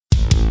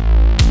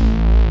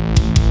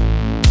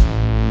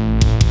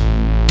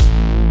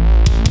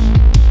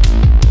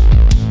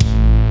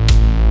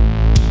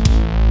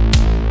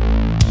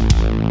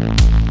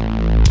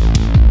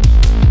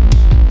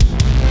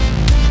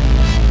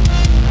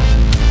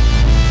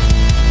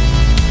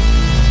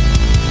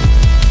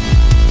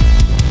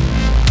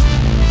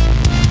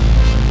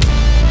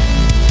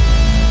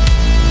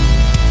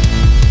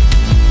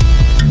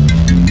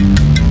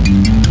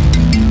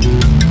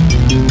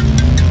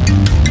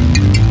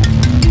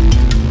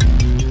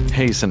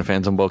Hey,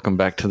 Cinefans, and welcome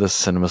back to the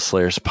Cinema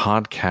Slayers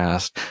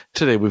podcast.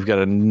 Today, we've got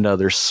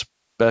another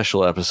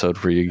special episode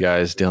for you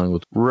guys dealing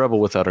with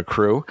Rebel Without a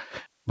Crew.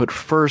 But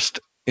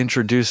first,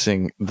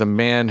 introducing the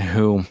man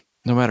who,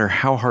 no matter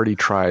how hard he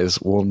tries,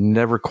 will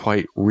never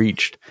quite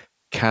reach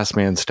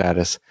castman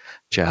status,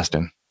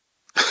 Justin.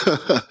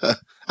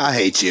 I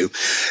hate you.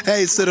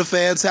 Hey,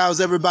 Cinefans,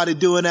 how's everybody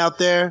doing out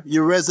there?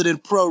 Your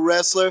resident pro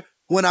wrestler.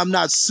 When I'm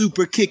not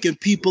super kicking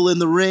people in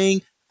the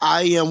ring,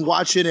 I am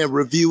watching and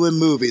reviewing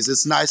movies.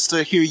 It's nice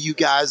to hear you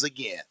guys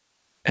again.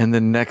 And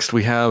then next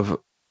we have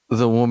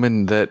the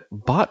woman that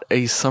bought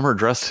a summer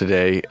dress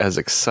today, as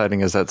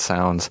exciting as that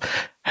sounds,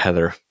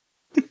 Heather.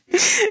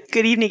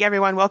 Good evening,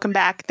 everyone. Welcome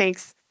back.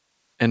 Thanks.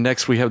 And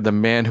next we have the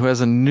man who has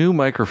a new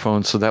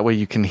microphone, so that way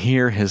you can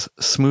hear his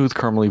smooth,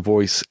 caramely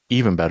voice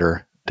even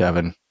better,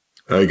 Devin.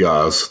 Hey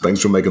guys,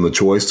 thanks for making the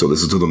choice to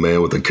listen to the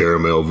man with the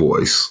caramel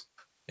voice.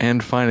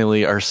 And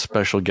finally, our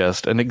special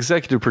guest, an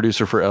executive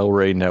producer for El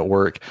Rey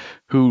Network,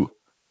 who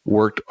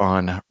worked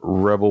on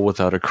Rebel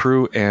Without a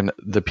Crew and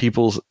the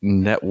People's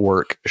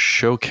Network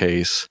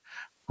Showcase,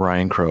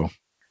 Ryan Crow.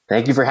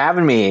 Thank you for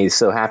having me.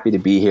 So happy to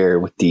be here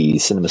with the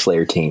Cinema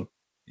Slayer team.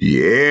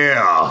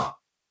 Yeah.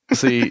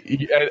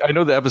 See, I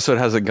know the episode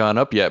hasn't gone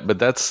up yet, but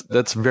that's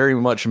very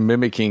much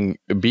mimicking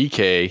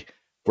BK,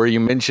 where you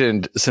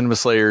mentioned Cinema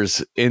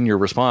Slayers in your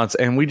response,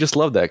 and we just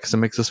love that because it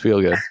makes us feel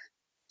good.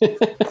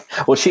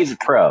 Well, she's a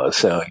pro,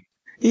 so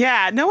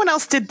yeah, no one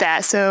else did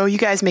that, so you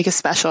guys make us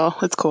special.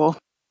 It's cool.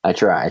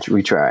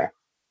 we try.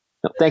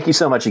 Thank you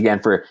so much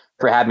again for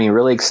having me.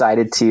 Really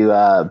excited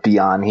to be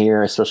on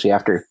here, especially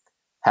after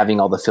having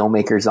all the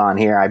filmmakers on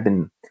here. I've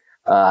been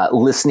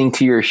listening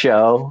to your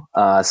show,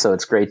 so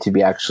it's great to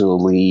be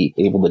actually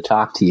able to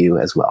talk to you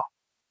as well.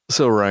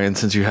 So, Ryan,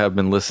 since you have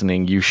been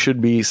listening, you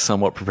should be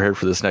somewhat prepared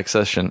for this next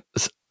section,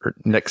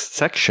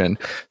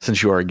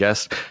 since you are a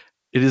guest.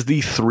 It is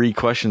the 3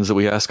 questions that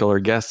we ask all our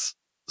guests.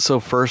 So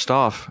first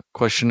off,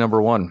 question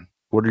number 1.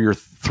 What are your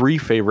 3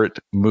 favorite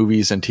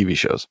movies and TV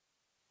shows?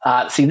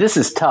 See, this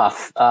is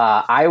tough.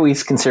 I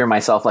always consider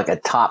myself like a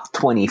top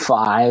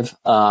 25.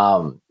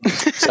 So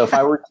if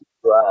I were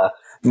to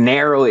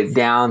narrow it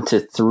down to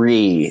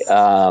 3,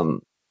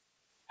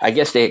 I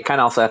guess they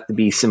kind of also have to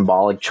be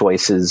symbolic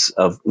choices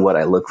of what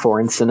I look for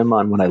in cinema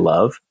and what I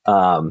love.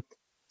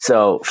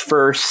 So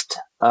first,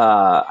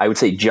 I would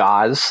say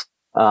Jaws.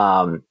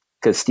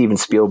 Because Steven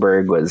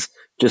Spielberg was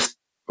just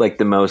like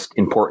the most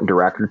important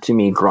director to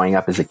me growing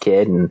up as a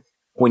kid. And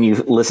when you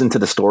listen to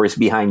the stories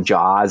behind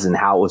Jaws and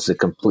how it was a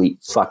complete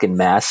fucking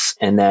mess,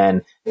 and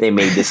then they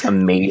made this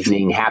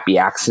amazing happy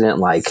accident,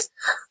 like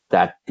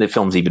that, the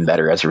film's even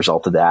better as a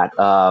result of that.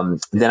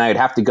 Then I'd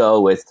have to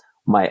go with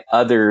my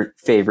other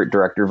favorite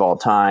director of all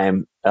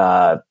time,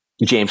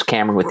 James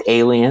Cameron with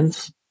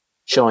Aliens,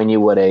 showing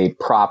you what a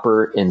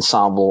proper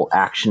ensemble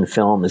action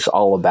film is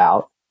all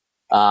about.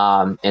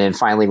 And then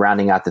finally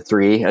rounding out the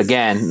 3,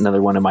 again,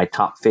 another one of my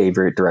top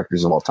favorite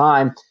directors of all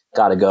time.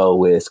 Got to go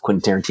with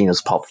Quentin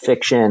Tarantino's Pulp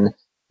Fiction,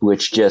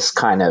 which just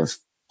kind of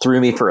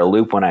threw me for a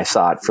loop when I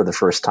saw it for the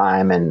first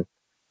time, and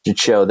to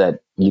show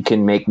that you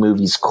can make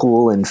movies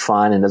cool and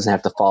fun and doesn't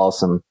have to follow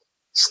some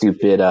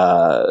stupid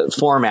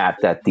format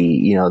that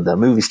the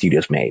movie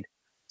studios made.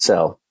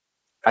 So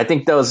I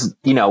think those,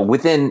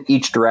 within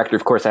each director,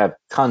 of course, I have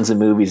tons of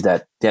movies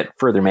that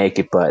further make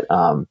it, but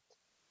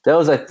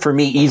those, for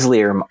me,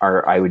 easily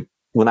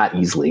not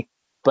easily,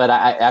 but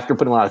after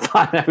putting a lot of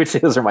time, I would say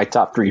those are my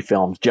top 3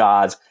 films: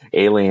 Jaws,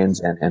 Aliens,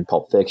 and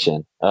Pulp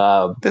Fiction.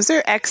 Those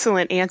are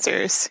excellent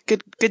answers.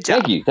 Good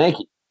job. Thank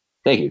you.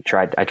 I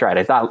tried.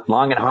 I thought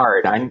long and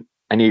hard. I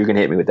knew you were going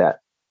to hit me with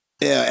that.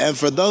 Yeah, and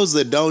for those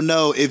that don't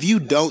know, if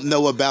you don't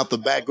know about the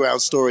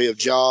background story of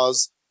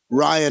Jaws,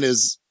 Ryan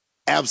is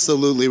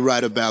absolutely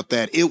right about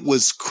that. It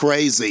was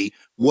crazy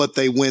what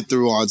they went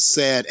through on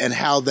set and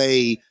how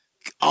they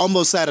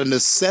almost out of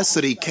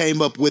necessity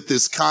came up with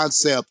this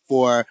concept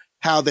for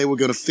how they were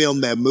going to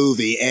film that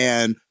movie,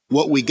 and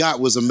what we got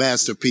was a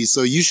masterpiece.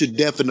 So you should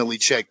definitely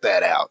check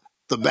that out.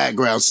 The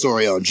background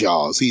story on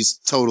Jaws. He's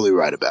totally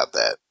right about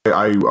that.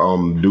 I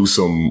do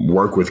some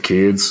work with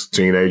kids,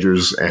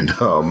 teenagers, and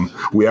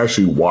we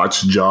actually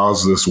watched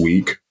Jaws this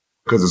week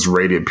because it's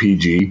rated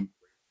PG.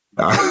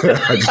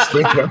 I just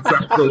think that's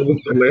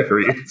absolutely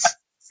hilarious.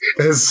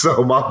 And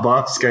so my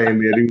boss came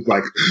in. He was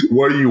like,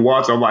 "What do you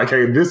watch?" I'm like,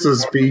 "Hey, this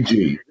is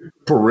PG.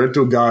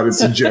 Parental guidance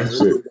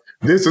suggested.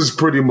 This is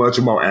pretty much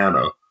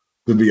Moana,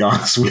 to be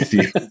honest with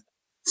you."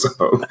 So,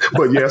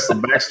 but yes, the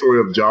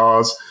backstory of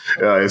Jaws,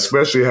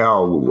 especially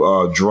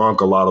how drunk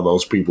a lot of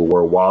those people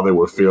were while they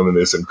were filming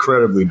this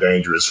incredibly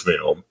dangerous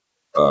film,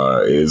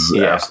 is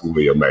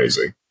absolutely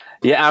amazing.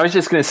 Yeah, I was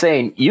just going to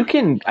say, you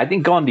can, I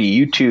think, go onto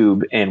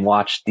YouTube and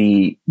watch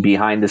the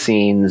behind the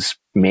scenes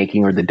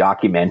making or the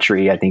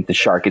documentary. I think The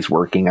Shark is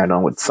Working. I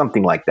don't know,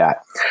 something like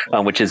that,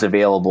 which is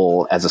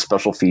available as a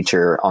special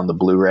feature on the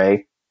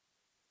Blu-ray.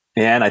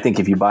 And I think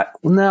if you buy it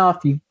on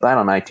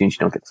iTunes, you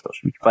don't get the special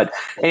feature. But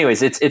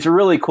anyways, it's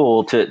really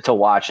cool to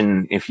watch.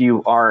 And if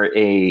you are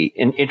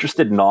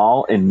interested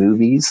in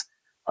movies,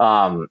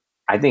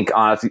 I think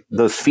honestly,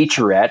 those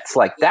featurettes,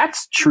 like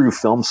that's true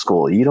film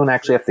school. You don't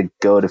actually have to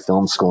go to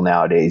film school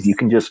nowadays. You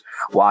can just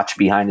watch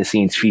behind the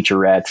scenes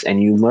featurettes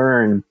and you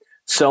learn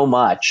so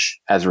much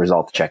as a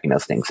result of checking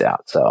those things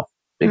out. So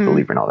big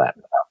believer in all that.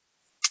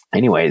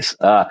 Anyways,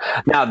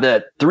 now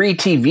the 3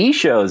 TV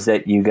shows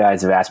that you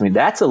guys have asked me,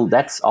 that's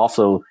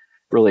also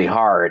really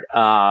hard.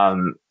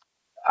 I'm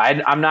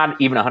not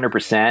even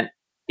 100%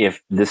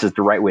 if this is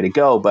the right way to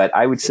go, but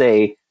I would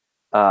say,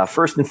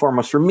 first and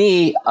foremost for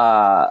me,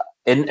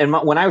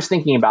 when I was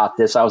thinking about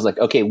this, I was like,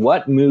 okay,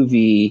 what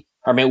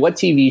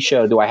TV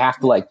show do I have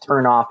to like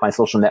turn off my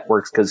social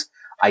networks because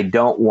I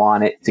don't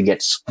want it to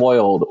get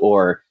spoiled?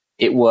 Or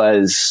it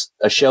was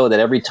a show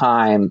that every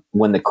time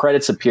when the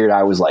credits appeared,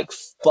 I was like,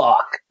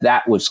 fuck,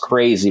 that was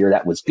crazy or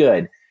that was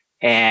good.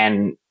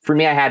 And for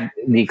me, I had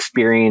the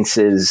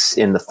experiences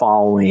in the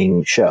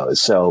following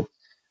shows. So,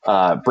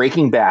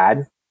 Breaking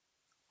Bad,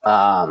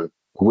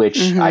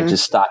 which I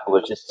just thought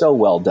was just so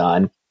well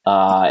done.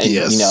 And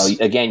Yes. you know,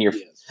 again,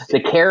 the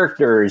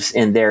characters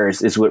in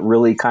theirs is what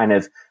really kind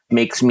of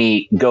makes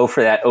me go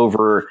for that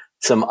over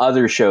some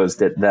other shows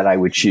that I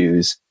would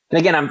choose. And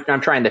again,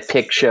 I'm trying to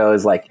pick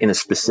shows like in a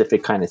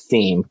specific kind of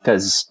theme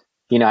because,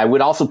 you know, I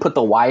would also put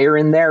The Wire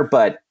in there,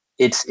 but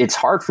it's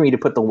hard for me to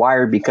put The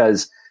Wire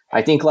because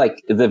I think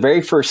like the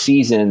very first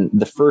season,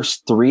 the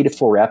first 3 to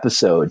 4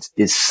 episodes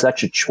is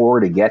such a chore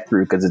to get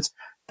through because it's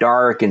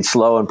dark and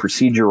slow and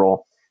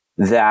procedural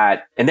and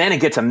then it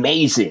gets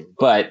amazing.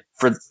 But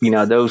for, you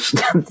know, those,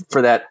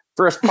 for that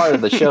first part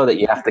of the show that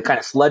you have to kind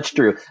of sludge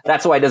through,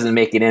 that's why it doesn't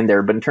make it in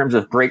there. But in terms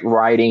of great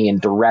writing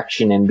and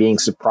direction and being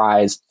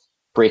surprised,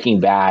 Breaking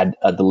Bad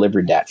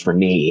delivered that for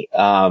me.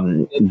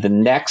 The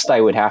next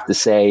I would have to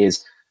say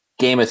is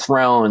Game of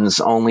Thrones,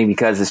 only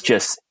because it's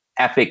just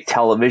epic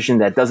television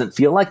that doesn't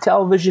feel like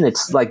television.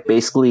 It's like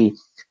basically,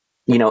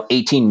 you know,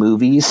 18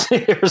 movies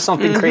or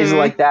something crazy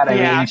like that. I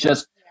mean, it's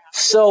just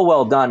so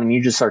well done and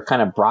you just are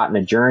kind of brought in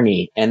a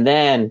journey. And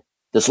then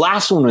this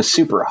last one was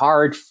super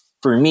hard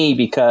for me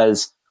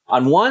because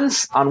on one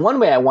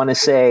way I want to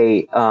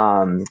say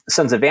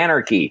Sons of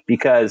Anarchy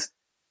because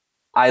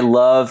I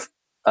love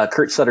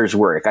Kurt Sutter's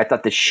work. I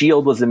thought The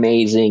Shield was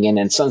amazing. And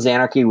then Sons of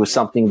Anarchy was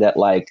something that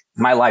like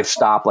my life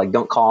stopped. Like,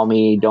 don't call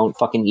me, don't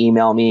fucking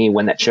email me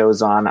when that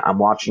show's on. I'm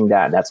watching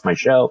that. That's my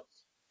show.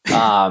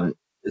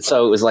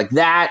 So it was like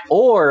that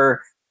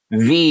or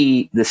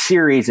the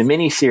series, a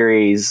mini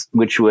series,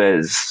 which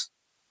was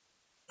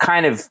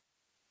kind of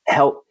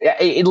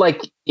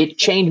it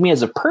changed me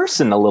as a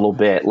person a little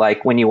bit.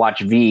 Like when you watch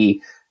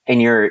V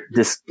and you're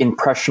this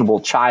impressionable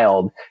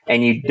child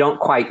and you don't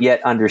quite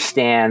yet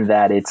understand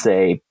that it's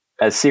a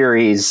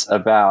series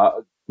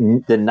about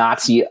the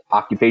Nazi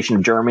occupation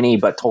of Germany,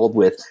 but told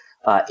with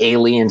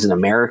aliens in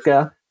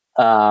America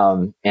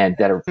and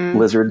that are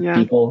lizard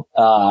people.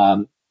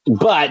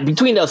 But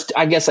between those,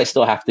 I guess I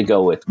still have to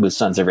go with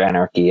Sons of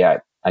Anarchy. I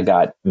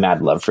got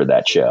mad love for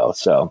that show.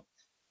 So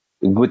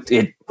with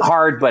it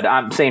hard, but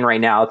I'm saying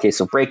right now, okay,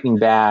 so Breaking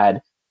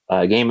Bad,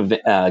 Game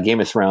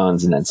of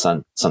Thrones, and then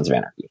Sons of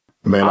Anarchy.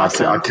 Man,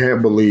 Awesome. I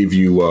can't believe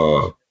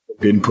you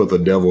didn't put the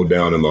devil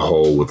down in the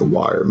hole with The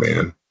Wire,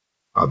 man.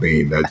 I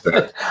mean,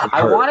 that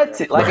I wanted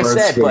to, like I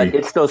said, but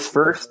it's those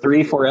first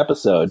 3-4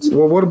 episodes.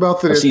 Well, what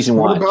about season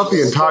one? What about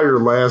the entire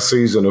last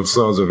season of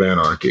Sons of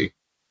Anarchy?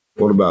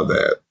 What about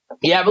that?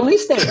 Yeah, but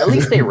at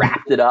least they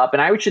wrapped it up.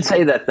 And I should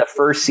say that the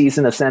first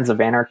season of Sons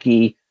of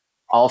Anarchy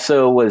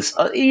also was,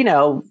 you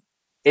know,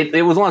 it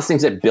was one of those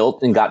things that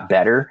built and got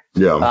better.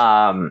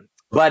 Yeah.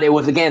 But it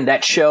was, again,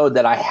 that show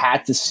that I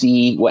had to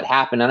see what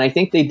happened. And I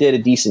think they did a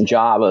decent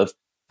job of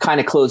kind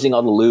of closing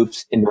all the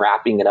loops and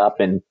wrapping it up.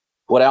 And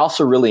what I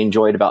also really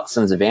enjoyed about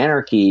Sons of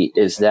Anarchy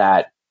is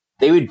that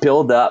they would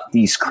build up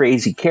these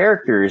crazy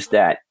characters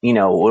that, you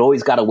know, would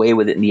always got away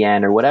with it in the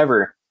end or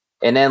whatever.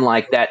 And then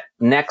like that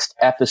next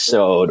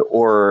episode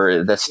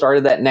or the start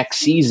of that next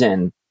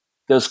season,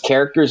 those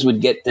characters would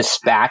get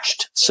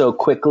dispatched so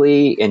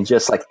quickly and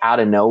just like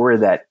out of nowhere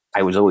that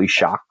I was always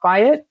shocked by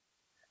it.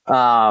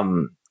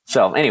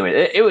 So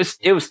anyway, it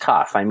was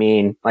tough. I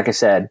mean, like I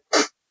said,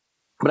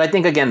 but I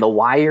think again, The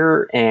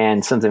Wire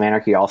and Sons of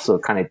Anarchy also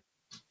kind of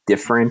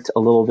different a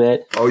little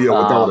bit. Oh yeah,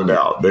 without a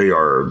doubt, they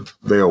are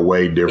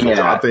way different.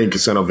 Yeah. I think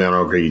Son of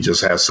Anarchy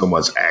just has so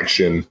much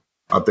action.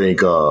 I think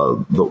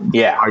the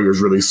Wire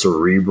is really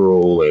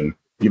cerebral, and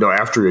you know,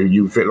 after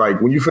you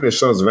when you finish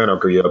Sons of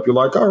Anarchy up, you're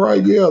like, all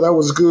right, yeah, that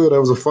was good, that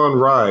was a fun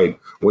ride.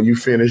 When you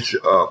finish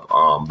up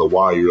the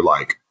Wire, you're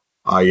like,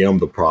 I am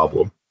the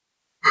problem.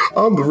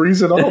 I'm the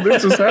reason all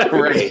this is happening.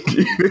 Right.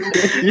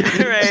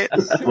 Yeah.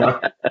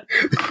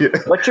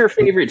 What's your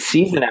favorite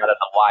season out of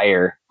The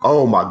Wire?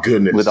 Oh my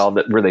goodness! With all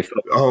that, where they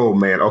focus? Oh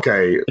man,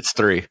 okay, It's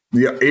 3.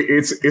 yeah,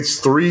 it's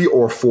 3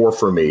 or 4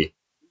 for me.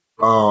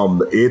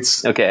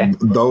 It's Okay.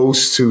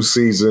 Those 2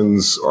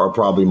 seasons are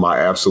probably my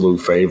absolute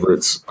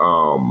favorites.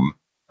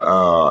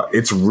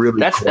 It's really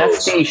That's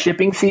close. the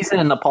shipping season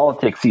and the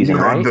politics season,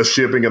 right? The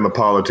shipping and the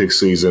politics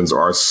seasons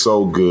are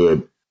so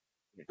good.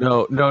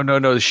 No.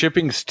 The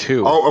shipping's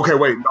 2. Oh, okay,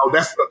 wait, no,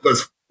 that's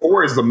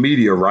 4 is the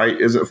media, right?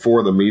 Is it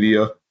 4 the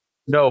media?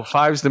 No,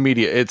 5's the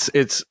media.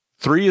 It's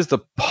 3 is the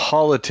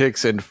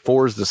politics and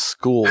 4 is the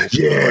schools.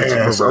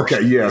 Yes.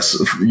 Okay.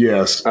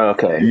 Yes.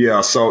 Okay.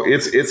 Yeah. So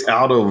it's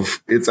out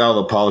of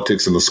the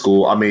politics in the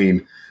school. I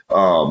mean,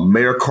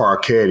 Mayor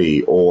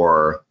Carcetti,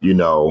 or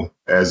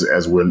as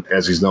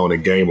he's known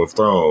in Game of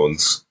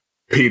Thrones,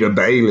 Peter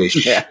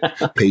Baelish. Yeah.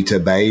 Peter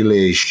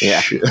Baelish.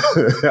 Yeah.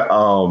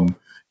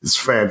 It's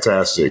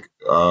fantastic.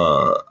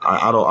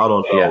 I don't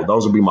know. Yeah.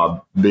 Those would be my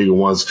bigger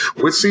ones.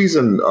 Which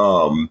season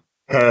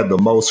had the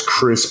most?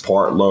 Chris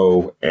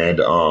Partlow and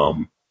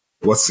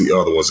what's the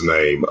other one's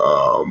name?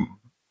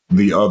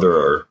 The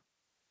other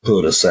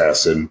hood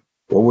assassin.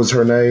 What was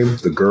her name?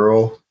 The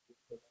girl.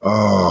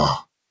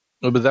 Oh,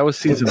 but that was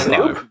season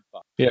 5.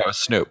 Yeah, it was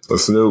Snoop.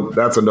 Snoop.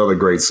 That's another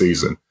great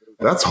season.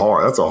 That's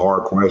hard. That's a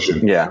hard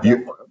question. Yeah.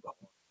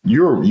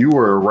 You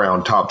were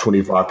around top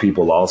 25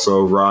 people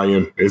also,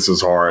 Ryan. This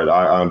is hard.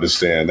 I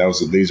understand.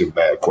 These are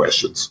bad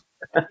questions.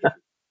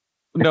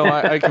 No,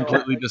 I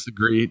completely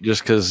disagree.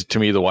 Just because to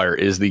me, The Wire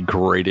is the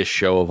greatest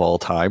show of all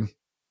time.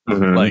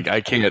 Mhm. Like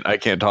I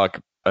can't talk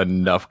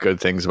enough good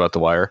things about The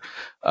Wire.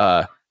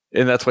 And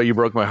that's why you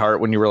broke my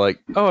heart when you were like,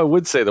 "Oh, I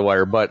would say The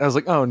Wire," but I was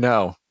like, "Oh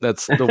no,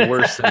 that's the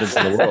worst sentence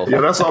in the world."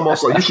 Yeah, that's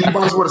almost like you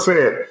might as well have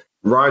said,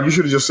 Ryan. You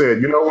should have just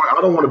said, "You know what?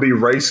 I don't want to be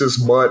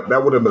racist, but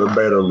that would have been a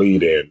better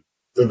lead in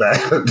to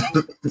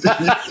that."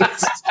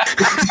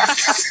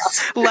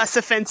 Less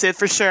offensive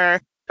for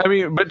sure. I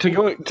mean, but to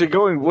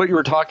go in what you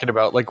were talking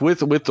about, like with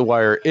The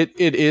Wire, it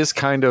is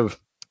kind of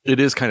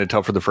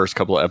tough for the first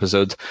couple of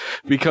episodes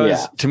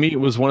because to me it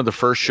was one of the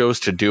first shows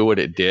to do what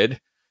it did,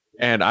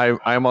 and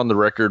I'm on the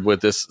record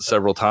with this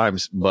several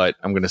times, but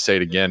I'm going to say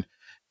it again: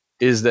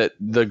 is that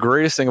the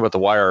greatest thing about The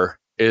Wire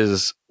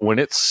is when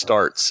it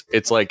starts,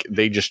 it's like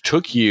they just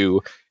took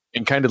you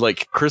and kind of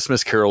like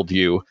Christmas caroled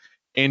you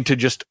and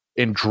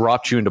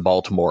dropped you into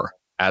Baltimore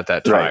at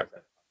that time, Right.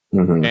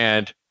 Mm-hmm.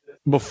 and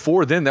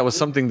before then that was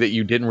something that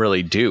you didn't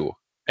really do,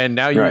 and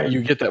now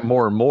you get that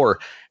more and more,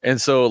 and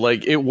so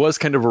like it was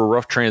kind of a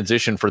rough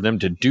transition for them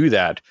to do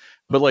that,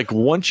 but like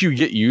once you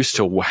get used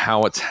to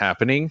how it's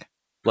happening,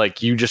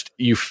 like you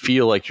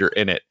feel like you're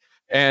in it.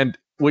 And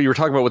what you were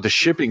talking about with the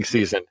shipping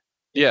season,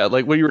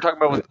 like what you were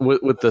talking about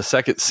with the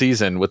second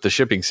season, with the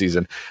shipping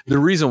season, the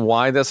reason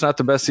why that's not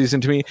the best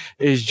season to me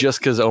is just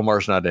because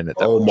Omar's not in it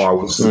that Omar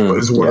much.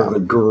 is one of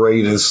the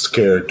greatest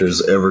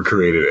characters ever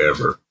created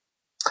ever.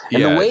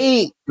 And the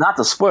way, not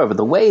to spoil, but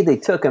the way they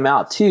took him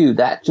out too,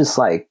 that just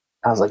like,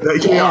 I was like,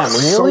 damn,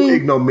 so really?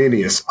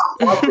 ignominious.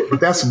 But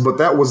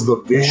that was the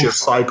vicious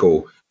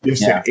cycle.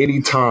 It's at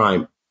any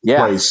time,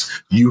 place,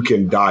 you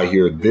can die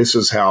here. This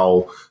is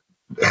how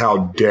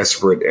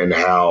desperate and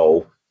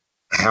how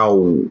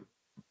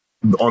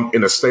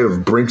in a state of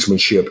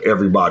brinksmanship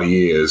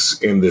everybody is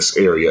in this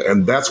area.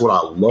 And that's what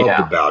I loved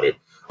about it.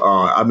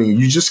 I mean,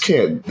 you just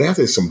can't, that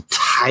is some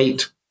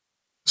tight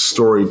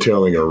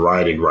storytelling and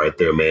writing right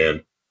there,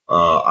 man.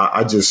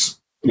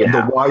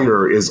 The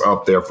Wire is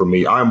up there for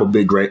me. I'm a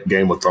big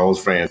Game of Thrones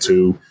fan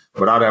too,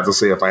 but I'd have to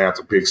say if I have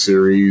to pick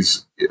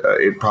series,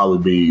 it'd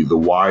probably be The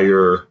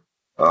Wire,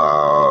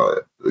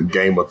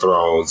 Game of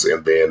Thrones,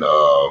 and then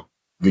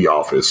The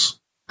Office,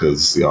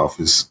 because The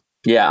Office.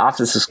 Yeah,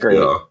 Office is great.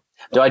 Yeah.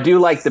 Though I do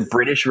like the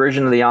British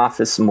version of The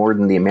Office more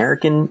than the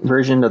American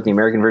version. The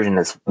American version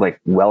is like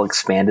well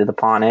expanded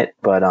upon it,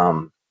 but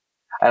I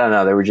don't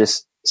know. There was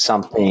just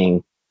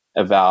something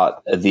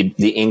about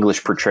the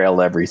English portrayal of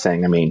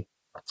everything. I mean,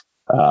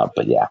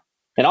 but yeah.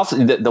 And also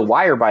the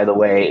Wire, by the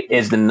way,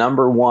 is the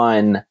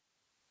 #1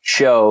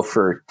 show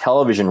for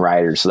television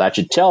writers. So that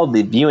should tell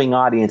the viewing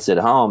audience at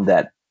home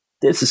that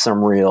this is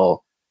some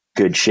real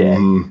good shit.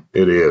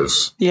 It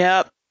is.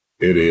 Yep.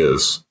 It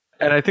is.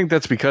 And I think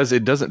that's because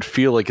it doesn't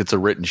feel like it's a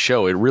written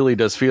show. It really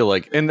does feel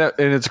like, and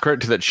it's a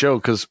credit to that show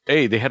because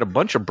they had a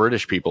bunch of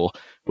British people,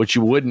 which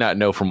you would not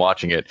know from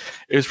watching it.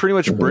 It was pretty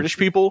much British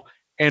people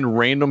and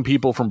random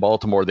people from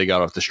Baltimore they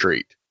got off the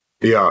street.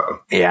 Yeah.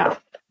 Yeah.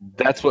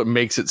 That's what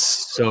makes it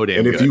so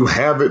damn good. And if you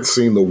haven't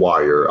seen The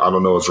Wire, I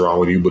don't know what's wrong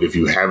with you, but if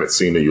you haven't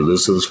seen it, you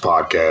listen to this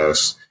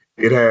podcast,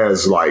 it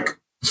has like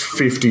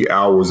 50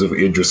 hours of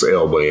Idris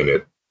Elba in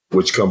it,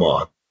 which, come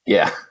on.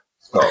 Yeah.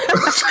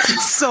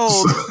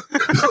 Sold.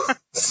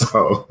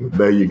 So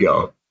there you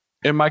go.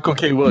 And Michael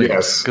K.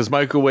 Williams, because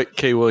Michael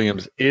K.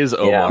 Williams is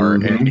Omar,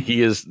 and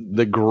he is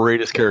the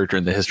greatest character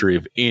in the history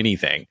of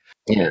anything.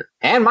 Yeah.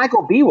 And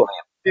Michael B. Williams,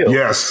 too.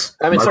 Yes.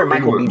 I mean,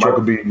 Michael B.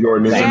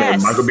 Jordan.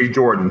 Yes. Michael B.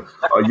 Jordan.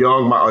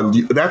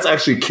 That's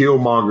actually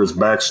Killmonger's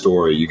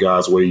backstory, you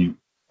guys,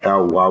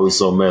 why we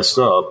so messed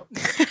up.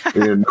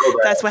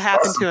 That's what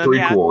happened to him.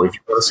 Prequel. If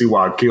you want to see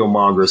why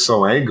Killmonger is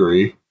so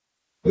angry,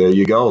 there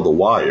you go, The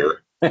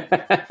Wire. You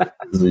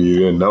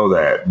didn't know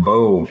that.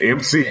 Boom.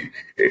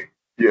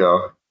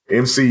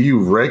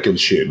 MCU wrecking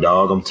shit,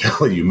 dog. I'm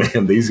telling you,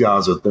 man, these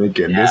guys are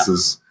thinking this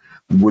is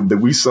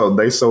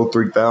they sold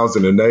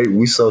 3008,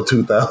 we sold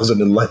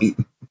 2008.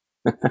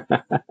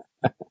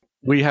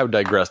 We have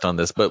digressed on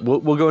this, but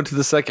we'll go into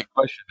the second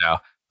question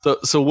now.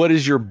 So what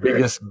is your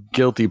biggest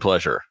guilty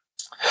pleasure?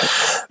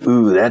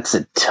 Ooh, that's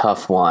a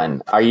tough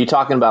one. Are you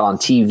talking about on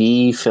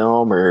TV,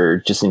 film,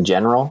 or just in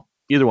general?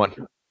 Either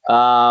one.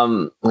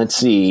 Let's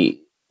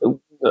see.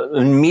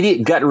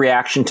 Immediate gut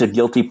reaction to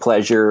guilty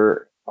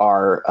pleasure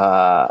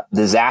are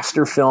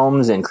disaster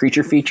films and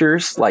creature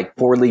features, like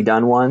poorly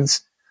done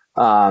ones.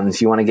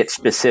 If you want to get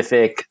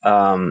specific,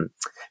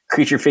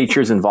 creature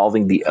features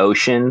involving the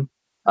ocean.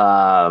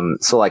 So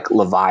like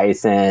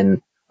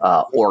Leviathan,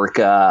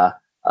 Orca,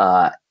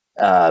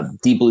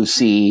 Deep Blue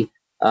Sea.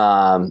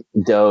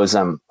 Those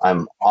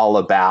I'm all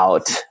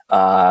about.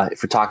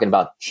 If we're talking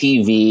about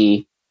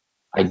TV,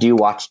 I do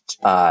watch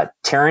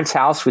Terrace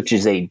House, which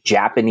is a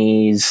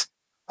Japanese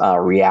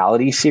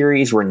reality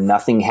series where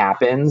nothing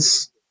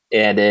happens.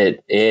 And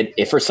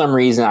it for some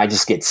reason I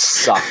just get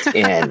sucked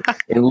in.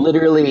 And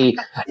literally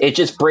it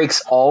just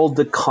breaks all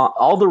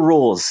the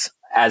rules.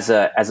 As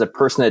a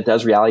person that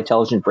does reality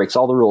television, it breaks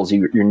all the rules.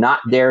 You're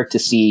not there to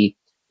see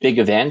big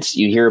events.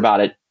 You hear about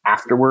it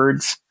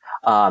afterwards.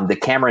 The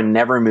camera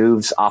never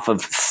moves off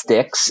of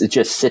sticks. It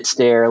just sits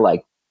there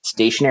like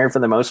stationary for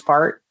the most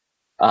part.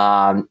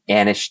 And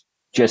it's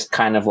just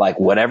kind of like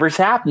whatever's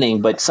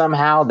happening, but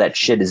somehow that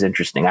shit is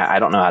interesting. I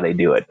don't know how they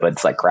do it, but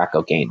it's like crack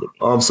cocaine to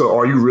me. So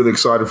are you really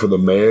excited for the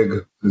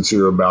Meg, since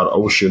you're about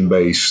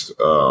ocean-based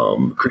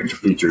creature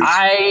features?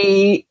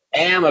 I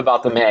am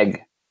about the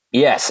Meg.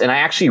 Yes, and I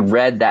actually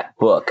read that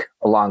book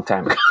a long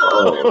time ago.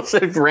 Oh. So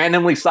I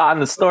randomly saw it in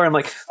the store. I'm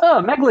like,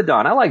 oh,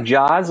 Megalodon. I like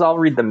Jaws. I'll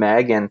read the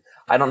Meg. And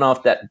I don't know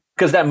if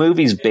because that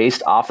movie's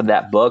based off of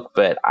that book,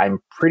 but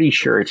I'm pretty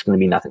sure it's going to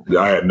be nothing.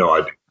 I had no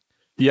idea.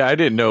 Yeah, I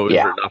didn't know it was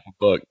written off a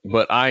book,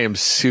 but I am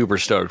super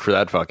stoked for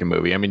that fucking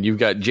movie. I mean, you've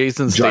got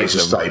Jason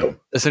Statham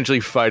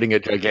essentially fighting a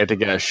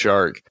gigantic ass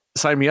shark.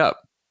 Sign me up.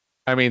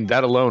 I mean,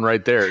 that alone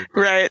right there.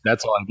 Right.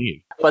 That's all I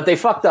need. But they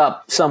fucked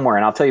up somewhere,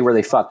 and I'll tell you where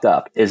they fucked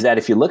up, is that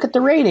if you look at the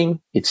rating,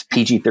 it's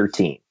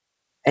PG-13.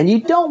 And you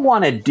don't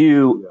want to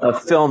do a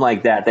film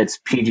like that that's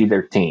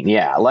PG-13.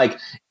 Yeah, like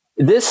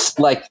this,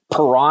 like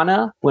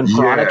Piranha, when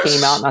Piranha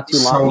came out not too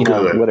long,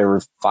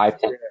 whatever,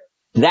 5, 10.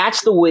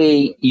 That's the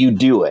way you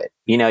do it.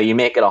 You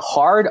make it a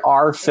hard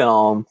R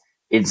film.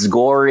 It's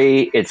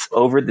gory. It's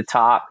over the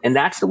top. And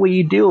that's the way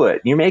you do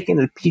it. You're making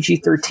a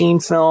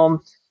PG-13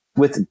 film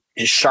with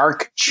a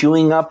shark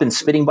chewing up and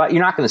spitting but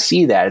you're not going to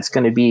see that. It's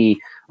going to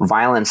be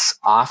violence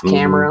off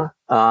camera,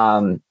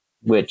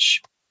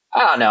 which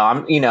I don't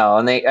know.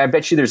 And I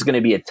bet you there's going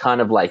to be a ton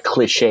of like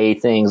cliche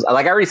things.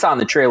 Like I already saw in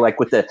the trailer, like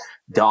with the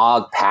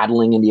dog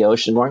paddling in the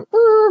ocean going,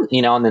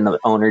 and then the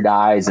owner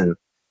dies.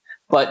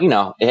 But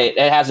it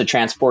has a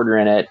transporter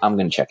in it. I'm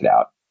going to check it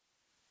out.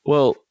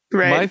 Well,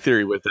 my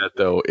theory with that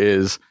though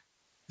is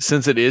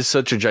since it is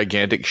such a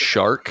gigantic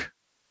shark,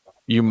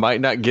 you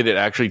might not get it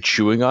actually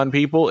chewing on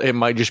people. It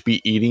might just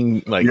be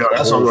eating like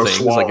whole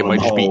things. Like it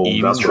might just be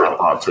eating. That's what I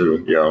thought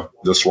too. Yeah,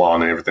 just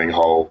swallowing everything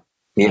whole.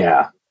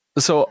 Yeah.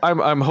 So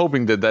I'm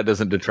hoping that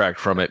doesn't detract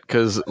from it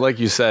because, like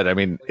you said, I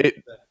mean,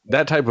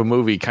 that type of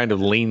movie kind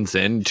of leans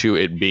into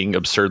it being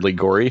absurdly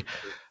gory.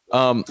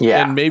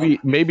 And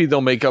maybe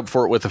they'll make up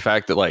for it with the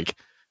fact that like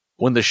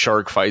when the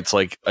shark fights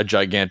like a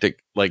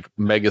gigantic like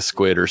mega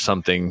squid or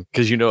something,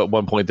 because at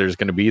one point there's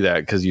going to be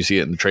that because you see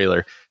it in the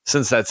trailer.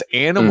 Since that's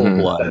animal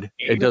blood,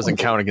 it doesn't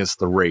count against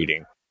the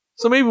rating.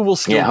 So maybe we'll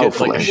still get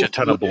like a shit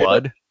ton of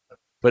blood,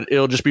 but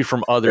it'll just be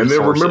from other sources.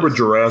 And then remember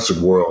Jurassic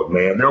World,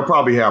 man. They'll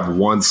probably have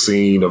one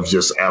scene of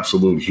just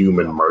absolute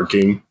human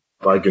murking,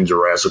 like in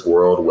Jurassic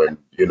World when,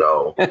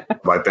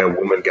 like that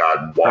woman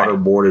got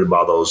waterboarded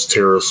by those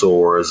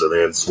pterosaurs and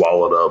then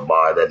swallowed up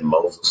by that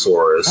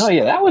mosasaurus. Oh,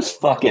 yeah, that was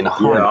fucking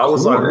hard. Yeah, I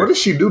was like, what did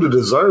she do to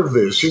deserve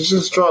this? She's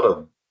just trying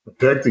to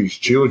protect these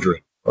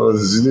children.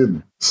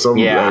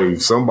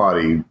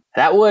 Somebody.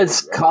 That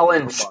was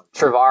Colin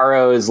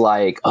Trevorrow's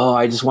like, oh,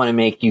 I just want to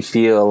make you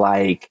feel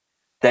like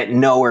that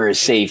nowhere is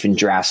safe in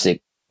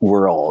Jurassic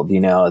World,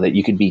 that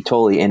you could be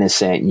totally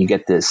innocent and you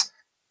get this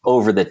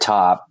over the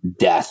top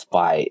death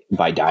by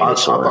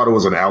dinosaur. I thought it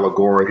was an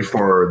allegory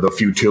for the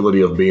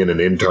futility of being an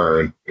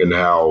intern and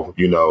how,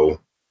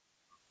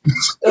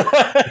 that's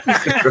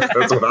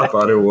what I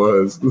thought it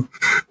was.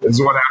 It's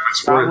what happens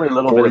for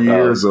 4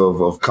 years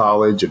of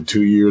college and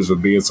 2 years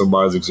of being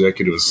somebody's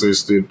executive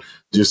assistant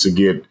just to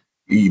get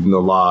eaten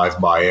alive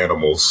by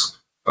animals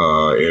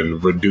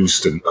and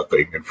reduced to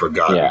nothing and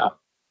forgotten. Yeah.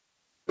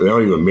 They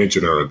don't even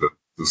mention her in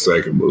the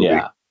second movie.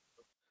 Yeah.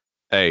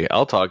 Hey,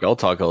 I'll talk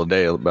all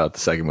day about the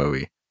second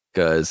movie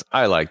because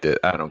I liked it.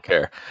 I don't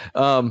care.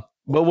 But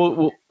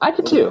I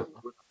did too.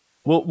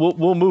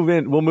 We'll move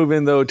in. We'll move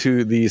in though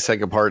to the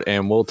second part,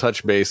 and we'll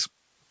touch base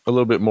a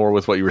little bit more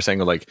with what you were saying,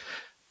 like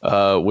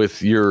with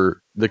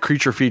the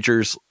creature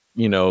features,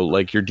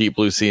 like your Deep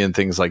Blue Sea and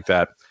things like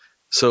that.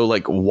 So,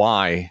 like,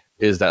 why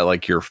is that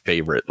like your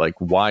favorite? Like,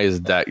 why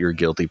is that your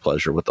guilty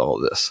pleasure with all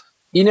of this?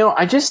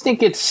 I just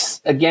think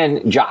it's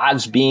again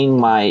Jaws being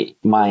my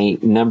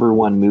number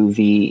one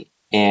movie,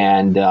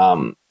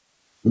 and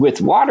with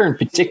water in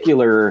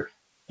particular.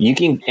 You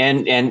can,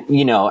 and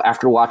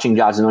after watching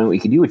Jaws and knowing what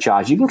you can do with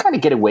Jaws, you can kind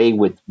of get away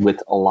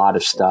with a lot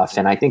of stuff.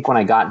 And I think when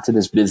I got into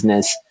this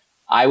business,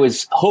 I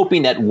was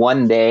hoping that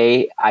one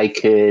day I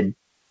could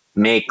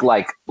make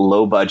like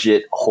low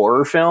budget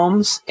horror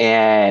films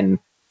and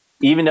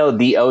even though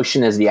the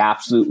ocean is the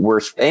absolute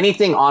worst,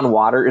 anything on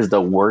water is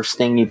the worst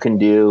thing you can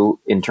do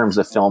in terms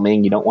of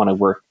filming. You don't want to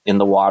work in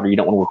the water. You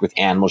don't want to work with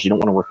animals. You don't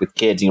want to work with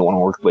kids. You don't want to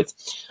work with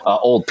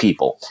old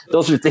people.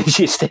 Those are things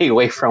you stay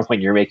away from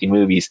when you're making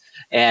movies.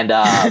 And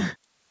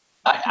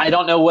I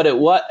don't know what it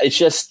was. It's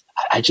just,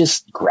 it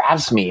just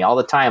grabs me all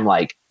the time.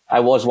 Like, I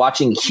was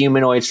watching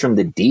Humanoids from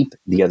the Deep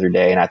the other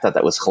day, and I thought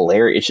that was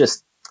hilarious. It's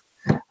just,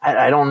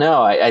 I don't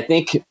know. I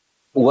think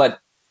what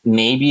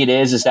maybe it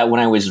is that when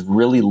I was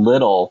really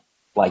little,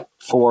 like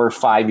 4 or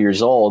 5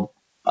 years old,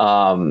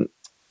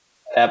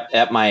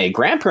 at my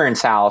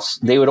grandparents' house,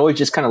 they would always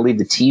just kind of leave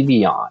the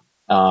TV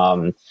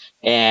on.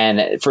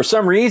 And for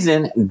some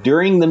reason,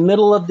 during the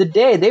middle of the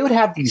day, they would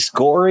have these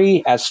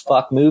gory as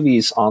fuck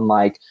movies on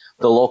like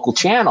the local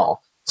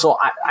channel. So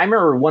I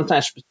remember one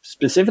time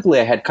specifically,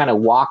 I had kind of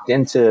walked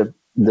into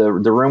the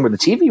room where the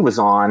TV was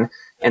on,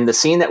 and the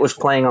scene that was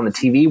playing on the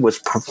TV was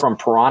from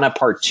Piranha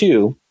Part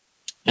 2.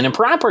 And in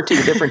Piranha Part 2,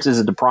 the difference is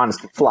that the piranhas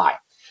can fly.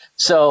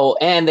 So,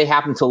 and they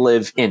happen to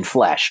live in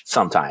flesh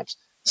sometimes.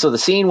 So the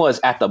scene was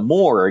at the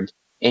morgue,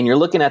 and you're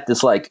looking at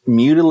this like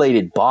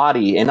mutilated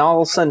body, and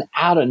all of a sudden,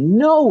 out of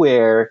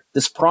nowhere,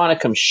 this piranha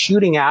comes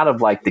shooting out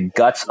of like the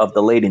guts of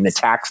the lady and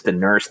attacks the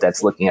nurse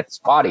that's looking at this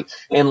body.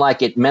 And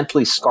like, it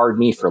mentally scarred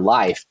me for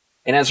life.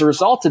 And as a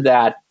result of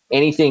that,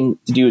 anything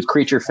to do with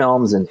creature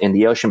films and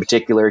the ocean in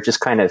particular, just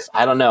kind of,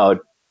 I don't know,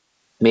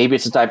 maybe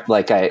it's a type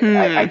like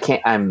I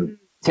can't, I'm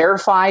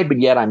terrified, but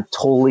yet I'm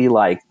totally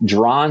like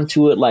drawn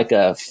to it, like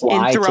a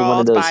fly to one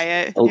of those. By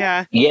it.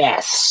 Yeah.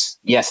 Yes.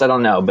 I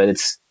don't know, but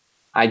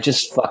I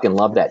just fucking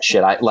love that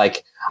shit.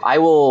 I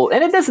will,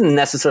 and it doesn't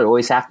necessarily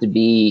always have to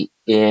be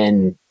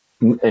in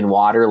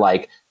water.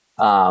 Like,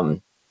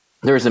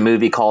 there's a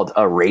movie called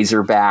A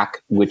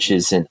Razorback, which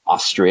is an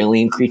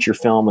Australian creature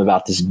film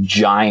about this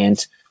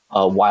giant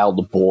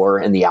wild boar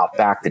in the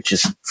outback that's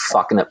just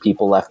fucking up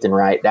people left and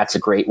right. That's a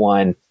great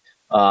one.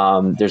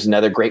 There's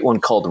another great one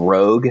called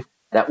Rogue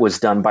that was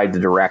done by the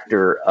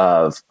director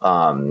of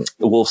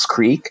Wolf's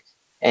Creek.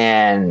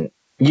 And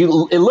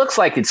it looks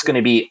like it's going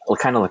to be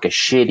kind of like a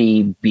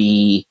shitty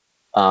B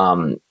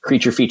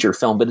creature feature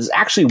film, but it's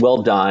actually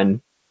well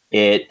done.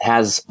 It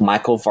has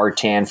Michael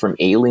Vartan from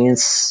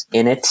Aliens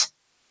in it.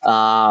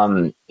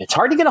 It's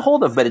hard to get a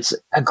hold of, but it's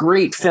a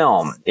great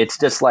film. It's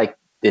just like,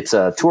 it's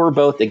a tour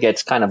boat that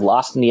gets kind of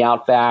lost in the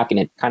outback, and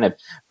it kind of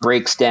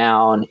breaks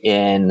down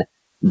in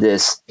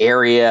this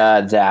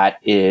area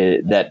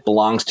that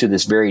belongs to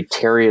this very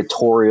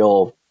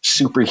territorial,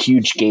 super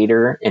huge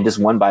gator. And just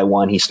one by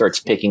one, he starts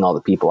picking all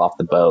the people off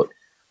the boat.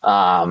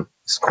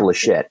 It's cool as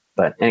shit.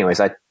 But anyways,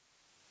 I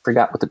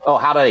forgot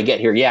how did I get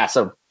here? Yeah.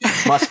 So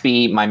must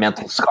be my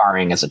mental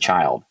scarring as a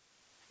child.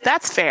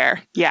 That's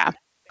fair. Yeah.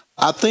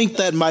 I think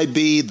that might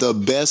be the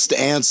best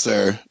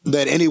answer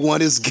that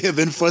anyone is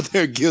given for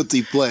their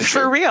guilty pleasure.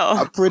 For real.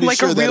 I'm pretty like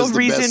sure a that real is the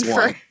reason best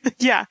for one.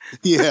 Yeah.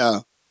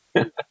 Yeah.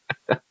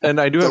 And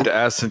I do have to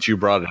ask, since you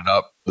brought it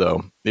up,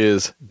 though,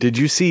 did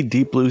you see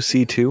Deep Blue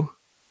Sea 2?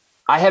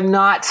 I have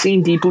not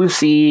seen Deep Blue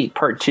Sea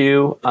Part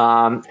 2.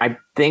 I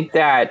think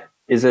that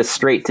is a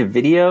straight to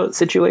video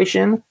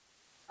situation.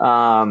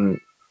 So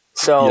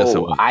Yes,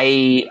 it was.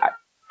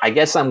 I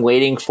guess I'm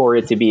waiting for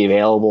it to be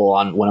available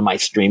on one of my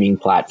streaming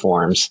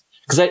platforms,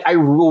 because I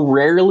will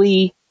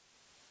rarely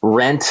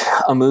rent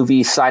a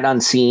movie sight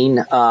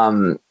unseen.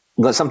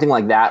 Something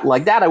like that.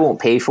 Like that I won't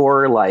pay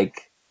for.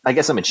 Like, I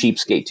guess I'm a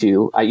cheapskate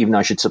too. Even though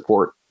I should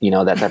support,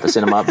 that type of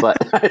cinema, but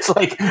it's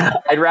like,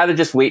 I'd rather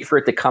just wait for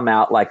it to come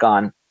out like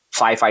on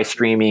sci-fi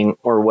streaming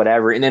or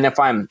whatever. And then if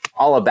I'm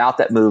all about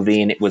that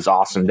movie and it was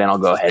awesome, then I'll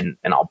go ahead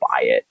and I'll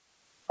buy it.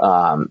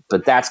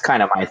 But that's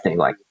kind of my thing.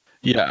 Like,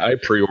 Yeah, I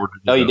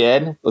pre-ordered it. oh, you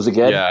did? Was it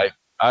good? Yeah,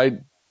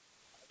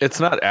 it's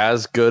not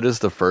as good as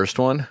the first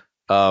one.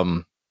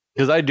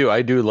 Because I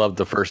do love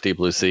the first Deep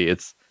Blue Sea.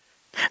 It's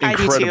I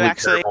do incredibly too,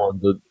 actually. terrible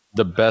in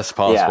the best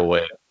possible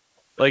way.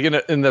 Like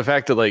in the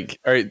fact that, like,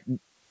 all right,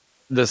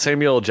 the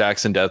Samuel L.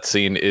 Jackson death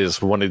scene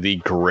is one of the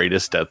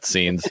greatest death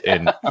scenes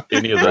in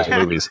any of those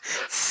movies.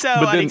 So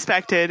But then-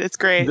 unexpected. It's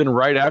great. Then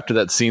right after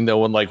that scene, though,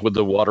 when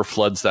the water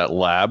floods that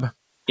lab,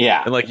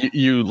 Yeah. and like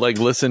you like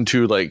listen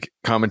to like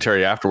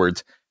commentary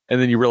afterwards,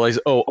 and then you realize,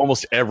 oh,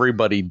 almost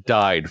everybody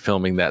died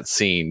filming that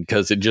scene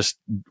because it just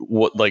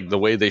the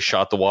way they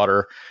shot the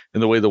water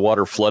and the way the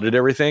water flooded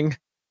everything,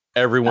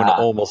 everyone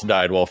almost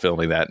died while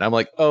filming that. And I'm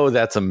like, oh,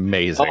 that's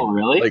amazing. Oh,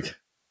 really? Like,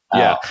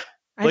 yeah.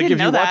 I Like didn't if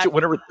know you watch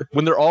that. it,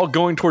 when they're all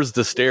going towards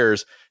the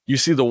stairs, you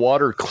see the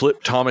water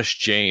clip Thomas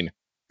Jane,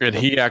 and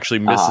he actually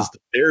misses the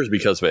stairs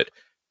because of it.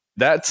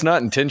 That's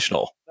not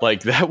intentional.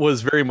 Like, that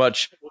was very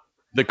much,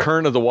 the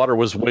current of the water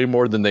was way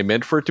more than they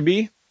meant for it to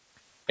be,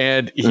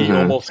 and he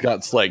almost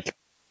got like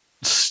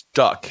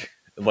stuck,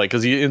 like,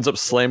 because he ends up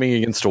slamming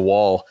against a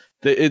wall.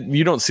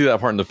 You don't see that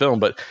part in the film,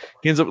 but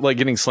he ends up like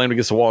getting slammed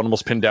against a wall and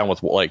almost pinned down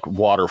with like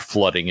water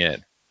flooding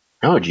in.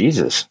 Oh,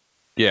 Jesus.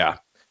 Yeah,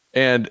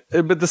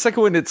 but the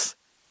second one,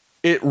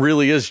 it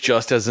really is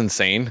just as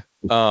insane.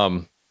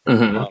 Because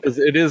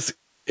it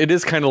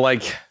is kind of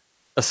like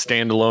a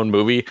standalone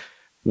movie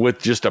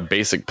with just a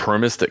basic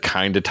premise that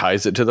kind of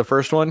ties it to the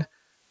first one.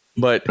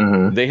 but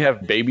they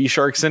have baby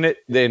sharks in it,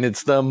 then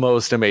it's the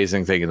most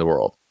amazing thing in the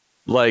world.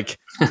 Like,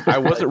 I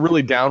wasn't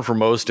really down for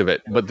most of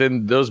it, but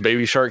then those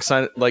baby sharks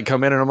like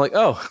come in and I'm like,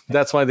 oh,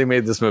 that's why they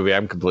made this movie.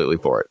 I'm completely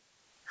for it.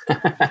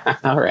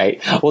 All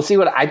right. Well, see,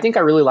 what I think I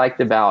really liked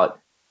about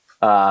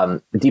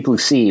Deep Blue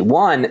Sea.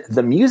 One,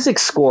 the music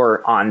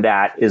score on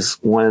that is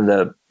one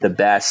of the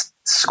best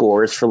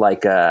scores for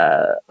like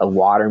a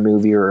water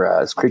movie or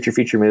a creature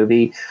feature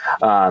movie.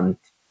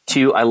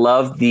 Two, I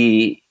love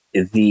the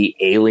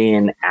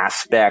alien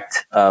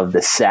aspect of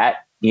the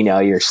set. You know,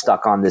 you're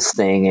stuck on this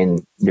thing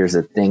and there's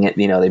a thing,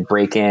 you know, they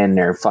break in,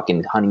 they're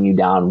fucking hunting you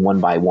down one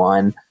by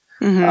one.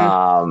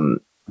 Mm-hmm.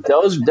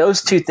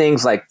 Those two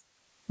things, like,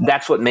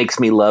 that's what makes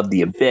me love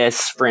The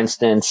Abyss, for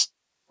instance,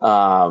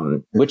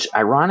 which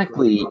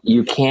ironically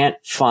you can't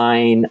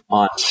find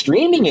on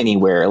streaming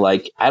anywhere.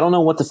 Like, I don't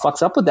know what the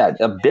fuck's up with that.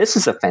 Abyss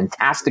is a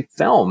fantastic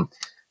film.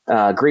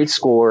 Great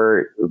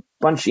score,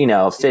 bunch, you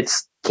know,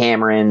 fits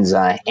Cameron's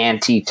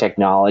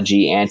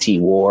anti-technology,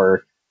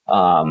 anti-war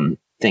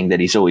thing that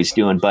he's always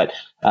doing. But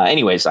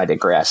anyways, I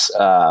digress.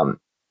 So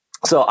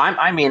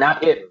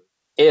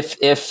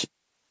if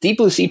Deep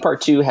Blue Sea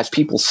Part 2 has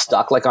people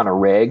stuck like on a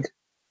rig,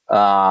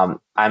 I'm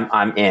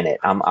in it.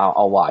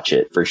 I'll watch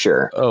it for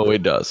sure. Oh,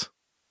 it does.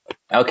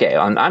 Okay,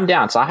 I'm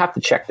down. So I'll have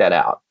to check that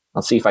out.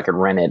 I'll see if I can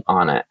rent it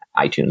on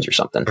iTunes or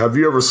something. Have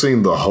you ever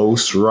seen The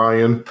Host,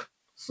 Ryan?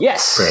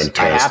 Yes,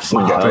 fantastic. I have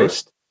seen The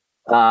Host.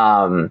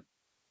 I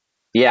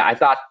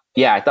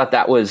thought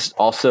that was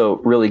also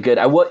really good.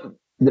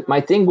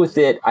 My thing with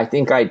it, I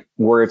think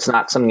where it's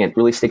not something that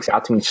really sticks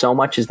out to me so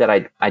much is that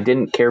I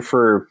didn't care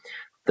for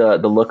the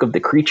look of the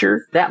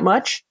creature that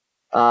much.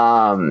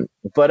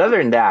 But other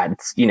than that,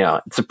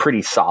 it's a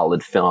pretty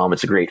solid film.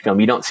 It's a great film.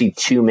 You don't see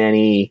too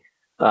many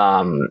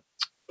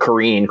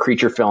Korean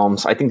creature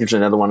films. I think there's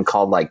another one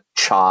called like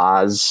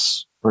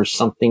Chaz or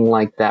something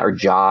like that, or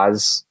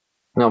Jaws.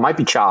 No, it might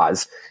be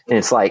Chaz. And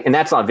it's like, and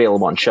that's not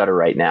available on Shudder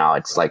right now.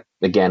 It's like,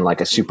 again,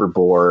 like a super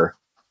bore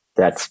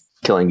that's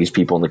killing these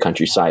people in the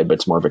countryside, but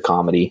it's more of a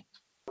comedy.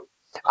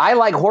 I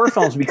like horror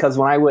films because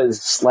when I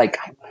was like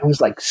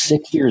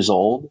 6 years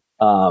old,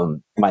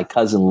 my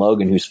cousin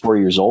Logan, who's 4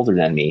 years older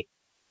than me,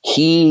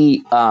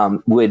 he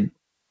would,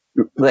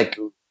 like,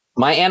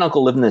 my aunt and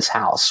uncle lived in this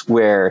house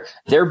where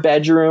their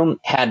bedroom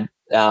had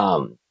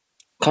kind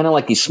of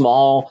like these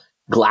small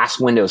glass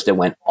windows that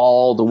went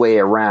all the way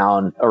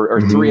around,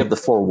 or three of the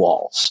four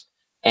walls.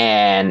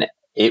 And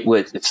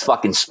it's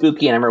fucking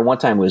spooky. And I remember one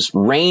time it was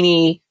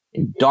rainy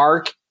and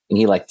dark, and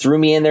he like threw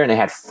me in there, and it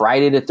had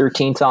Friday the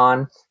 13th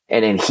on.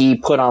 And then he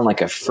put on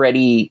like a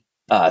Freddy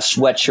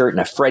sweatshirt and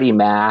a Freddy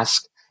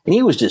mask. And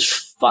he was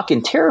just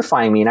fucking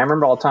terrifying me. And I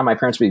remember all the time my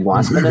parents would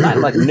want to spend the night.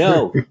 I'm like,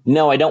 no,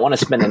 I don't want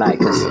to spend the night,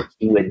 because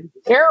he would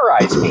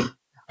terrorize me.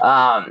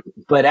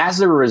 But as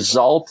a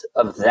result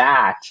of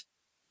that,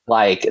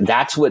 like,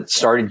 that's what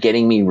started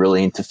getting me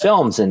really into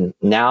films. And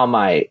now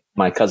my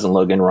cousin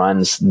Logan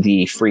runs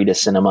the Frida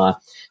Cinema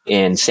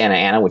in Santa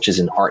Ana, which is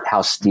an art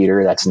house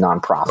theater that's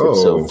nonprofit.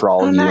 Oh. So for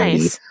all of you in the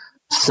Nice.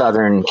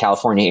 Southern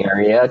California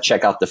area,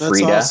 check out the That's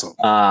Frida.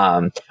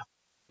 awesome.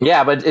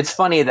 Yeah, but it's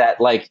funny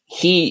that like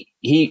I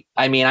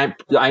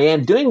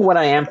am doing what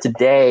I am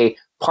today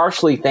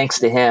partially thanks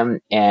to him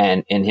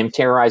and him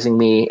terrorizing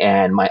me,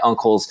 and my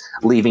uncles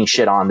leaving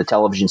shit on the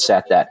television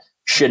set that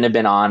shouldn't have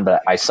been on,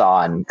 but I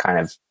saw and kind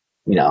of,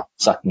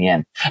 sucked me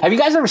in. Have you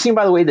guys ever seen,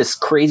 by the way, this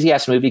crazy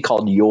ass movie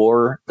called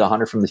The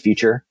Hunter from the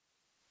Future?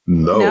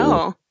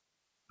 No.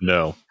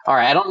 No. All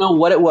right, I don't know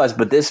what it was,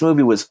 but this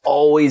movie was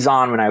always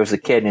on when I was a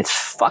kid, and it's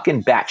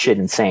fucking batshit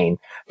insane.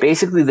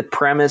 Basically, the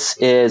premise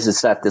is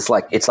that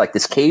it's like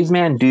this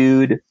caveman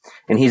dude,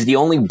 and he's the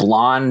only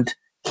blonde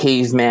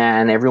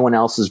caveman. Everyone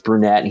else is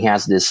brunette, and he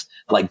has this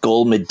like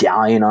gold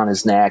medallion on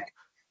his neck,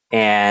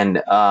 and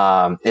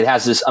it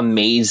has this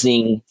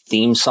amazing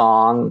theme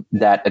song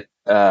that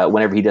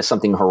whenever he does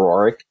something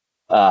heroic,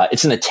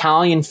 it's an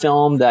Italian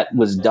film that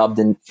was dubbed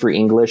for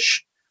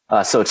English,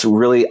 so it's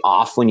really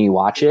off when you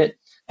watch it.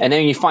 And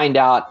then you find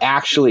out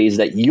actually is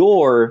that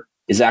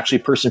is actually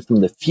a person from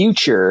the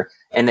future,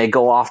 and they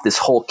go off this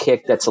whole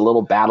kick that's a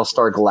little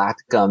Battlestar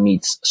Galactica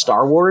meets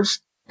Star Wars.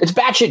 It's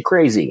batshit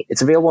crazy.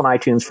 It's available on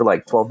iTunes for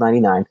like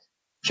 $12.99.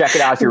 Check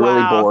it out if you're really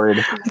Wow.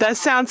 bored. That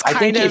sounds I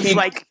think kind of if you-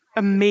 like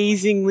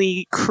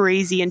amazingly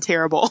crazy and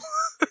terrible.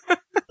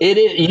 It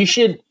is.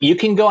 You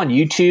can go on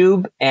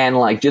YouTube and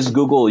like just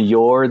Google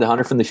The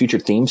Hunter from the Future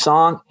theme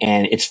song,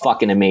 and it's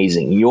fucking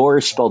amazing.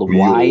 Yor spelled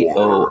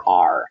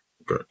Y-O-R.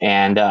 Okay.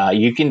 And I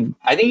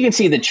think you can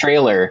see the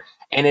trailer,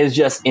 and it's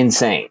just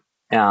insane.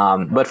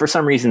 But for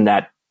some reason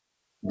that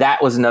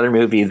was another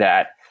movie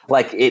that,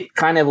 like, it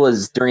kind of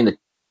was during the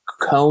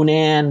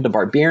Conan the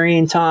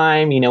Barbarian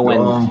time, when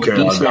Okay, I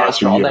got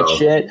Beastmaster, you, all that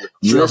shit.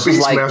 So this was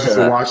like,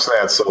 Beastmaster, watch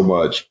that so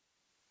much.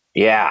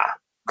 yeah,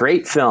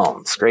 great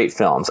films.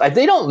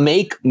 They don't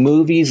make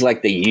movies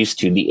like they used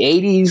to. The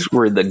 80s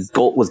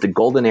was the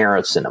golden era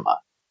of cinema.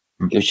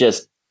 It was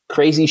just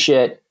crazy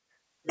shit.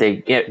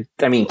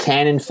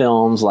 Canon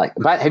films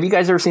have you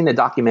guys ever seen the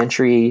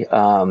documentary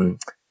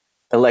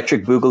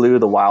Electric Boogaloo,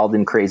 the wild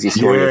and crazy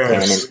story of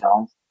Canon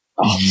films?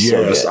 Oh,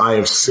 Yes, so I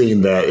have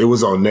seen that. It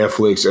was on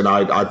Netflix, and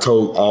I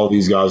told all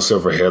these guys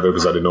except for Heather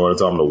because I didn't know at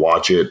the time to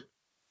watch it.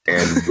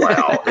 And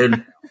wow,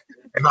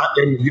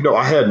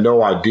 I had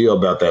no idea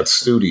about that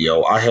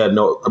studio.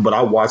 But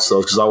I watched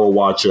those because I would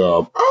watch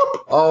Up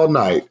all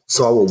night.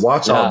 So I would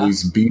watch all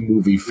these B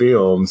movie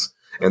films,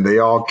 and they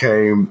all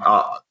came.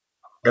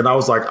 And I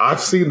was like, I've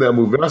seen that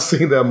movie. I've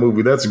seen that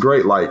movie. That's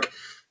great. Like,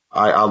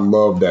 I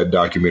love that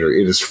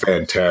documentary. It is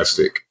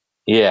fantastic.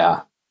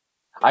 Yeah.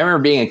 I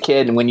remember being a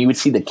kid, and when you would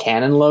see the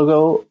Canon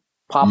logo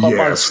pop up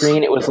on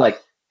screen, it was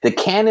like the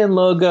Canon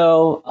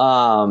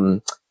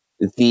logo.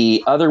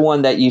 The other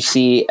one that you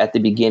see at the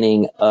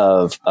beginning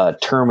of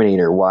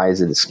Terminator, why is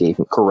it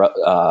escaping?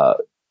 Corelco,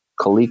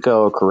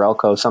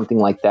 something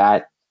like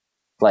that.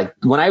 Like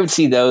when I would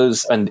see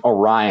those and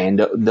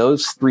Orion,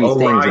 those three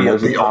things. And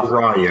those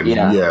Orion,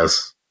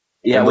 yes.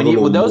 Yeah, and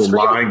when those three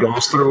line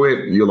goes through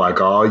it, you're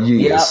like, oh,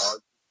 yes.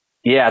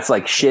 Yeah, it's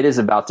like shit is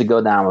about to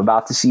go down. I'm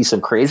about to see some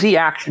crazy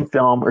action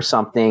film or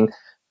something.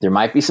 There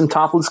might be some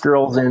topless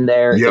girls in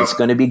there. Yep. It's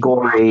going to be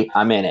gory.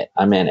 I'm in it.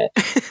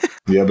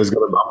 Yeah, I'm going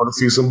to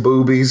see some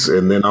boobies,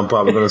 and then I'm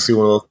probably going to see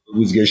one of those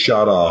boobies get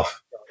shot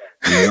off.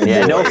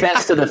 Yeah, no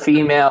offense to the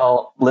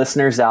female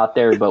listeners out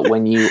there, but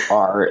when you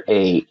are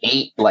a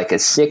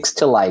 6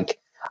 to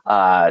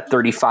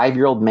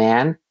 35-year-old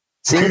man,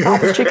 seeing a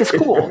topless chick is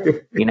cool,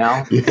 you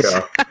know?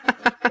 Yeah.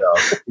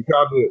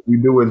 We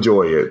do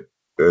enjoy it.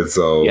 And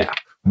so, yeah.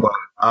 But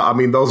I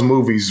mean, those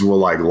movies were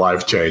like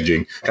life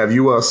changing. Have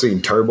you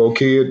seen Turbo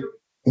Kid?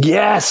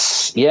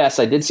 Yes,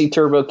 I did see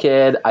Turbo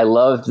Kid. I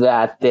loved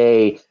that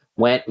they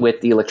went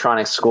with the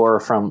electronic score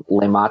from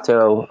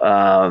Lemato.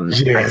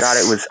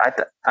 Yes. I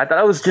thought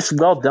it was just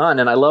well done,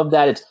 and I love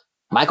that it's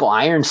Michael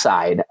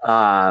Ironside,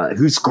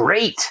 who's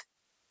great,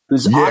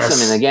 who's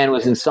awesome, and again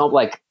was in some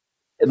like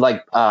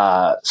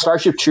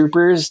Starship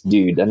Troopers,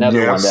 dude.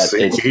 Another one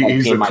that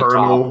he's a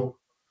colonel. Top.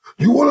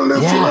 You want to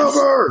live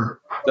forever?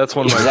 That's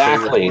one of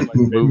my favorite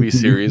movie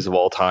series of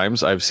all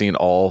times. I've seen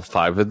all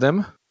 5 of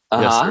them.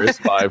 Yes, there is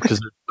 5 because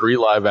there's 3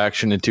 live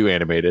action and 2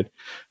 animated.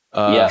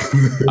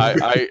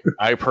 I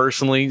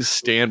personally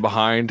stand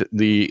behind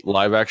the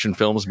live action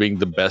films being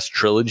the best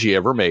trilogy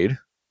ever made.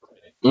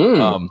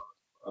 Oh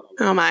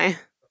my!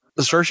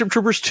 Starship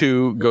Troopers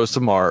 2, Ghost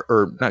of Mars,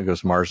 or not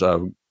Ghost of Mars,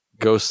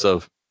 Ghosts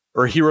of,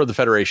 or Hero of the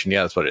Federation.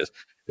 Yeah, that's what it is.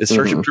 It's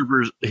Starship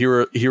Troopers,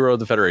 Hero of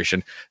the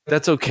Federation.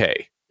 That's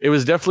okay. It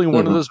was definitely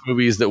one of those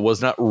movies that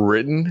was not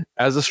written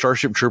as a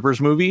Starship Troopers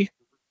movie,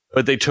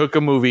 but they took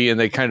a movie and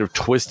they kind of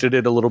twisted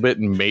it a little bit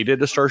and made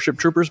it a Starship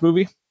Troopers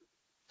movie.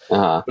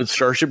 But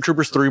Starship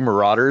Troopers 3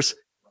 Marauders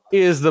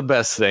is the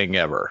best thing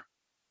ever.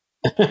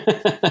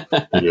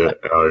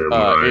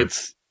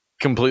 It's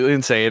completely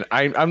insane.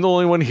 I'm the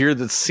only one here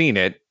that's seen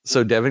it,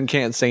 so Devin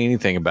can't say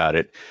anything about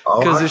it.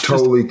 I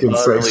totally can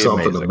say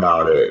something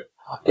about it.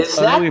 Is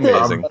that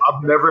amazing?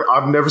 I've never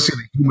seen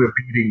a human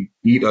being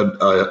eat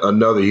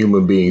another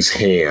human being's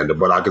hand,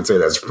 but I can say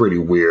that's pretty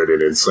weird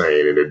and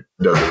insane, and it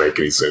doesn't make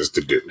any sense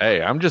to do.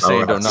 Hey, I'm just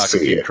saying, don't knock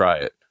it. Try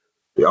it.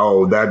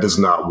 Oh, that does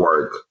not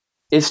work.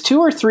 Is 2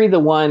 or 3 the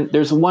one?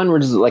 There's one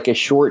where there's like a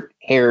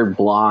short-haired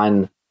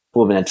blonde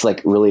woman that's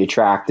like really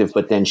attractive,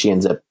 but then she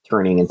ends up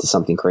turning into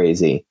something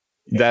crazy.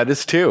 That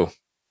is 2.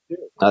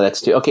 Oh,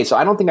 that's 2. Okay, so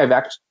I don't think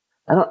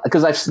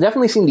because I've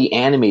definitely seen the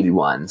animated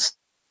ones.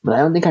 But I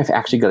don't think I've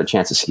actually got a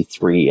chance to see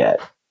 3 yet.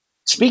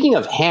 Speaking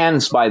of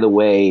hands, by the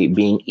way,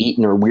 being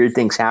eaten or weird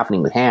things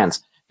happening with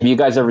hands, have you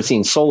guys ever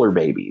seen Solar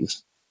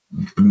Babies?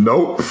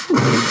 Nope.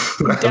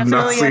 I have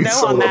not seen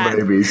Solar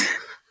Babies.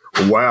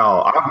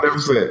 Wow. I've never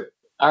seen it.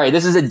 All right,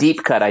 this is a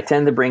deep cut. I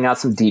tend to bring out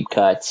some deep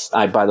cuts.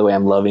 By the way,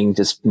 I'm loving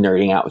just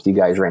nerding out with you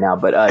guys right now.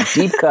 But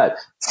deep cut,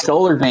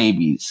 Solar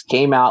Babies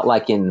came out I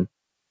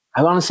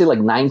want to say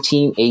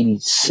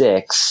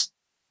 1986.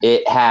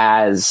 It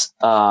has...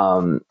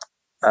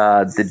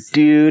 the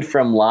dude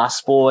from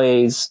Lost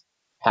Boys,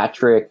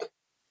 Patrick,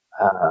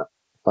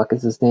 fuck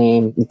is his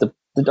name? The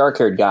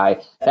dark-haired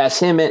guy. That's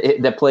him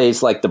that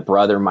plays like the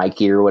brother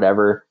Mikey or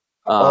whatever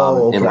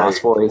in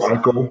Lost Boys.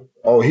 Michael.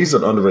 Oh, he's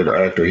an underrated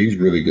actor. He's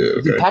really good.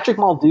 Okay. Is it Patrick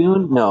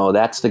Muldoon? No,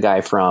 that's the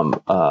guy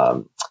from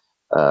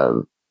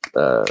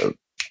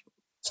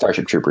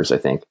Starship Troopers, I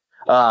think.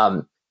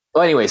 Well,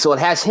 anyway, so it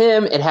has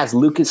him. It has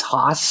Lucas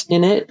Haas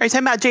in it. Are you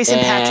talking about Jason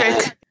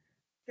Patrick?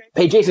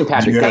 Hey, Jason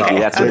Patrick. Yeah. Thank you.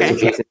 That's what it is.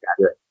 Jason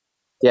Patrick.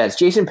 Yeah, it's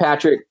Jason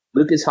Patrick.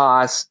 Lucas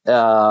Haas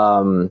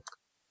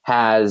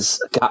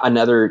has got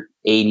another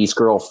 80s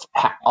girl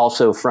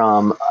also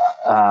from,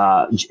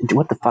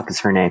 what the fuck is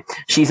her name?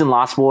 She's in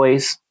Lost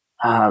Boys,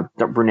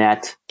 the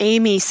brunette.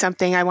 Amy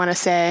something, I want to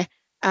say.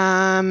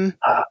 Hold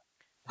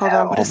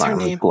on, what is her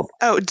name?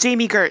 Oh,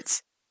 Jamie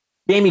Gertz.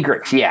 Jamie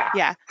Gertz, yeah.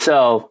 Yeah.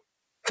 So,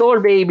 Solar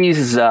Babies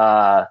is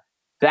a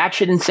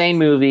batshit insane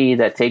movie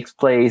that takes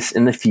place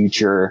in the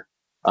future.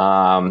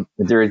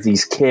 There are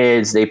these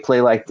kids, they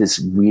play like this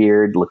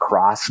weird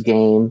lacrosse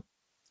game.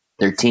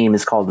 Their team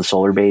is called the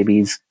Solar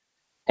Babies,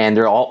 and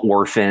they're all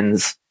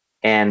orphans.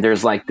 And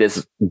there's like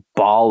this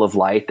ball of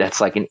light that's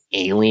like an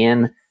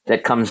alien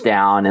that comes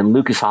down, and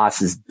Lucas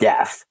Haas is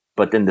deaf,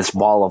 but then this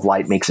ball of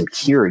light makes him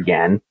hear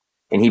again.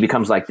 and he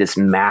becomes like this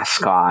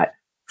mascot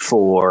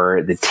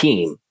for the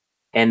team.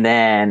 And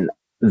then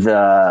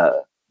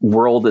the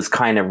world is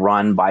kind of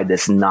run by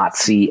this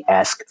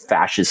Nazi-esque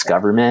fascist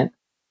government,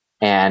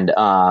 and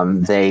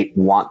they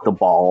want the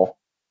ball.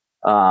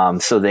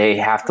 So they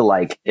have to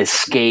like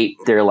escape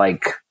their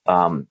like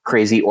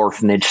crazy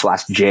orphanage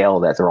 / jail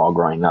that they're all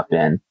growing up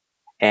in.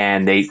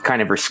 And they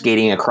kind of are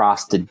skating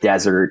across the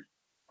desert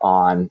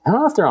on, I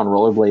don't know if they're on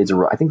rollerblades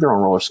or I think they're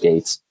on roller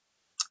skates.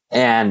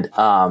 And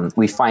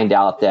we find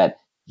out that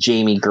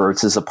Jamie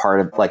Gertz is a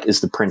part of like,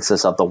 is the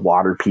princess of the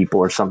water people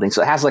or something.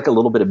 So it has like a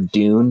little bit of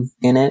Dune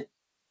in it.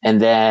 And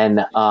then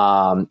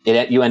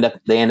they end up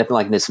in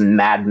like this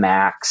Mad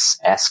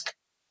Max-esque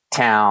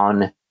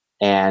town.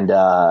 And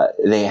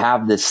they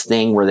have this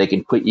thing where they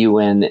can put you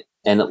in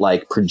and it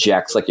like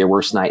projects like your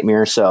worst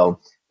nightmare. So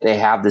they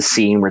have the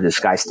scene where this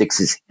guy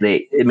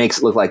it makes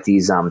it look like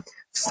these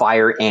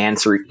fire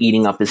ants are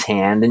eating up his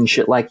hand and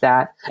shit like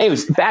that.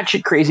 Anyways,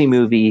 batshit crazy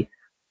movie.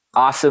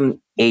 Awesome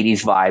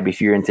 80s vibe.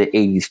 If you're into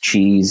 80s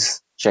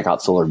cheese, check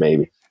out Solar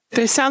Baby.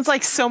 There sounds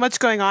like so much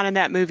going on in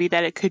that movie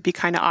that it could be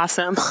kind of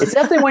awesome. It's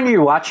definitely when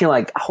you're watching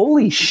like,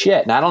 holy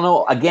shit. And I don't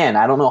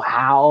know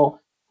how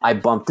I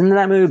bumped into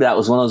that movie. That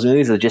was one of those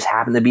movies that just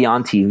happened to be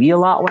on TV a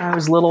lot when I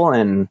was little.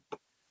 And,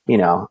 you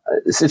know,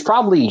 it's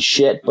probably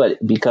shit,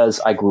 but because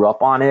I grew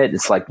up on it,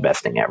 it's like the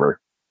best thing ever.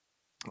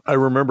 I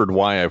remembered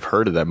why I've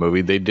heard of that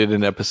movie. They did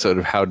an episode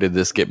of How Did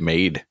This Get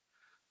Made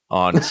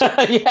on.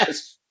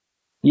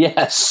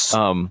 Yes.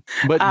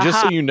 But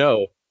just so you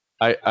know,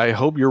 I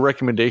hope your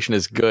recommendation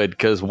is good,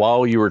 because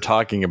while you were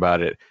talking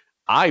about it,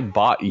 I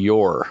bought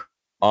your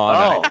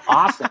on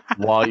awesome.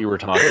 while you were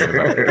talking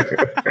about it.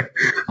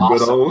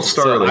 Good old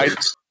Sterling.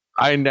 So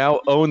I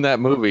now own that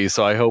movie,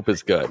 so I hope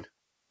it's good.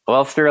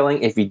 Well,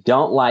 Sterling, if you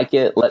don't like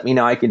it, let me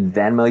know. I can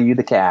Venmo you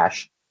the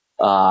cash.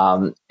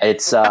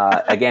 It's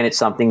again, it's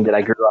something that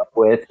I grew up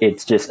with.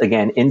 It's just,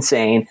 again,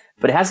 insane,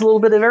 but it has a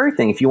little bit of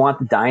everything. If you want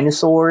the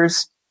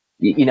dinosaurs,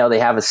 you know, they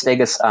have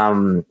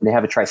they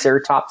have a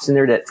Triceratops in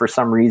there that for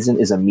some reason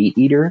is a meat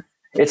eater.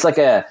 It's like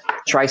a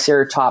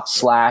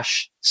Triceratops /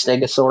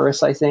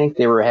 Stegosaurus, I think.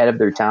 They were ahead of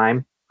their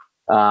time.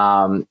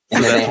 And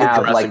then they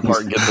have like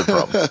Park gets it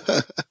from.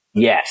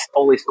 Yes,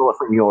 totally stole it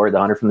from the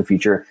Hunter from the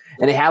Future.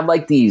 And they have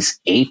like these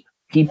ape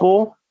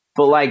people,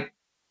 but like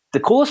the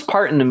coolest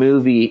part in the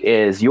movie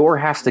is Yor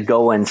has to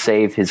go and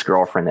save his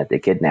girlfriend that they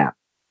kidnapped.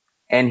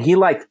 And he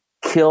like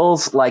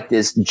kills like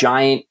this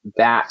giant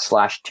bat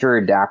 /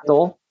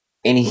 pterodactyl,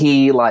 and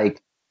he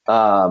like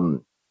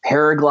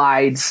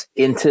paraglides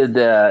into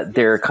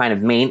their kind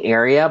of main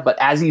area. But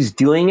as he's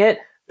doing it,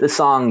 the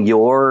song the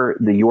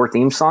Yor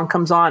theme song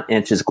comes on, and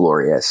it's just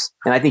glorious.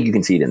 And I think you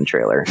can see it in the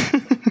trailer.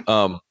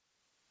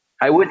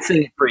 I would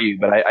sing it for you,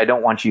 but I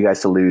don't want you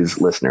guys to lose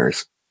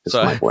listeners.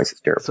 So my voice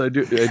is terrible. So I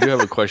do have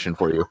a question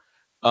for you.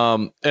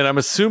 And I'm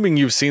assuming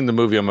you've seen the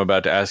movie I'm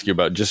about to ask you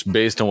about, just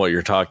based on what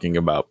you're talking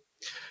about.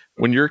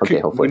 When you're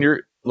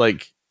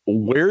like,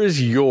 where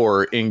is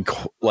Yor in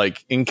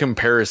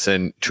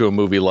comparison to a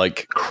movie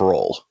like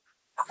Krull?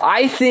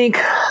 I think,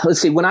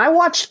 let's see, when I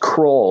watched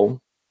Krull,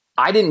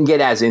 I didn't get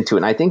as into it.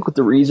 And I think what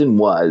the reason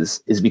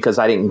is because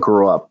I didn't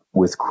grow up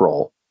with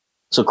Krull.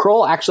 So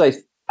Krull, actually,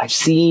 I've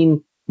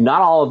seen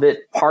not all of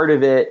it, part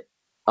of it.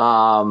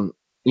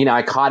 You know,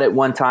 I caught it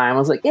one time. I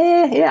was like,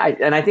 yeah.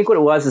 And I think what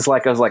it was is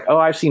like, I was like, oh,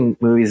 I've seen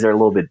movies that are a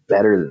little bit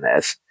better than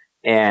this.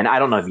 And I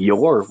don't know if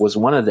Yor was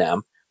one of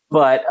them.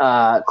 But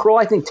Krull,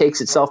 I think,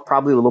 takes itself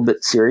probably a little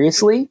bit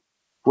seriously,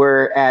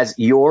 whereas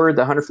Yor,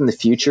 the Hunter from the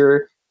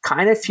Future,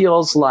 kind of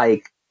feels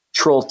like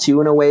Troll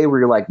 2 in a way,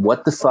 where you're like,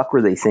 what the fuck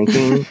were they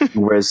thinking?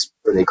 Were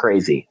they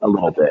crazy a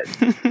little bit?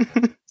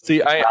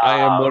 See, I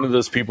am one of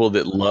those people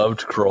that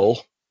loved Krull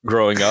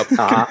growing up.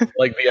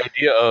 Like the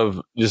idea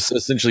of just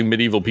essentially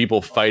medieval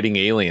people fighting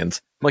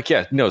aliens. I'm like,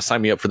 yeah, no,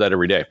 sign me up for that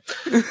every day.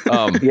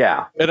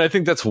 Yeah. And I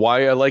think that's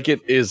why I like it,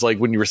 is like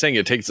when you were saying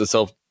it takes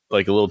itself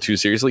like a little too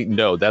seriously.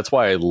 No, that's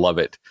why I love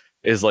it.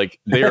 Is like,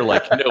 they're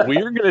like, no, we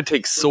are going to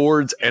take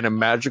swords and a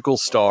magical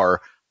star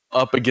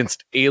up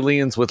against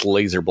aliens with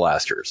laser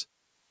blasters.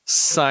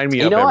 Sign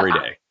me up every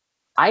day.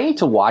 I need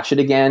to watch it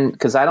again,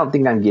 because I don't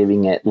think I'm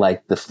giving it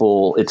like its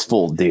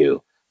full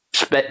due.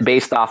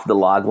 Based off the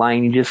log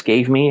line you just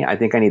gave me, I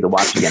think I need to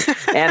watch it again.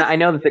 And I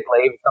know that the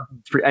glaive is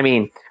something. I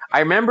mean, I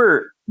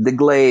remember the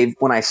glaive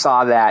when I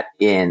saw that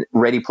in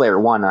Ready Player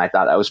One, and I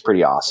thought that was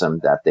pretty awesome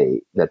that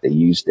they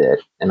used it.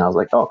 And I was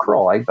like, oh,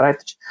 Krull.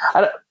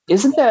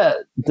 Isn't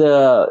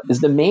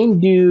is the main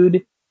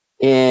dude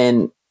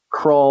in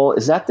Krull?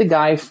 Is that the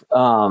guy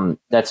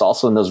that's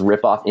also in those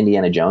rip-off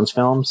Indiana Jones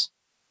films?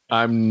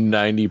 I'm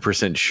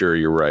 90% sure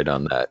you're right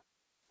on that.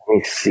 Let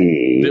me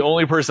see. The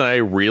only person I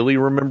really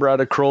remember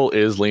out of Krull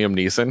is Liam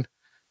Neeson,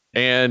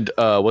 and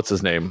what's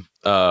his name?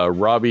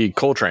 Robbie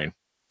Coltrane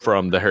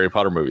from the Harry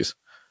Potter movies.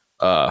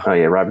 Oh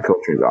yeah, Robbie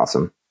Coltrane's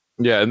awesome.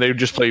 Yeah, and they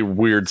just play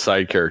weird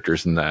side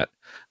characters in that.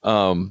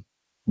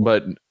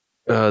 But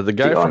the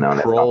guy from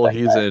Krull,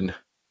 he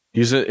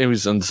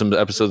was in some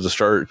episodes of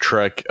Star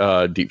Trek,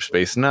 Deep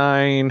Space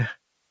Nine,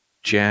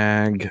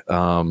 Jag.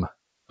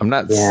 I'm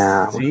not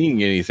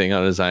seeing anything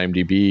on his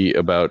IMDb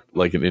about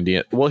like an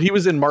Indian. Well, he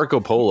was in Marco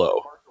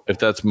Polo, if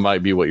that's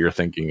might be what you're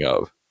thinking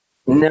of.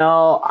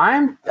 No,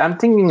 I'm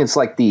thinking it's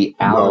like the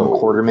Alan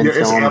Quarterman films.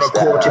 It's Alan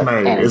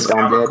Quartermain. It's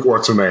Alan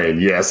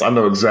Quartermain. Yes, I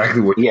know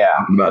exactly what you're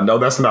talking about. No,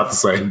 that's not the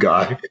same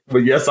guy. But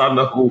yes, I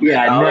know who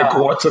Alan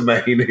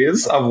Quartermain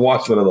is. I've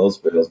watched one of those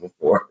videos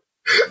before.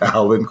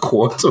 Alan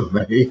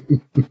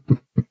Quartermain.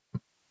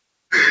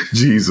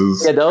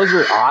 Jesus. Yeah, those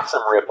are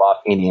awesome rip-off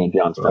Indiana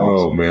Jones films.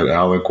 Oh, man,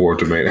 Alan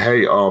Quartermain.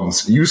 Hey,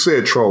 you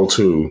said Troll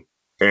 2.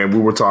 And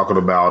we were talking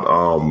about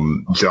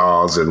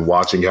Jaws and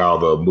watching how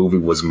the movie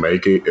was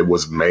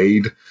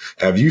made.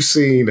 Have you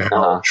seen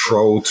how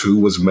Troll 2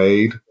 was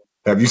made?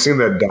 Have you seen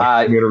that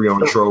documentary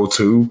on Troll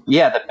 2?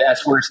 Yeah, the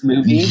best worst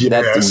movie. Yes.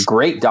 That's a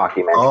great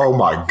documentary. Oh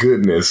my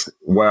goodness!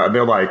 Wow,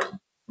 they're like,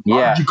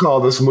 why did you call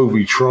this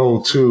movie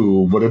Troll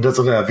 2? But it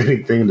doesn't have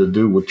anything to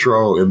do with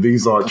troll, and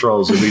these aren't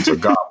trolls, and these are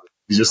goblins.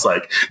 He's just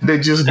like, they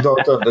just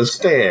don't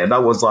understand. I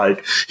was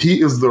like, he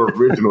is the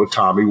original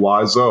Tommy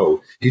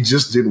Wiseau. He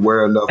just didn't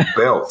wear enough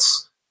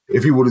belts.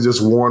 If he would have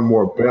just worn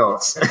more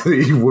belts,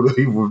 he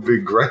would be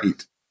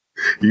great.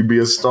 He'd be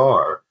a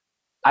star.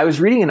 I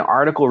was reading an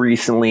article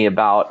recently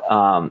about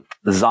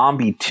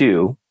Zombie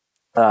 2,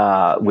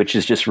 which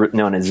is just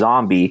known as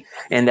Zombie,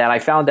 and that I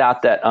found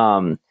out that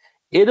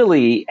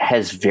Italy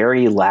has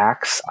very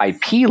lax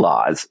IP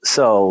laws.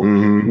 So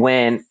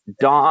when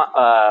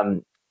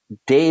I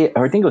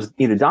think it was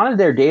either Dawn of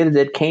the Dead or Day of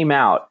the Dead came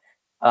out,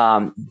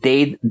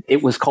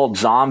 it was called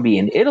Zombie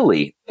in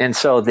Italy. And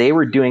so they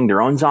were doing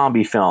their own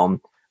zombie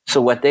film.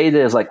 So what they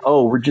did is like,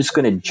 oh, we're just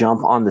going to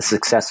jump on the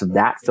success of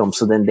that film.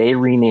 So then they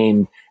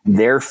renamed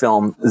their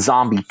film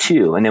Zombie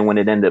 2. And then when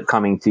it ended up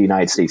coming to the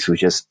United States, it was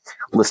just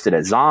listed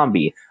as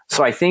Zombie.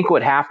 So I think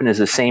what happened is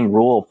the same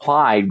rule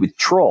applied with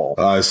Troll.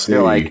 I see.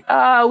 They're like,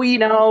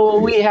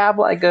 we have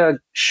like a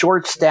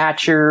short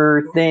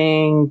stature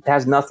thing. It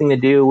has nothing to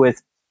do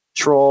with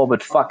Troll,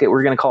 but fuck it,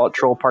 we're going to call it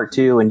Troll Part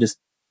 2 and just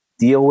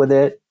deal with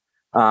it.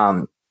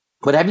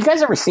 But have you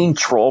guys ever seen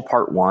Troll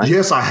Part 1?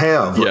 Yes, I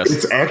have.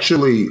 Yes. It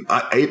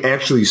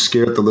actually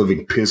scared the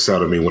living piss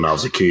out of me when I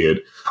was a kid.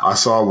 I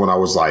saw it when I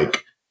was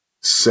like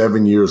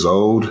 7 years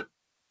old.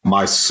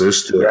 My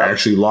sister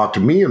actually locked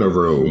me in a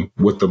room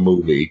with the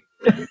movie.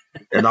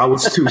 And I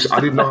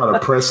didn't know how to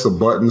press the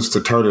buttons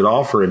to turn it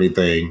off or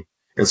anything.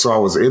 And so I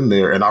was in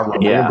there, and I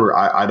remember,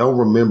 I don't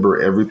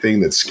remember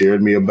everything that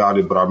scared me about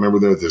it, but I remember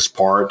there was this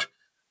part,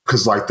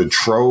 because like the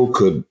troll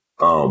could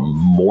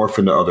morph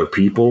into other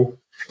people.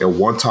 And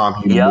one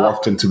time he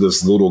morphed into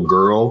this little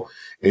girl,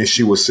 and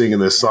she was singing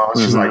this song.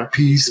 She's like,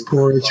 peace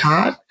porridge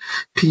hot,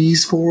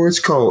 peace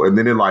porridge cold. And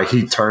then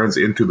he turns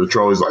into the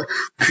troll. He's like,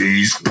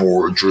 peace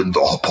porridge in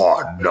the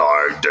pot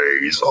 9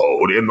 days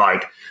old. And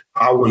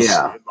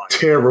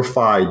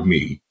terrified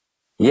me.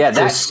 Yeah,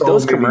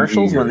 those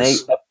commercials when they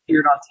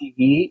appeared on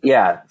TV,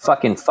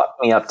 fucking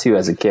fucked me up too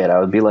as a kid. I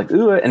would be like,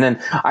 ooh, and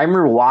then I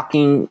remember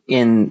walking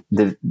in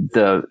the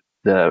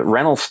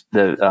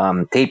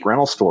tape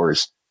rental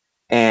stores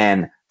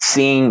and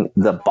seeing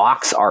the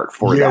box art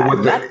for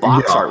that. That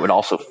box art would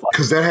also fuck.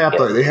 Because they have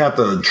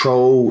the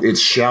troll its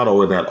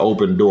shadow in that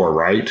open door,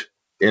 right?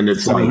 And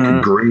it's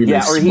like green.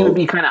 Yeah, or he would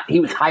be he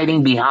was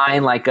hiding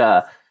behind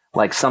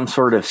some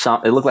sort of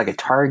it looked like a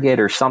target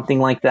or something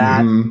like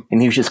that.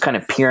 And he was just kind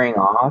of peering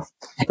off.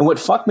 And what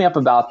fucked me up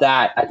about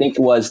that, I think,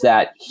 was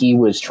that he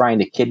was trying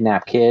to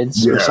kidnap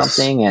kids or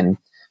something. And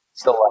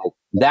so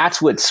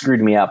that's what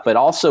screwed me up. But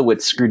also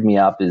what screwed me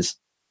up is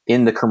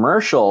in the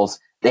commercials,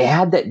 they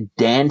had that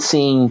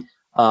dancing,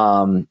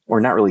 or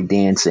not really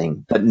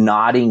dancing, but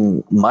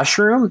nodding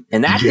mushroom.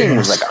 And that thing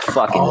was like a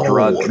fucking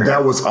drug trip.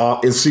 That was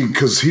all. And see,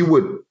 because he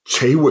would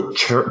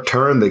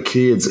turn the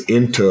kids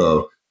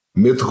into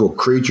mythical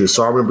creatures.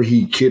 So I remember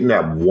he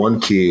kidnapped one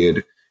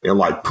kid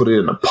and put it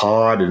in a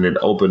pod, and it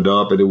opened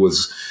up, and he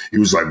was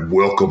like,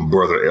 welcome,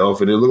 Brother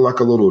Elf. And it looked like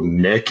a little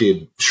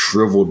naked,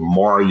 shriveled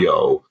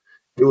Mario.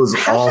 It was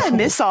awful. How did I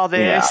miss all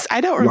this?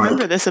 I don't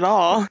remember this at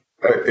all.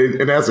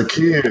 And as a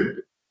kid,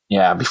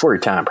 before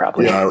your time,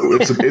 probably. Yeah,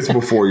 it's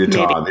before your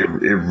time. It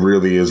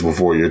really is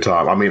before your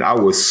time. I mean, I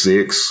was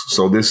 6,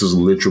 so this is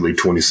literally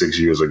 26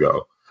 years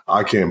ago.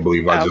 I can't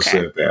believe I just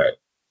said that.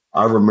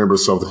 I remember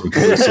something from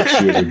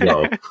 26 years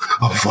ago.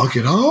 I'm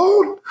fucking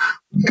old.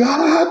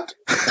 God.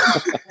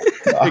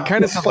 It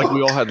kind of sounds like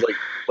we all had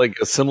like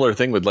a similar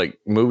thing with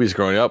movies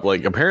growing up.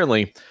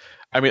 Apparently,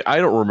 I mean, I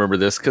don't remember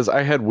this because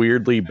I had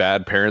weirdly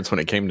bad parents when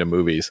it came to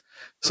movies.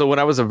 So when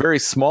I was a very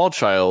small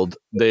child,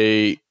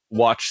 they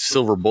watched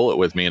Silver Bullet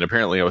with me, and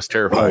apparently I was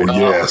terrified. Oh,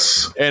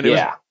 yes. And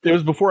it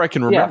was before I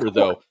can remember,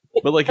 though.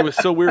 But it was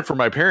so weird for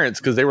my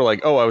parents because they were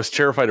like, oh, I was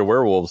terrified of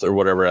werewolves or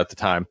whatever at the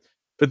time.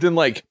 But then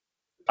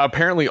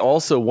apparently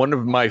also one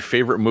of my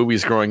favorite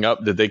movies growing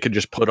up that they could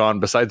just put on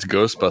besides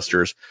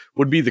Ghostbusters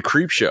would be The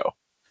Creep Show.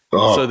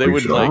 Oh, so they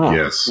would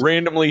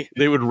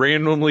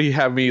randomly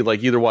have me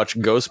either watch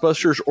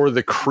Ghostbusters or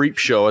The Creep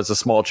Show as a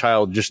small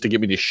child just to get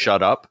me to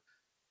shut up.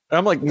 And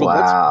I'm like, well,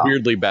 that's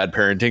weirdly bad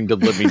parenting to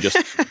let me just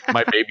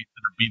my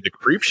babysitter be The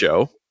Creep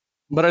Show.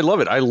 But I love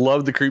it. I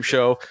love the Creep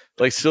Show.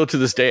 Like, still to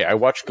this day, I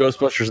watch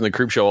Ghostbusters and the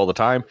Creep Show all the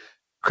time.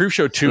 Creep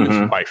Show 2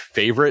 is my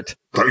favorite.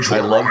 I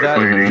love that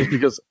just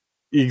because,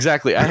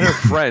 exactly. I had a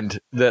friend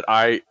that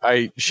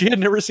she had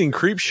never seen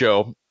Creep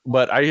Show,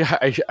 but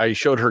I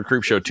showed her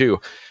Creep Show 2.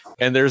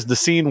 And there's the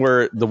scene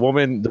where the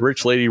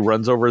rich lady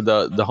runs over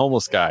the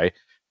homeless guy,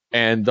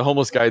 and the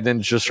homeless guy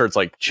then just starts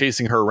like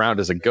chasing her around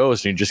as a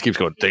ghost, and he just keeps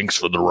going, "Thanks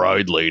for the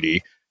ride,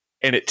 lady."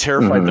 And it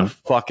terrified the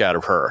fuck out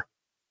of her.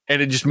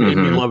 And it just made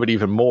me love it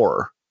even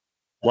more.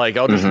 Like,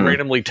 I'll just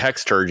randomly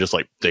text her, just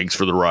like, "Thanks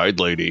for the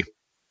ride, lady."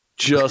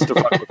 Just to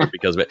fuck with her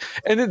because of it.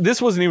 And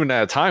this wasn't even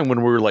at a time when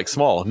we were like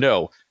small.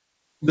 No,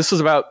 this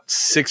was about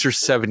 6 or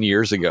 7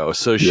 years ago.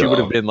 So she would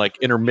have been like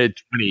in her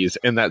mid-20s,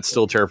 and that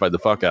still terrified the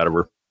fuck out of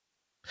her.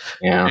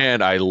 Yeah.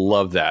 And I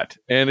love that.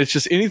 And it's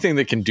just anything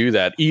that can do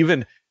that,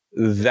 even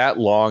that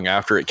long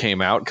after it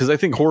came out. Because I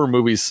think horror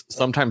movies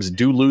sometimes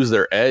do lose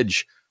their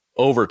edge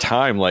over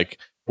time. Like,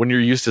 when you're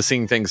used to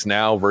seeing things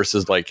now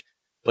versus like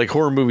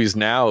horror movies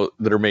now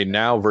that are made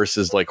now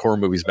versus like horror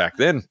movies back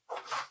then.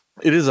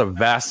 It is a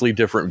vastly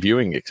different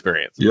viewing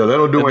experience. Yeah, they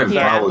don't do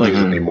anthologies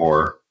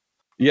anymore.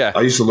 Yeah.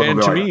 I used to love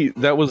and to me,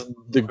 that was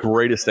the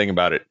greatest thing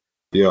about it.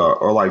 Yeah,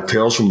 or like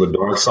Tales from the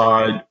Dark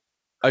Side.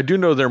 I do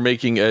know they're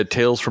making a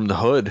Tales from the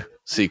Hood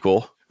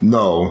sequel.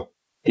 No.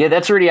 Yeah,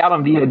 that's already out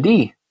on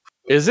VOD.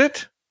 Is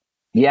it?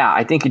 Yeah,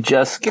 I think it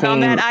just Get came on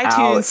that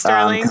iTunes, out,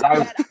 Sterling.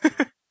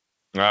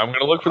 I'm going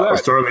to look for that.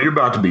 Sterling, you're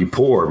about to be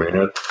poor,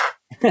 man.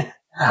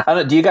 I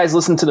don't, do you guys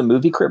listen to the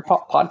Movie Crypt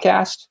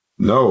podcast?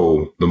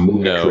 No, the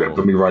Movie Crypt.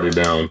 Let me write it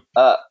down.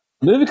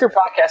 Movie Crypt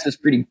podcast is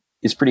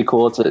pretty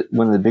cool. It's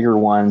one of the bigger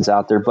ones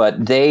out there.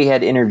 But they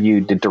had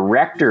interviewed the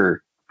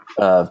director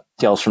of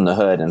Tales from the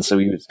Hood, and so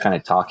he was kind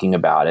of talking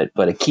about it.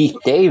 But Keith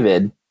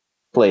David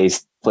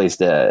plays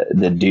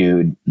the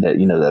dude that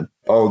the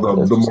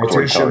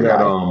mortician that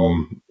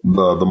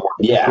the mortician.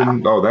 Yeah.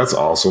 Oh, that's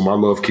awesome. I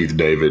love Keith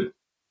David.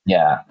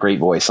 Yeah, great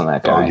voice on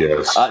that guy. Oh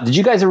yes. Did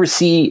you guys ever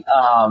see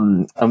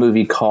a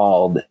movie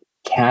called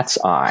Cat's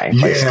Eye?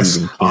 Yes,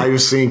 I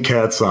have seen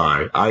Cat's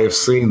Eye. I have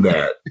seen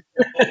that.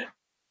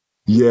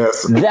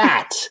 Yes,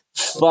 that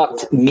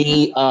fucked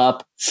me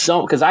up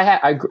so because I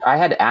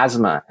had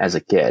asthma as a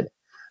kid.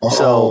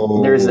 So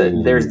there's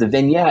the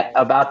vignette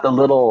about the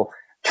little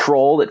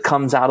troll that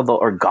comes out of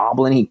or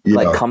goblin. He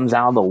like comes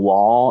out of the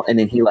wall, and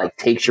then he like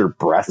takes your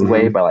breath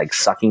away by like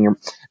sucking your.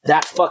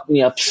 That fucked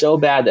me up so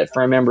bad that I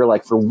remember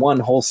like for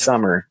one whole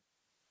summer,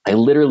 I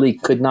literally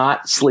could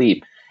not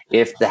sleep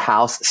if the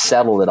house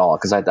settled at all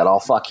because I thought, oh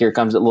fuck, here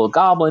comes that little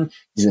goblin.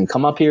 He's gonna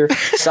come up here,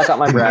 suck out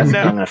my breath, and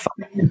I'm gonna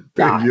fucking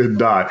die. You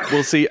die.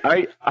 Well, see,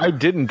 I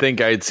didn't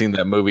think I had seen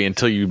that movie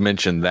until you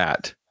mentioned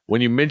that. When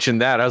you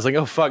mentioned that, I was like,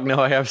 oh fuck, no,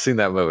 I have seen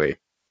that movie.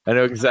 I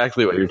know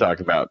exactly what you're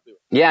talking about.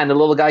 Yeah, and the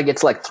little guy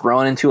gets like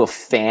thrown into a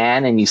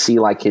fan, and you see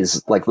like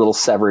his like little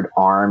severed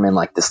arm and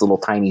like this little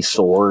tiny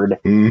sword.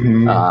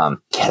 Yeah,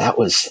 that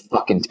was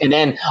fucking. And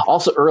then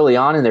also early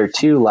on in there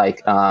too,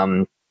 like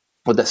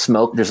with the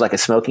smoke, there's like a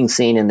smoking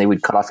scene, and they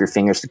would cut off your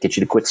fingers to get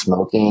you to quit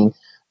smoking.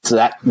 So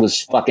that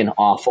was fucking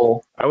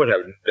awful. I would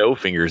have no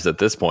fingers at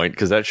this point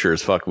because that sure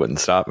as fuck wouldn't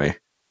stop me.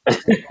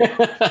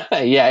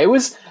 Yeah, it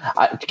was.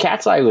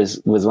 Cat's Eye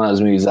was one of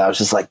those movies that I was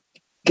just like,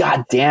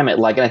 God damn it!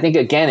 Like, and I think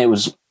again, it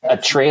was a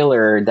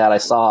trailer that I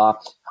saw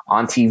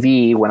on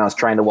TV when I was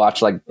trying to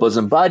watch like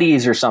Bosom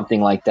Buddies or something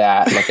like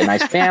that, like a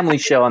nice family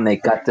show, and they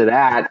cut to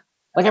that.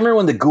 Like I remember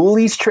when the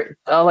Ghoulies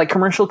like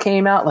commercial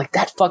came out, like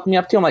that fucked me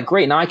up too. I'm like,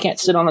 great, now I can't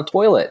sit on a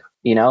toilet,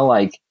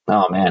 like.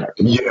 Oh man!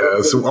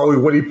 Yeah, so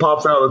when he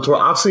pops out of the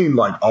toilet, I've seen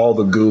like all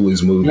the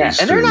Ghoulies movies. Yeah,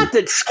 and they're not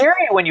that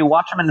scary when you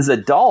watch them as an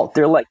adult.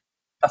 They're like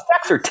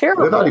effects are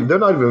terrible. They're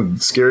not even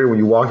scary when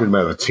you watch them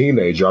as a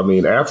teenager. I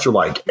mean, after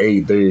like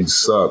 8, they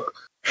suck.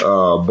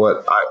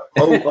 But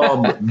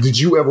did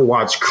you ever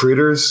watch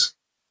Critters?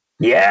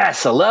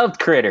 Yes, I loved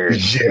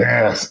Critters.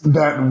 Yes,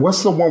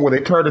 what's the one where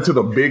they turn into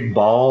the big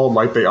ball?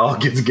 Like they all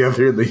get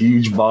together in the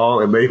huge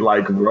ball and they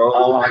like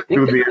roll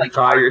through the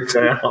entire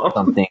town.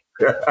 Something.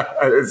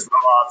 It's so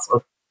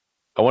awesome.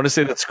 I want to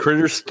say that's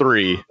Critters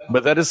 3,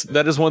 but that is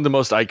one of the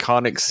most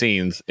iconic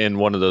scenes in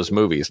one of those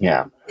movies.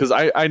 Yeah, because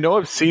I know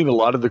I've seen a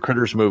lot of the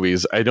Critters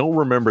movies. I don't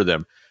remember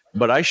them,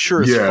 but I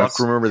sure as fuck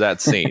remember that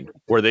scene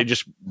where they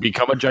just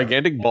become a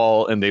gigantic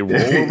ball and they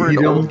roll over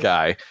an old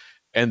guy,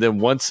 and then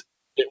once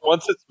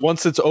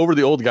it's over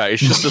the old guy,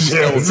 it's just a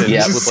skeleton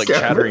with like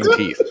chattering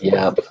teeth.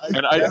 Yeah,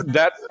 and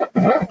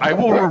I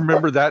will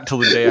remember that till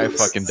the day I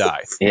fucking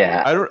die.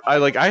 Yeah,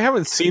 I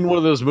haven't seen one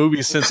of those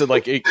movies since it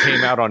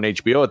came out on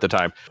HBO at the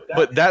time.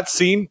 But that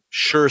scene,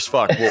 sure as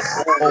fuck, will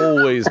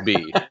always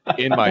be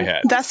in my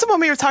head. That's the one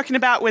we were talking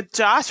about with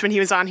Josh when he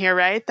was on here,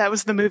 right? That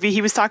was the movie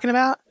he was talking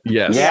about.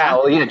 Yes. Yeah.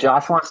 Well, yeah.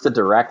 Josh wants to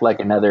direct like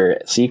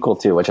another sequel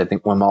to, which I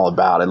think I'm all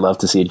about. I'd love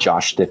to see a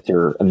Josh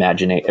Stichter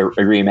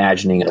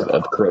reimagining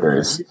of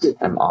Critters.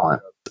 I'm on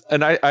it.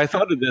 And I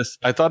thought of this.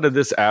 I thought of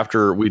this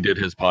after we did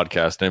his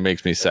podcast, and it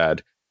makes me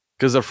sad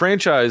because a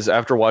franchise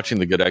after watching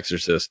The Good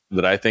Exorcist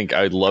that I think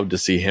I'd love to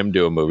see him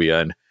do a movie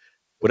on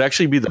would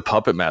actually be the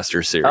Puppet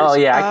Master series. Oh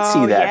yeah, I can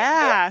see that.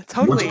 Yeah. Yeah,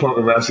 totally. Which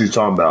Puppet Master are you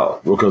talking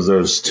about? Because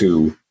there's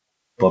 2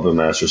 Puppet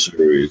Master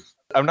series.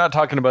 I'm not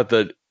talking about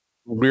the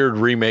weird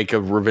remake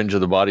of Revenge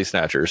of the Body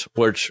Snatchers,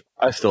 which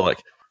I still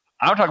like.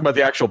 I'm talking about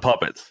the actual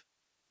puppets.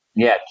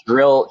 Yeah,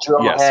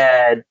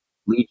 Drillhead,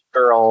 Leech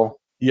Girl.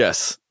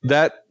 Yes,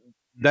 that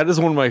is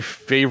one of my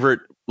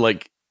favorite,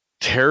 like,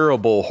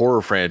 terrible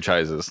horror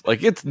franchises. Like,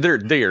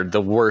 they're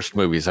the worst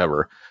movies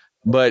ever.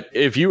 But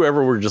if you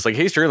ever were just like,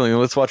 hey, Sterling,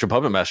 let's watch a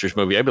Puppet Masters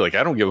movie, I'd be like,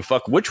 I don't give a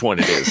fuck which one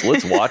it is.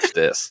 Let's watch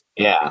this.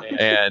 Yeah.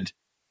 And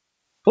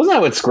wasn't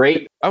that what's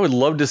great? I would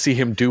love to see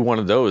him do one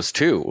of those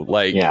too.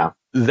 Like,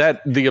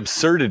 that the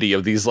absurdity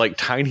of these like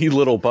tiny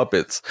little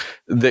puppets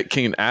that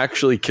can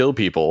actually kill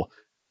people.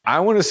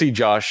 I want to see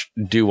Josh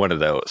do one of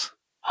those.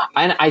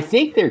 And I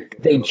think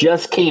they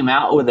just came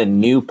out with a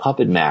new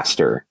Puppet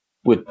Master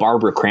with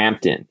Barbara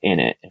Crampton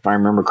in it, if I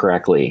remember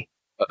correctly.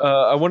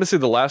 I want to say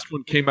the last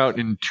one came out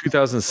in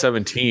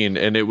 2017,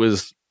 and it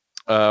was,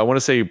 I want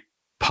to say,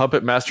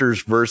 Puppet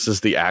Masters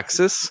versus the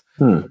Axis.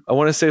 I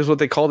want to say is what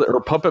they called it, or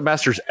Puppet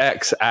Masters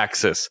X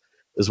Axis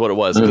is what it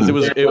was,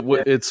 because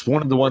it's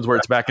one of the ones where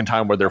it's back in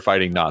time where they're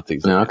fighting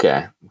Nazis.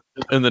 Okay,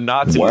 and the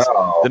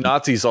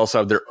Nazis also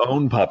have their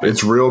own puppets.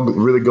 It's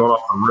really going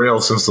off the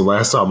rails since the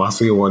last time I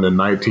seen one in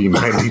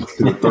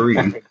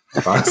 1993.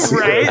 I see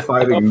them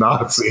fighting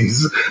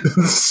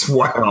Nazis.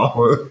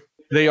 Wow.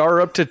 They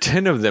are up to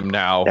 10 of them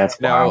now.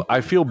 Now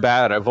I feel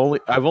bad. I've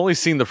only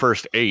seen the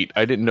first 8.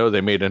 I didn't know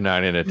they made a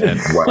 9 and a 10.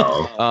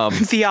 Wow.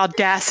 The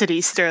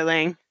audacity,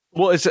 Sterling.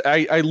 Well,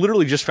 I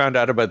literally just found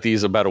out about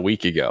these about a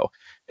week ago,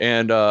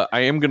 and I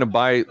am going to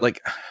buy,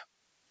 like,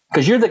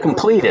 because you're the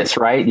completist,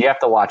 right? You have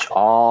to watch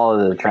all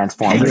of the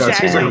Transformers.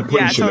 Exactly. He's a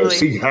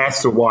completionist. He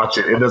has to watch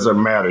it. It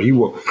doesn't matter. He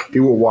will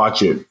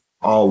watch it.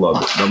 All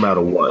of it, no matter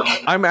what.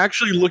 I'm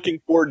actually looking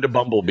forward to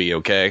Bumblebee,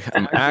 okay?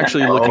 I'm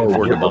actually looking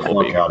forward to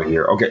Bumblebee. Get the fuck out of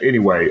here. Okay,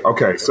 anyway.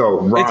 Okay,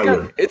 so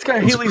Ryan. It's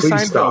got Haley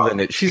Steinfeld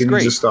in it. She's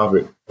great. You just stop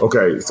it?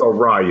 Okay, so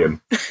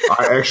Ryan,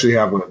 I actually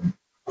have a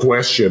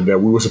question that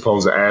we were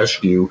supposed to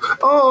ask you,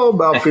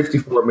 about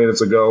 54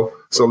 minutes ago.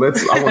 So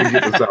I want to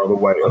get this out of the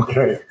way,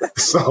 okay?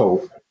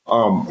 So,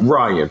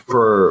 Ryan,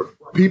 for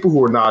people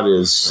who are not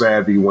as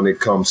savvy when it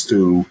comes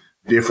to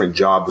different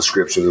job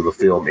descriptions of the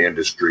film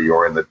industry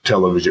or in the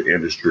television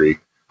industry,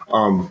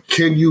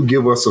 can you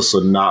give us a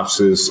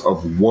synopsis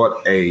of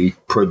what a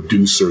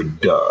producer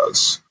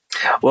does?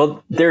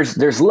 Well,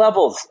 there's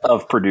levels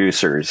of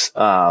producers,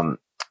 but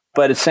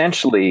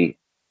essentially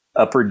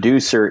a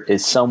producer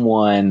is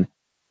someone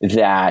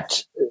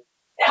that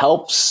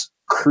helps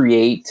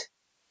create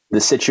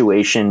the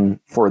situation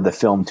for the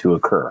film to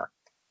occur.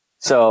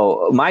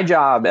 So my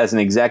job as an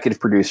executive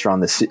producer on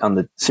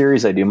the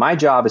series I do, my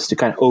job is to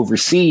kind of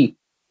oversee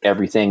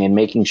everything and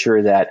making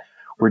sure that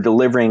we're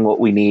delivering what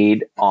we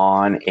need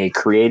on a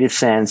creative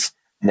sense,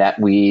 that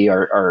we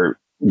are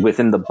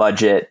within the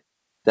budget,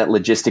 that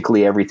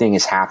logistically everything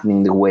is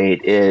happening the way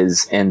it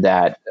is, and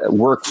that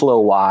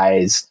workflow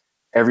wise,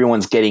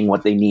 everyone's getting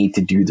what they need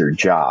to do their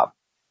job.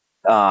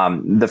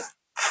 In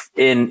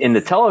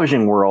the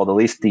television world, at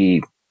least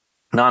the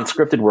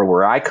non-scripted world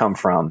where I come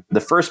from,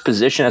 the first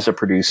position as a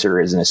producer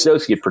is an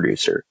associate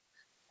producer.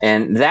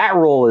 And that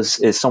role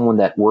is someone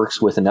that works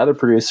with another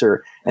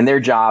producer, and their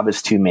job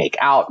is to make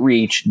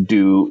outreach,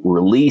 do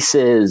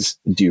releases,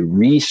 do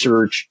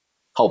research,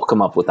 help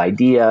come up with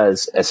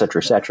ideas, et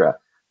cetera, et cetera.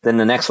 Then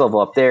the next level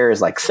up there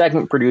is like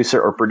segment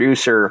producer or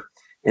producer,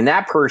 and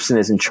that person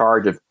is in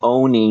charge of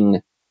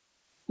owning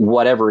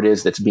whatever it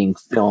is that's being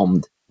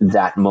filmed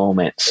that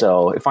moment.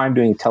 So if I'm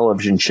doing a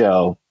television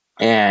show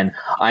and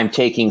I'm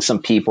taking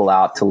some people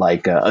out to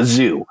like a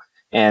zoo,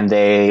 and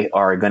they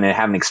are going to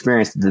have an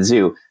experience at the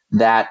zoo,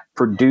 that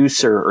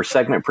producer or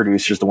segment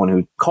producer is the one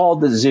who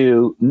called the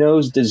zoo,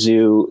 knows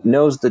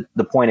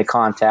the point of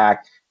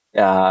contact,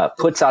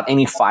 puts out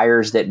any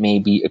fires that may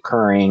be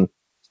occurring,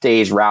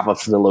 stays wrap up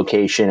for the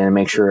location and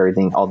make sure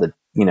everything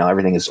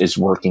is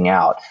working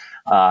out.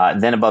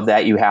 Then above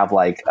that, you have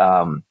like,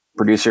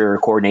 producer,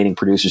 coordinating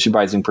producer,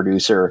 supervising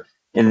producer,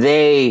 and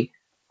they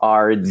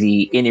are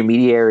the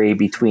intermediary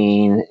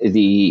between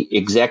the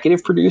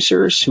executive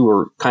producers who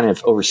are kind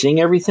of overseeing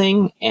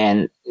everything,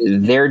 and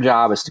their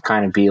job is to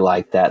kind of be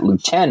like that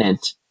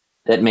lieutenant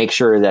that makes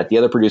sure that the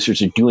other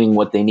producers are doing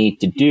what they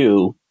need to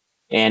do.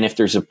 And if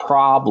there's a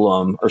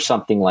problem or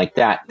something like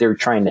that, they're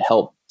trying to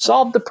help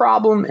solve the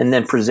problem and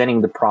then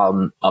presenting the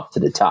problem up to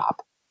the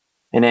top.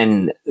 And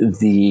then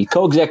the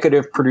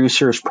co-executive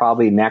producer is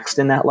probably next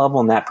in that level,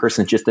 and that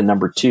person is just the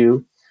number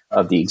 2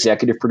 of the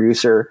executive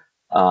producer.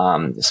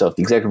 So if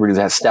the executive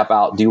producer has to step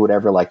out, do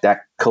whatever, like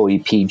that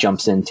co-EP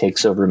jumps in,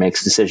 takes over,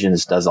 makes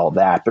decisions, does all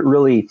that. But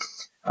really,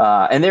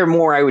 and they're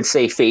more, I would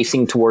say,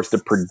 facing towards the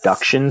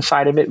production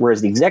side of it, whereas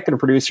the executive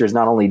producer is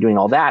not only doing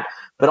all that,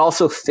 but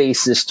also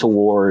faces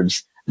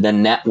towards the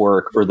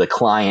network or the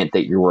client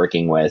that you're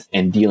working with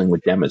and dealing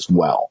with them as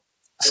well.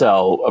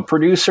 So a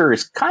producer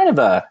is kind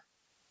of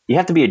you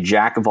have to be a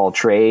jack of all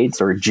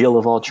trades or a Jill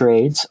of all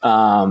trades.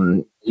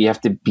 You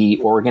have to be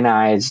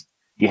organized.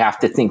 You have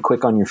to think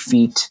quick on your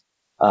feet.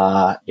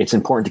 It's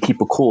important to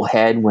keep a cool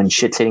head when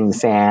shit's hitting the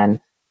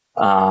fan.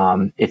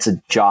 It's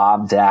a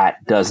job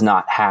that does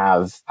not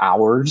have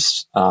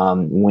hours.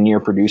 When you're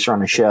a producer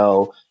on a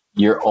show,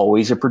 you're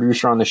always a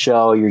producer on the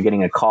show. You're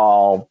getting a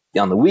call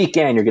on the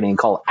weekend. You're getting a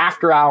call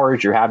after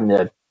hours. You're having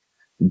to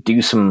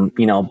do some,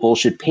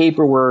 bullshit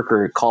paperwork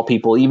or call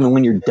people even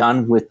when you're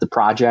done with the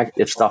project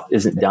if stuff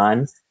isn't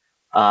done.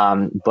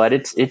 But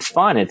it's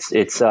fun.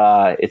 It's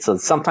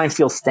sometimes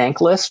feels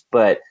thankless,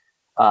 but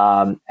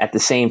at the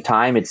same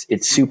time,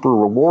 it's super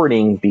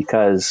rewarding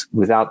because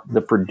without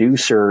the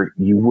producer,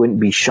 you wouldn't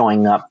be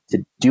showing up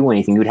to do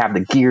anything. You would have the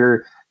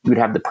gear, you would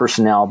have the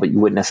personnel, but you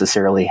wouldn't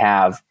necessarily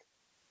have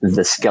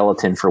the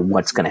skeleton for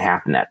what's going to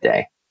happen that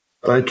day.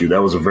 Thank you.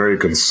 That was a very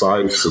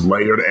concise,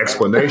 layered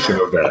explanation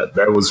of that.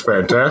 That was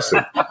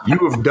fantastic. You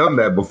have done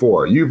that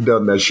before. You've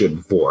done that shit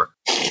before.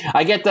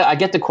 I get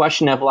the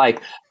question of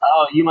like,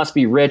 oh, you must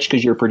be rich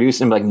because you're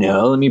producing. I'm like,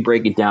 no, let me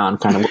break it down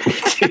kind of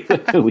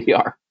what who we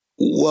are.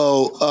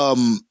 Well,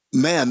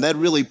 man, that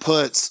really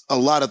puts a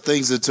lot of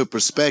things into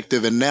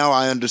perspective. And now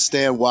I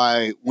understand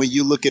why when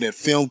you look at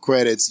film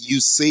credits, you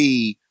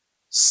see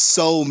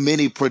so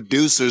many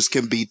producers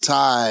can be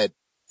tied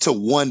to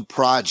one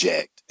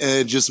project. And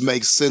it just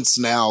makes sense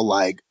now,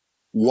 like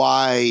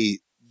why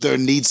there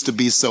needs to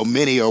be so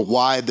many or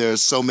why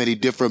there's so many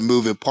different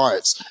moving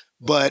parts.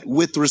 But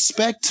with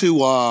respect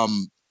to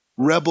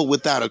Rebel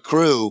Without a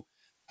Crew,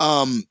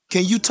 can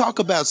you talk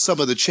about some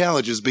of the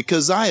challenges?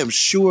 Because I am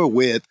sure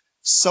with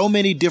so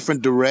many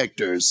different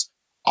directors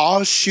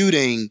all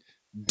shooting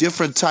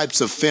different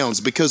types of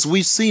films, because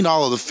we've seen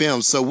all of the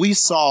films. So we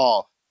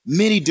saw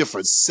many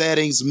different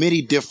settings,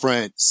 many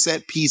different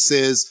set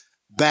pieces,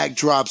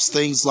 backdrops,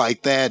 things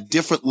like that,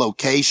 different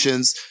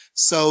locations.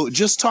 So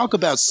just talk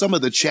about some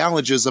of the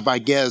challenges of, I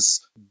guess,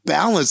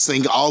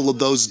 balancing all of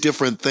those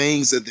different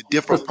things and the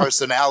different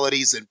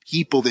personalities and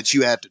people that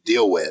you had to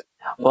deal with.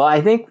 Well, I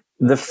think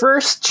the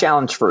first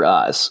challenge for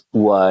us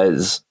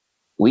was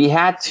we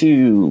had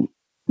to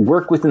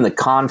work within the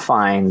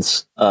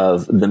confines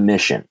of the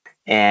mission.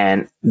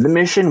 And the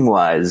mission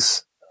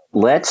was,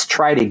 let's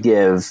try to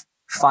give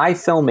 5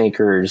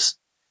 filmmakers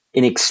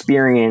an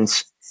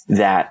experience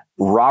that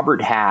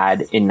Robert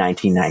had in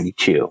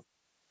 1992.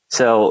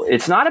 So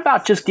it's not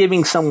about just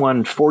giving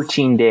someone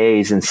 14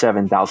 days and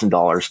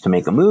 $7,000 to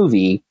make a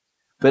movie,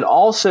 but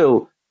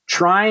also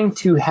trying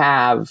to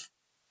have,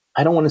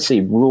 I don't want to say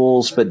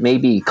rules, but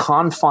maybe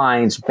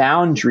confines,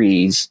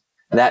 boundaries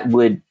that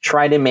would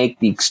try to make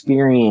the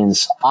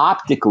experience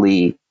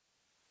optically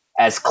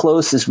as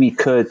close as we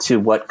could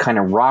to what kind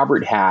of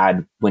Robert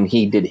had when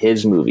he did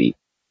his movie.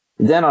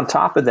 Then on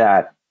top of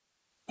that,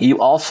 you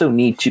also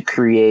need to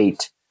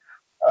create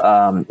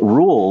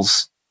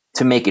rules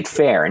to make it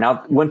fair.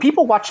 Now, when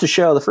people watch the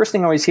show, the first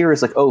thing I always hear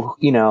is like, oh,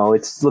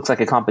 it looks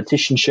like a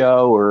competition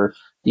show, or,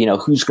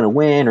 who's going to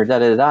win, or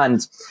da-da-da-da.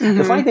 And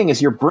the funny thing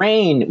is your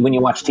brain, when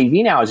you watch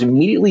TV now, is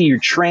immediately you're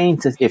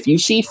trained to, if you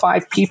see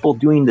 5 people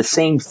doing the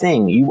same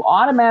thing, you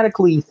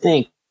automatically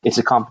think it's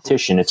a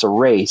competition. It's a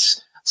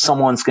race.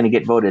 Someone's going to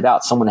get voted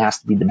out. Someone has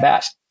to be the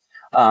best.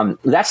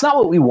 That's not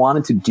what we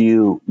wanted to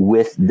do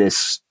with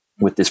this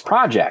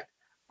project.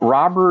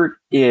 Robert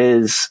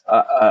is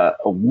a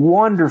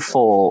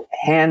wonderful,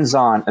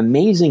 hands-on,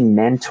 amazing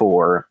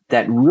mentor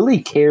that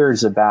really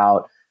cares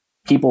about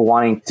people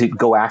wanting to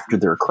go after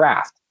their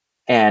craft.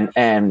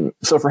 And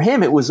so for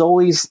him, it was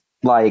always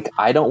like,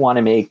 I don't want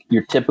to make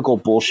your typical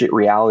bullshit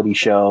reality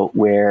show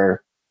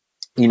where,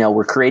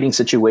 we're creating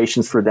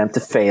situations for them to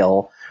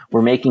fail.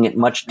 We're making it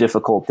much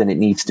difficult than it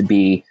needs to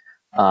be.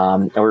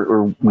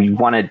 Or we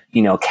want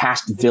to,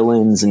 cast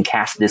villains and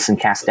cast this and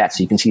cast that,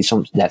 so you can see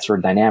that sort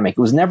of dynamic.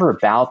 It was never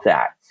about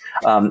that.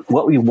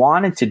 What we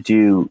wanted to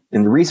do,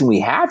 and the reason we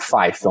had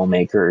 5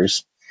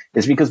 filmmakers,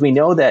 is because we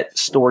know that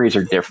stories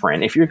are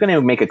different. If you're going to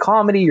make a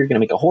comedy, you're going to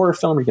make a horror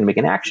film, you're going to make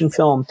an action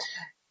film,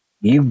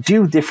 you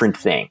do different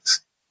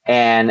things.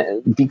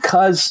 And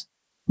because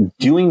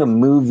doing a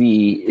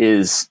movie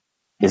is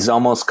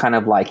almost kind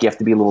of like you have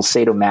to be a little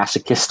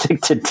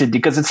sadomasochistic to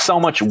because it's so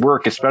much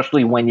work,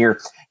 especially when you're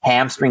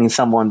hamstringing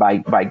someone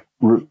by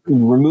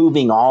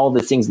removing all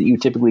the things that you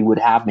typically would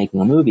have making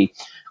a movie.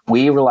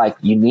 We were like,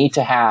 you need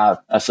to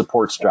have a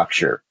support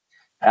structure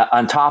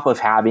on top of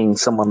having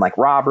someone like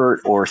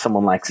Robert or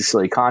someone like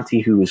Cecilia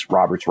Conti, who is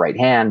Robert's right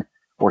hand,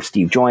 or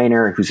Steve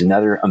Joyner, who's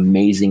another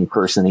amazing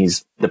person.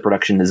 He's the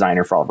production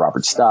designer for all of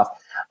Robert's stuff.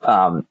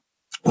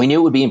 We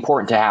knew it would be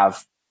important to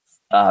have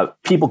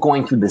people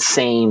going through the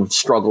same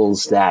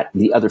struggles that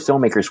the other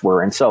filmmakers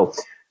were. And so,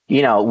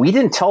 we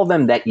didn't tell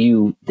them that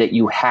you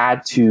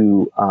had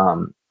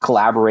to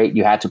collaborate,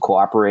 you had to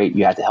cooperate,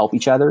 you had to help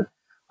each other.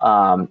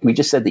 We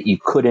just said that you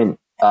couldn't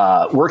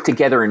work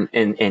together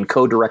and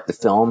co-direct the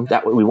film.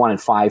 That we wanted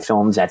 5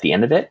 films at the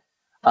end of it.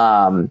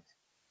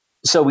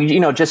 So we,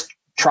 just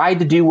tried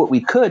to do what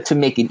we could to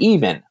make it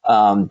even,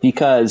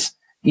 because,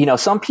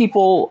 some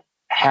people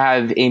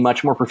have a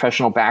much more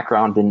professional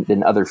background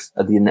than other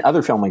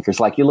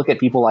filmmakers. Like you look at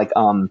people like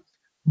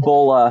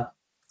Bola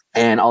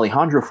and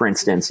Alejandro, for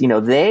instance.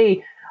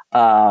 They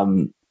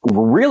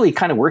really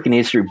kind of work in the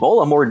industry.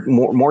 Bola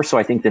more so,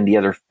 I think, than the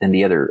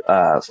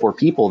other 4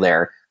 people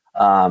there.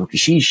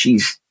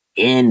 She's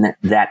in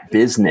that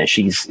business.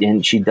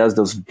 She does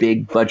those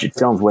big budget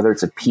films, whether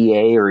it's a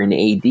PA or an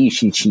AD,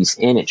 she's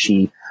in it.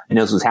 She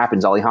knows what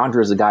happens.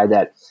 Alejandro is a guy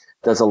that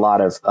does a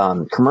lot of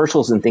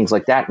commercials and things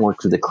like that and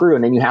works with the crew.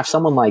 And then you have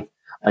someone like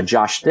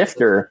Josh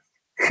Stifter,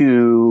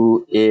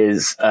 who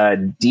is a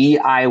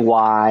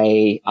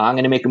DIY. I'm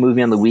going to make a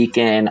movie on the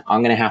weekend.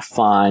 I'm going to have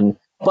fun,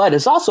 but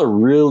is also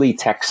really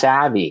tech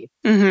savvy.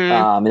 Mm-hmm.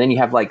 And then you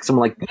have like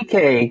someone like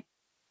BK,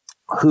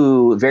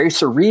 who very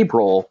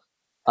cerebral,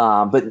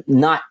 but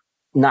not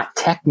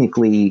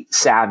technically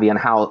savvy on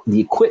how the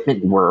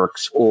equipment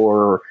works,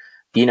 or,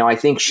 I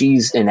think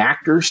she's an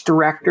actor's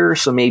director.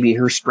 So maybe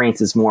her strength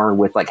is more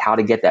with like how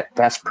to get that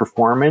best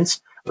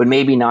performance, but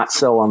maybe not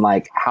so on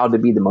like how to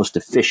be the most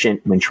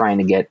efficient when trying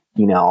to get,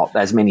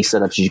 as many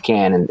setups as you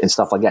can and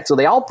stuff like that. So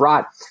they all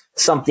brought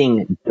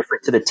something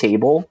different to the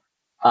table.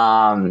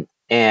 But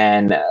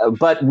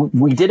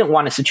we didn't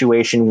want a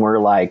situation where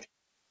like,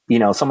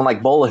 someone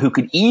like Bola, who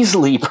could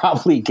easily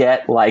probably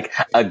get like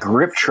a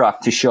grip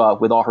truck to show up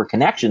with all her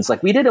connections.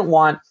 Like, we didn't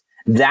want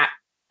that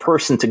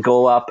person to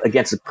go up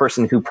against a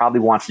person who probably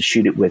wants to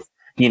shoot it with,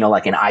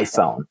 like an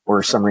iPhone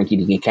or some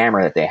rinky-dinky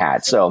camera that they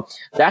had. So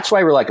that's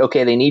why we're like,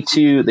 okay,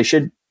 they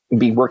should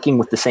be working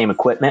with the same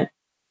equipment.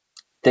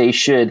 They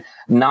should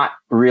not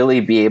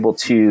really be able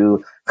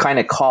to kind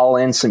of call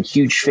in some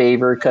huge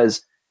favor,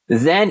 because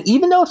then,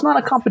 even though it's not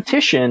a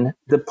competition,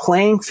 the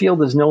playing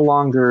field is no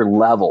longer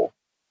level.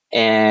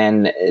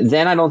 And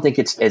then I don't think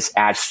it's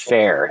as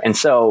fair. And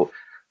so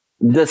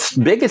the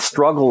biggest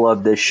struggle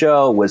of the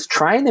show was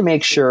trying to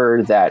make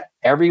sure that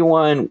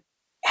everyone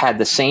had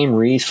the same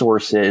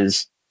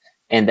resources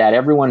and that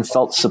everyone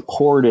felt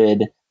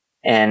supported.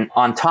 And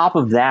on top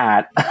of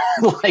that,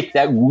 like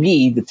that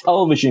we, the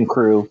television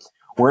crew,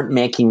 weren't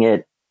making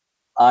it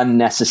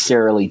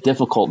unnecessarily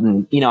difficult.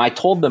 And, I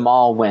told them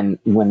all when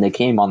they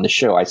came on the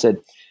show, I said,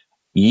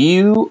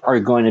 you are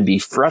going to be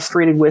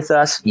frustrated with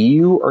us.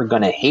 You are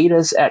going to hate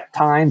us at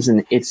times.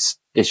 And it's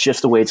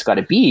just the way it's got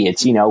to be.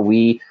 It's,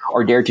 we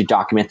are there to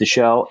document the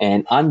show,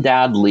 and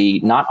undoubtedly,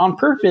 not on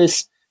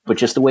purpose, but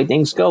just the way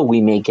things go, we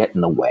may get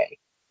in the way.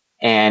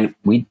 And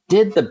we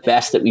did the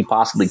best that we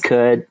possibly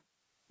could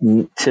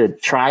to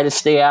try to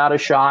stay out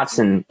of shots,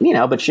 and,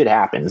 but shit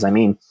happens. I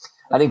mean,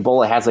 I think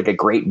Bola has like a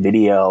great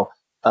video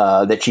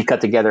that she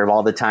cut together of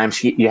all the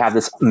times you have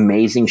this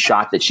amazing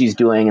shot that she's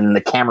doing, and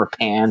the camera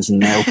pans,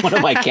 and they're one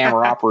of my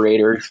camera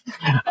operators.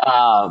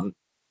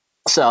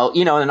 So,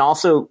 and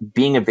also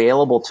being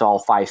available to all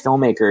 5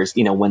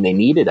 filmmakers, when they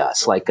needed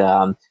us, like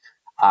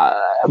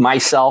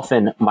myself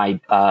and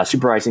my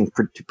supervising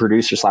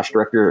producer /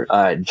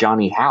 director,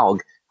 Johnny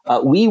Haug,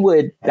 we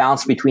would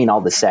bounce between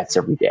all the sets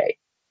every day.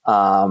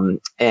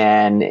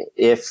 And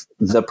if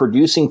the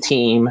producing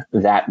team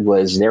that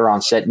was there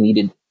on set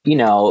needed,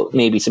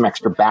 maybe some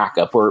extra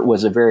backup, or it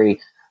was a very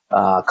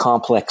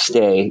complex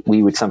day,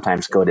 we would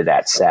sometimes go to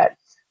that set.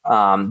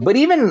 But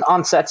even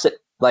on sets that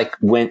like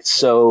went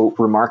so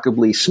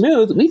remarkably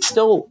smooth, we'd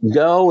still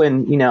go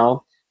and,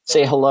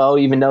 say hello,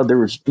 even though there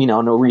was,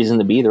 no reason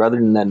to be there other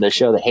than to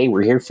show that, hey,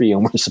 we're here for you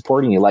and we're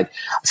supporting you. Like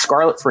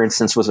Scarlett, for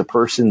instance, was a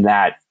person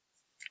that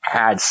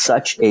had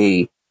such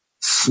a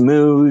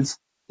smooth,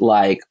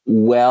 like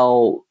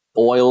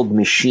well-oiled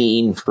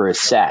machine for a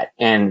set.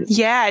 And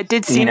yeah, it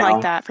did seem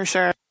like that for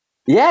sure.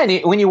 Yeah,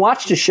 and when you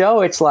watch the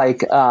show, it's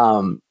like,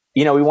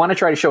 we want to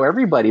try to show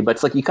everybody, but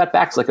it's like you cut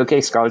back. It's like,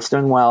 okay, Scarlett's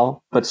doing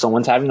well, but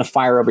someone's having a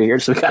fire over here,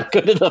 so we got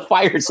to go to the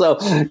fire. So,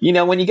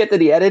 when you get to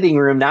the editing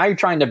room, now you're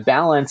trying to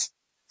balance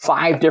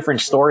 5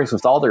 different stories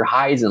with all their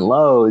highs and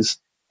lows,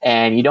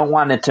 and you don't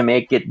want it to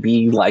make it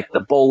be like the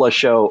Bola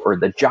show or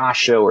the Josh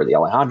show or the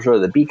Alejandro or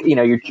the B.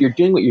 You're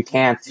doing what you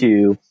can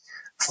to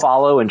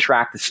follow and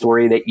track the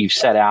story that you've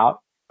set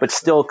out, but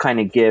still kind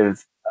of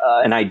give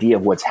an idea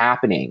of what's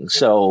happening.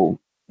 So,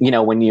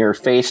 when you're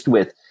faced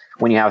with,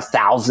 when you have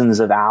thousands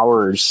of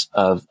hours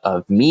of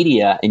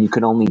media and you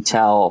can only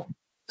tell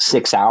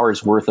 6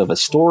 hours worth of a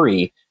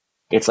story,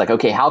 it's like,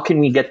 okay, how can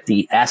we get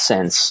the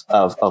essence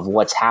of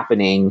what's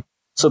happening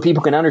so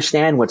people can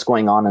understand what's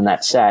going on in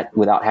that set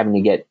without having to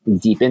get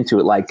deep into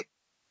it? Like,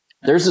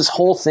 there's this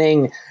whole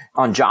thing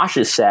on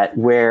Josh's set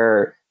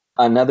where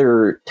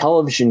another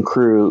television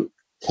crew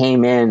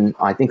came in,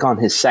 I think on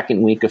his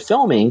second week of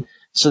filming.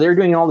 So they're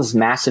doing all this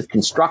massive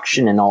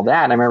construction and all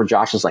that. And I remember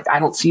Josh was like, I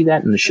don't see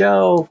that in the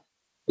show.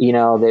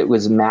 That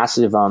was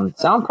massive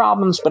sound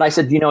problems. But I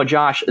said,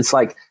 Josh, it's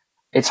like,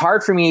 it's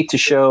hard for me to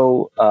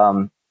show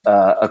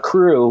a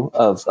crew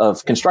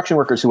of construction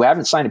workers who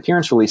haven't signed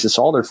appearance releases,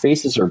 so all their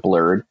faces are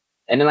blurred.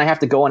 And then I have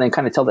to go in and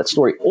kind of tell that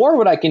story. Or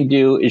what I can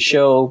do is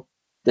show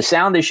the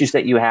sound issues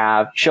that you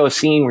have, show a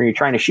scene where you're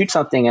trying to shoot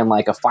something and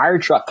like a fire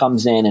truck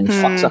comes in and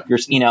fucks up your,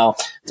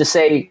 to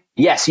say,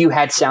 yes, you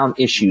had sound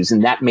issues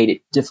and that made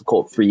it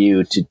difficult for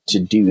you to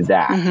do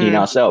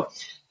that, so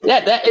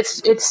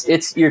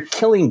it's you're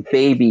killing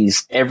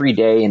babies every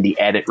day in the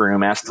edit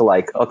room as to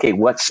like, okay,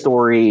 what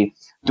story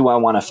do I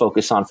want to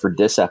focus on for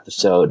this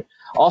episode?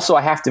 Also,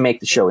 I have to make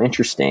the show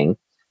interesting.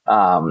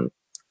 So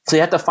you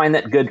have to find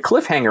that good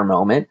cliffhanger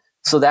moment.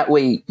 So that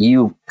way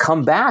you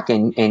come back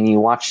and you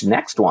watch the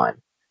next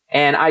one.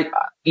 And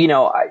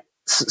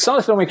some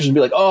of the filmmakers would be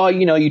like, oh,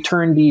 you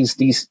turn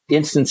these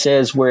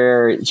instances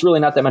where it's really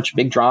not that much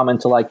big drama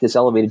into like this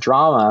elevated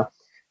drama.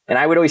 And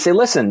I would always say,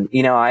 listen,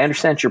 I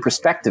understand your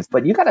perspective,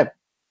 but you got to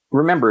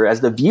remember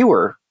as the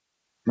viewer,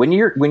 when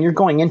you're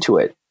going into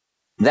it,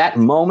 that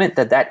moment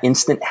that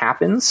instant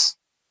happens,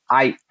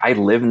 I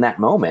live in that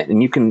moment,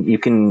 and you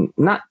can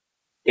not,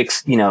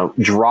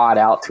 draw it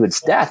out to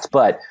its death,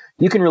 but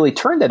you can really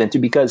turn that into,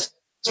 because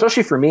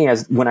especially for me,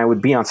 as when I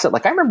would be on set,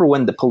 like I remember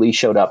when the police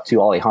showed up to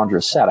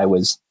Alejandro's set, I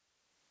was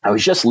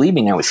just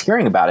leaving. I was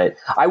hearing about it.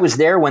 I was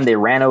there when they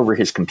ran over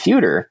his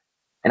computer,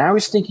 and I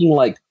was thinking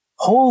like,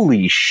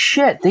 holy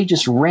shit, they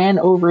just ran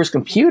over his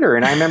computer.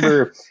 And I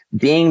remember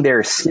being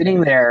there,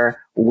 sitting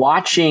there,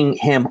 watching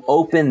him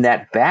open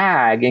that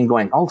bag and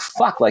going, oh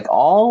fuck, like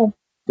all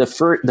the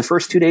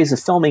first 2 days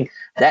of filming,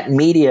 that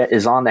media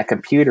is on that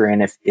computer.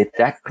 And if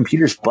that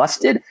computer's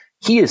busted,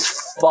 he is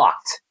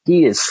fucked.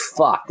 He is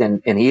fucked.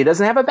 And he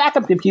doesn't have a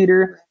backup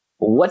computer.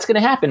 What's going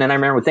to happen? And I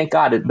remember, thank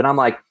God, but I'm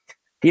like,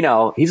 he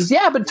says,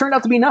 yeah, but it turned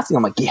out to be nothing.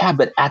 I'm like, yeah,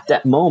 but at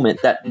that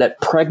moment, that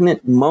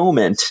pregnant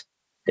moment,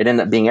 it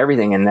ended up being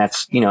everything. And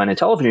that's, in a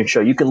television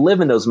show, you can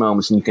live in those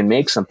moments and you can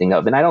make something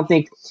of. And I don't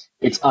think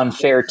it's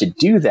unfair to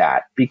do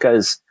that,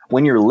 because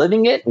when you're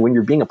living it, when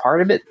you're being a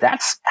part of it,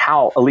 that's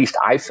how at least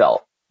I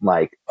felt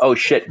like, oh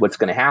shit, what's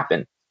going to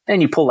happen?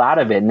 And you pull out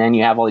of it, and then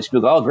you have all these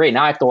people go, oh great,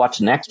 now I have to watch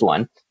the next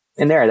one.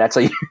 And that's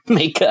how you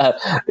make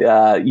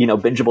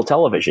bingeable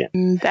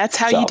television. That's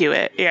how you do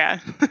it. Yeah.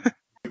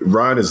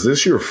 Ryan, is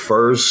this your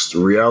first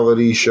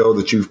reality show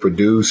that you've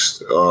produced?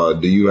 Do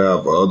you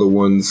have other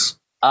ones?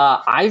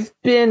 I've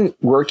been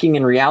working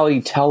in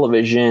reality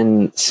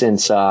television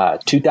since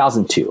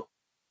 2002.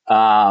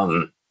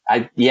 So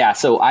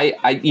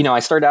I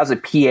started out as a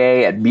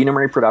PA at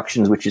Buena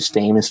Productions, which is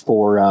famous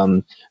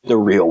for The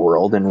Real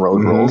World and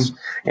Road Rules.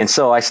 And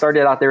so I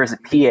started out there as a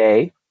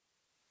PA,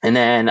 and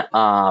then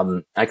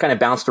I kind of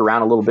bounced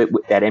around a little bit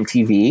at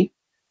MTV.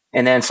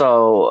 And then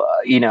so,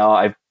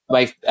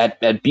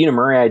 at Buena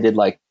Murray, I did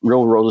like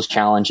Real World's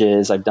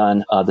challenges. I've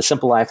done The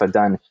Simple Life. I've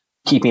done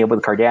Keeping Up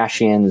with the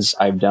Kardashians.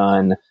 I've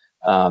done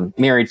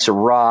Married to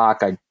Rock.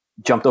 I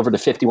jumped over to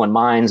 51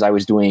 Minds. I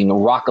was doing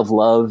Rock of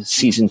Love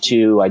season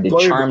 2. I did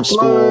Charm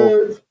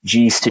School,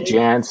 G's to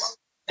Jance.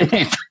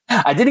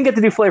 I didn't get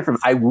to do Flavor.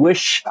 I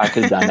wish I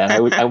could have done that.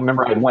 I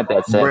remember I went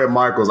that set. Bret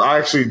Michaels. That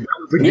was a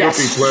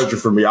guilty pleasure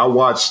for me. I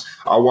watched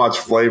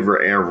Flavor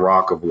and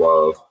Rock of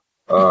Love.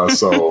 I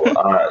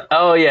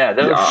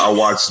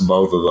watched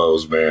both of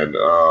those, man.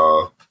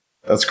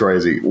 That's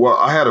crazy. Well,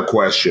 I had a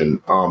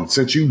question.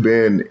 Since you've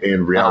been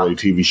in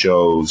reality TV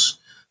shows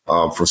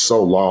for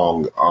so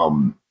long,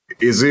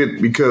 is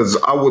it because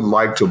I would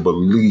like to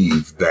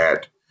believe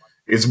that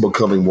it's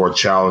becoming more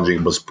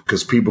challenging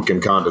because people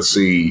can kind of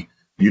see,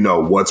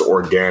 what's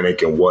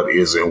organic and what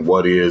isn't,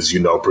 what is,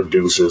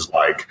 producers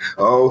like,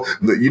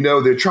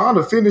 they're trying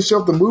to finish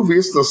up the movie.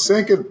 It's the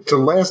second to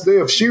last day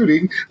of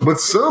shooting, but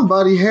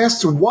somebody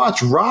has to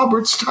watch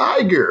Robert's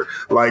Tiger.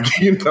 Like,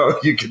 you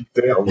can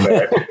tell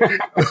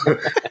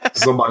that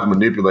somebody's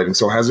manipulating.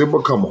 So has it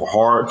become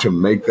hard to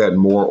make that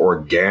more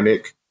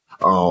organic?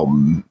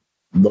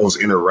 Those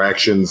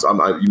interactions,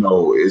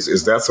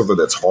 is that something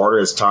that's harder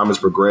as time has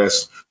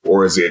progressed,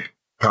 or is it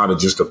kind of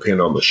just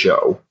depend on the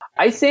show?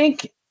 I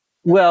think,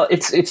 well,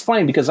 it's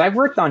funny because I've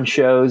worked on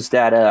shows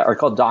that are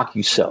called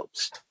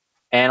docu-soaps.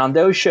 And on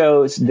those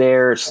shows,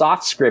 they're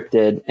soft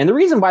scripted. And the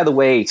reason, by the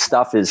way,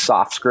 stuff is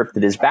soft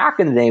scripted is back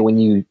in the day when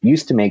you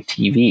used to make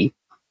TV,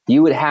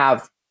 you would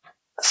have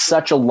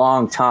such a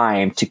long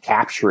time to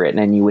capture it, and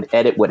then you would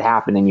edit what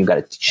happened and you got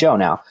a show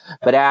now.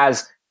 But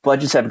as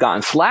budgets have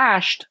gotten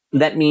slashed,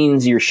 that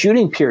means your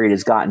shooting period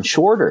has gotten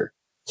shorter.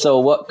 So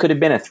what could have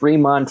been a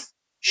 3-month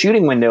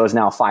shooting window is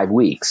now 5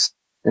 weeks.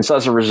 And so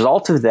as a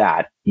result of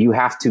that, you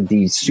have to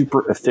be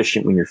super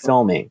efficient when you're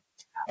filming.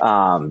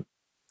 And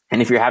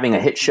if you're having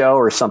a hit show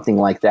or something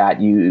like that,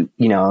 and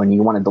you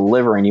want to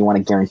deliver and you want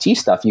to guarantee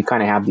stuff, you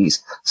kind of have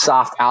these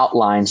soft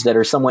outlines that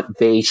are somewhat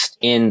based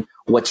in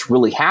what's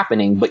really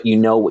happening, but you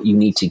know what you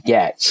need to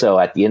get. So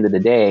at the end of the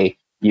day,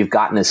 you've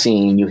gotten the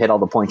scene, you hit all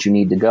the points you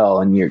need to go,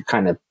 and you're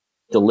kind of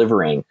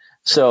delivering.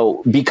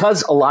 So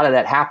because a lot of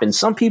that happens,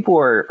 some people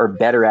are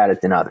better at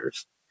it than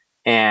others.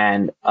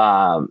 And,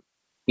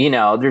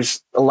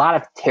 there's a lot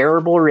of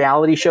terrible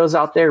reality shows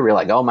out there where you're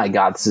like, oh my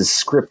God, this is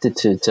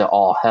scripted to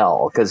all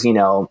hell. Cause,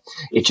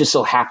 it just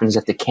so happens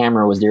that the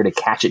camera was there to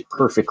catch it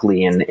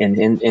perfectly and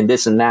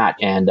this and that.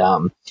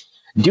 And,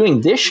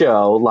 doing this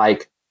show,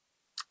 like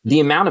the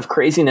amount of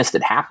craziness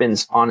that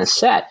happens on a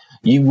set,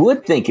 you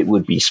would think it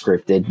would be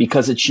scripted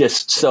because it's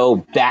just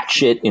so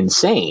batshit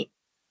insane.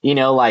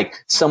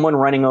 Like someone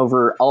running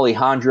over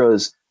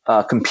Alejandro's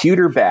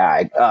computer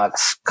bag,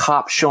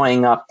 cops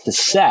showing up to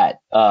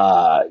set,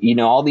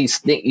 all these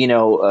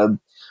things,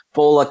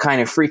 Bola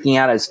kind of freaking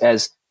out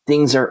as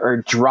things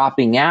are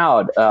dropping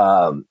out,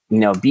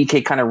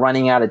 BK kind of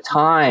running out of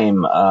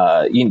time,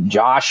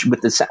 Josh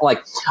with the set,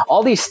 like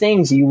all these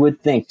things you would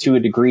think to a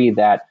degree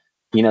that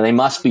they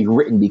must be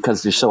written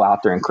because they're so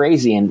out there and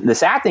crazy. And the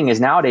sad thing is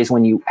nowadays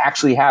when you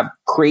actually have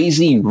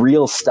crazy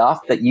real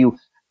stuff that you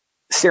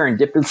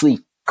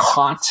serendipitously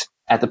caught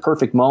at the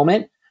perfect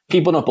moment,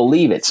 people don't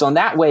believe it. So in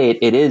that way,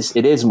 it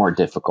is more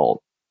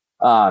difficult.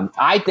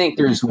 I think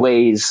there's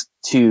ways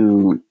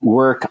to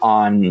work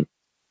on,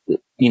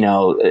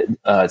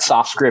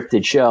 soft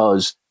scripted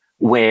shows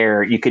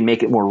where you can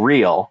make it more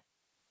real.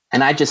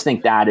 And I just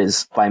think that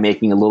is by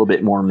making it a little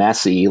bit more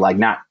messy, like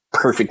not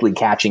perfectly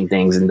catching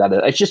things and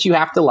it's just, you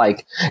have to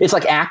it's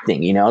like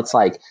acting, it's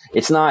like,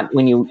 it's not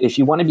if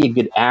you want to be a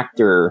good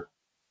actor,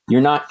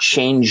 you're not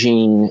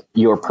changing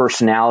your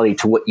personality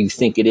to what you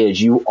think it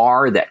is. You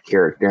are that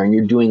character and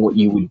you're doing what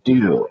you would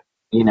do,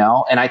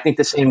 and I think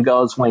the same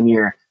goes when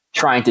you're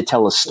trying to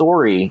tell a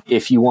story.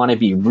 If you want to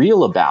be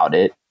real about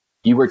it,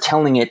 you were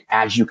telling it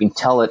as you can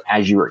tell it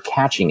as you were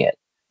catching it.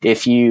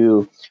 If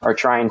you are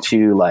trying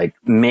to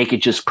make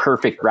it just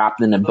perfect,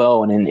 wrapped in a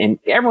bow, and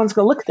everyone's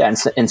going to look at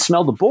that and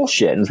smell the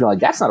bullshit and be like,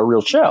 that's not a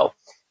real show.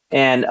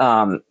 And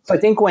so I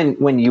think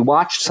when you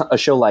watch a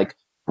show like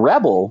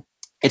Rebel,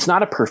 it's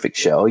not a perfect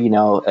show.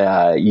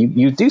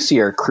 You do see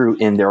our crew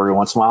in there every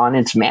once in a while, and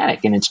it's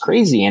manic and it's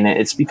crazy, and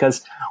it's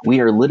because we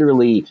are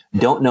literally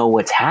don't know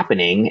what's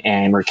happening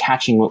and we're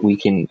catching what we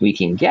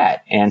can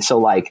get. And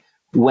so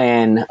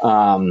when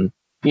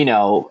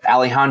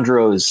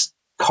Alejandro's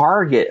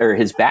car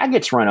his bag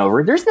gets run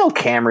over, there's no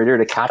camera there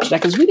to catch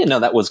that because we didn't know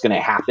that was going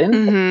to happen.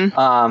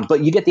 Mm-hmm.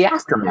 But you get the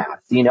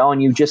aftermath,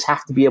 and you just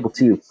have to be able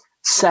to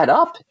set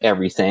up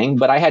everything.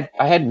 But I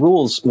had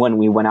rules when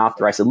we went out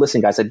there. I said,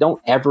 listen, guys, I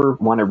don't ever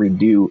want to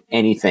redo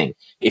anything.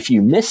 If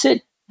you miss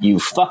it, you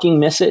fucking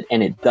miss it,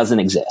 and it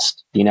doesn't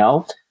exist.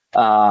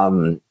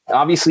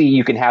 Obviously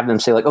you can have them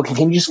say okay,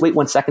 can you just wait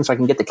 1 second so I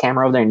can get the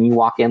camera over there, and you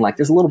walk in.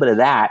 There's a little bit of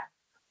that.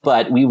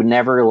 But we would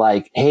never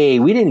hey,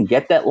 we didn't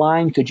get that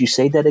line. Could you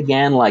say that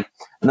again?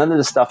 None of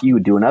the stuff you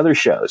would do in other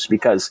shows,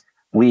 because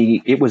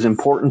it was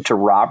important to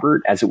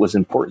Robert as it was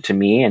important to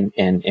me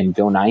and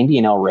Go 90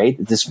 and El Rey,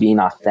 that this be an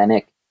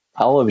authentic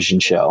television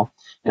show.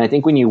 And I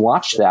think when you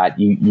watch that,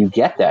 you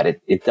get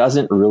that. It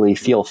doesn't really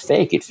feel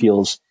fake. It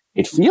feels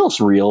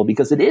real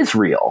because it is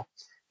real.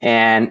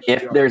 And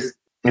if there's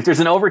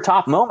an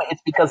overtop moment,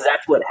 it's because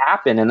that's what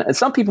happened. And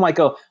some people might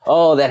go,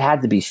 oh, that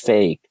had to be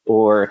fake,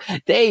 or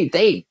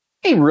they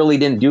really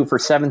didn't do it for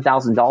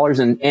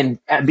 $7,000. And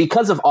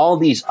because of all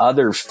these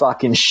other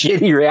fucking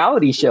shitty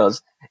reality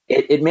shows,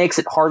 it makes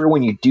it harder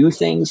when you do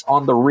things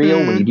on the real,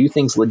 when you do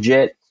things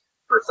legit.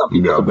 For some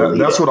people,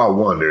 that's what I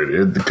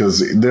wondered,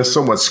 because there's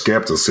so much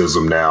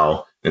skepticism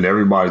now, and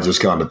everybody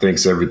just kind of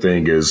thinks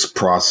everything is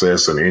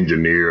processed and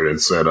engineered and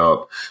set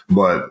up.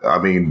 But I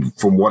mean,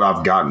 from what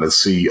I've gotten to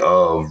see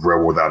of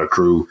Rebel Without a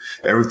Crew,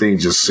 everything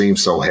just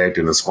seems so hectic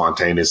and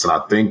spontaneous. And I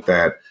think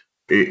that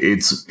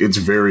it's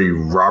very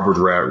Robert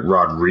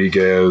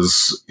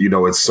Rodriguez,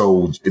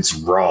 it's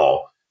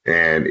raw,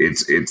 and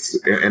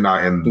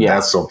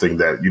that's something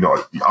that,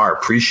 I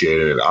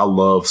appreciated it. I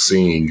love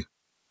seeing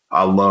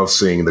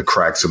the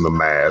cracks in the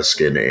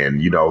mask and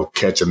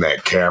catching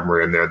that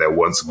camera in there that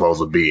wasn't supposed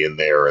to be in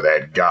there, or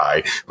that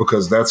guy,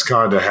 because that's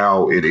kind of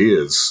how it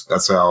is.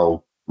 That's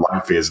how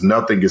life is.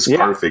 Nothing is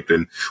perfect.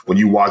 And when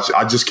you watch,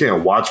 I just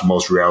can't watch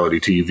most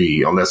reality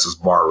TV unless it's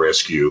Bar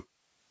Rescue,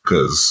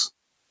 because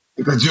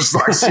I just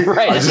like seeing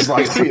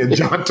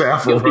John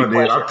Taffer run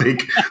in. I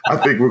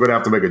think we're gonna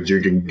have to make a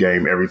drinking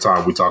game every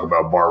time we talk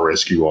about Bar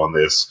Rescue on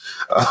this,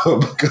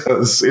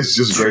 because it's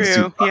just great to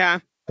see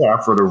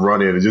Taffer to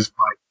run in and just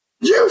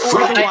you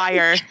fucking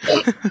liar.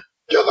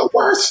 You're the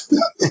worst.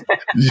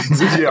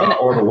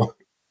 Or the wire.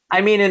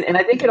 I mean, and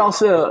I think it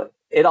also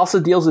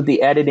deals with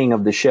the editing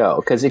of the show,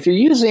 because if you're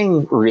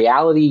using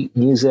reality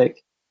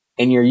music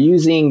and you're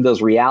using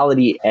those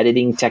reality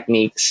editing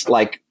techniques,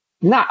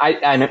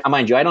 I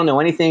mind you, I don't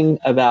know anything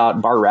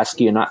about Bar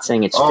Rescue. I'm not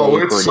saying it's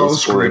fake, it's so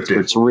scripted. Or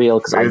it's real,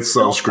 because it's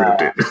so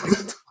scripted.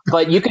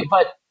 But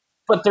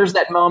there's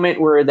that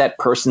moment where that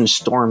person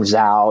storms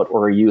out,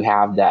 or you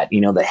have that,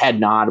 the head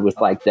nod with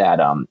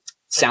that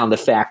sound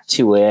effect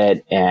to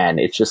it, and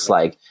it's just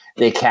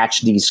they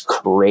catch these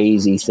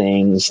crazy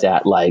things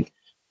that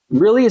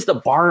really is the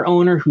bar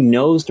owner who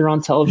knows they're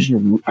on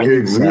television. Are they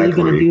really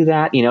going to do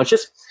that?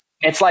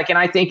 It's and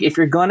I think if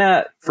you're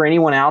for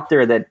anyone out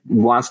there that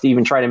wants to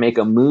even try to make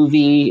a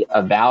movie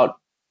about,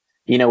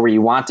 where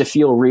you want to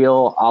feel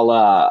real, a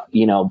la,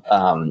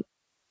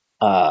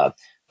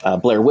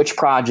 Blair Witch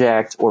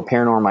Project or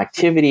Paranormal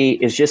Activity,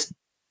 is just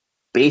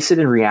base it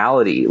in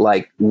reality.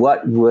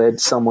 What would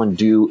someone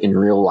do in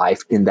real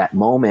life in that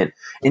moment?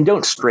 And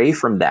don't stray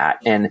from that.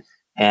 And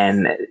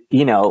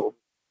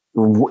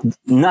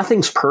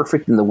nothing's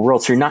perfect in the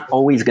world. So you're not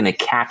always going to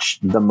catch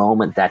the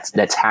moment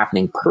that's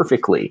happening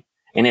perfectly.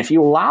 And if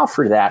you allow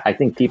for that, I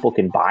think people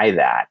can buy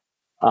that.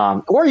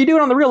 Or you do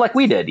it on the real, like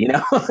we did,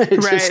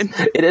 it's just,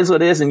 it is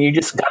what it is. And you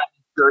just got to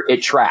make sure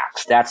it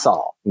tracks. That's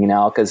all,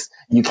 because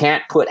you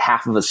can't put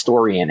half of a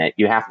story in it.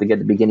 You have to get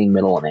the beginning,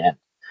 middle, and end,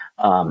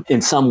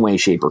 in some way,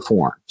 shape, or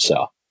form.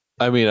 So,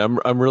 I mean,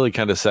 I'm really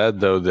kind of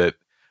sad though that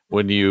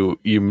when you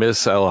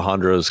miss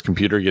Alejandro's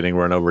computer getting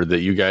run over,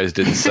 that you guys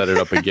didn't set it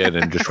up again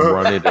and just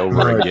run it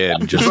over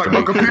again. Just like,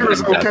 my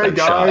computer's okay,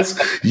 guys.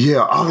 Shot.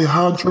 Yeah,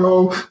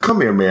 Alejandro, come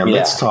here, man. Yeah.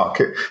 Let's talk.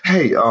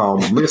 Hey,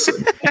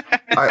 listen,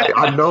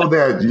 I know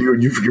that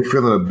you're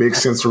feeling a big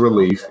sense of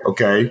relief,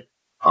 okay?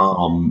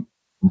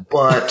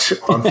 But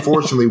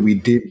unfortunately, we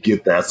did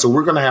get that. So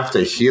we're going to have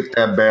to hit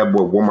that bad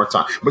boy one more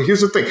time. But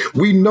here's the thing.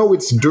 We know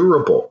it's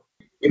durable.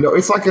 You know,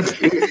 it's like a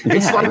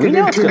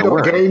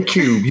Nintendo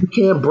GameCube. You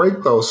can't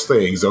break those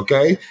things,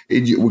 okay?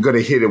 We're going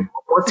to hit it one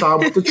more time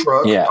with the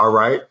truck, all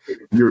right?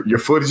 Your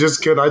footage is,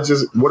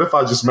 what if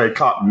I just make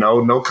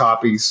no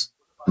copies,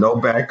 no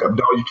backup?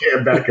 No, you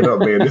can't back it up,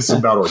 man. This is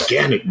about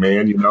organic,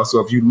 man, you know?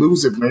 So if you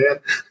lose it, man.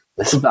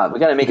 This is about, we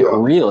got to make it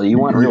real. You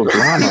want real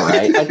drama,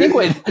 right? I think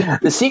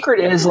the secret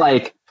is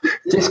like,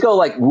 just go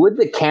like, would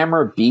the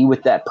camera be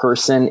with that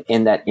person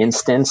in that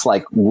instance?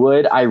 Like,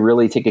 would I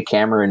really take a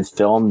camera and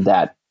film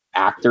that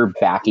actor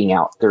backing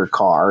out their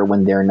car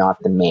when they're not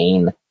the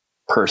main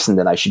person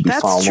that I should be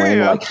following?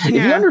 True. Like, if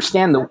you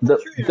understand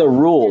the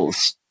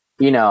rules,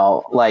 you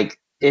know, like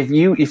if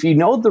you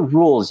know the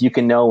rules, you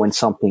can know when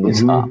something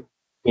is up.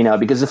 You know,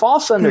 because if all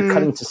of a sudden they're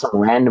cutting to some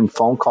random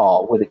phone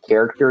call with a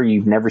character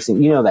you've never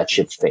seen, you know that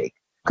shit's fake.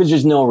 Because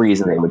there's no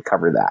reason they would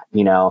cover that,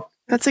 you know?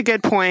 That's a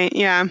good point,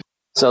 yeah.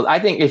 So I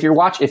think if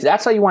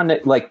that's how you want to,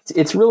 like,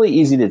 it's really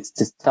easy to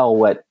tell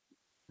what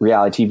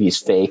reality TV is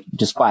fake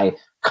just by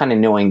kind of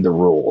knowing the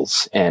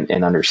rules and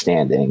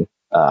understanding.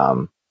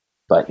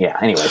 But yeah,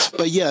 anyways.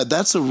 But yeah,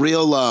 that's a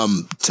real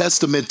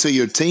testament to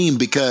your team,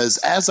 because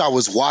as I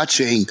was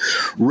watching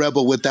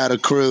Rebel Without a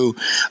Crew,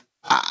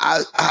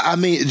 I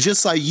mean,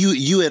 just like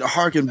you had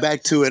harkened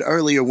back to it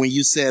earlier when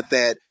you said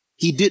that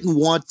he didn't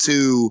want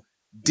to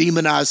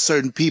demonize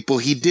certain people.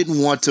 He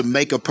didn't want to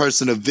make a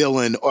person a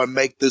villain or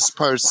make this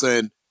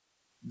person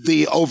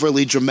the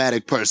overly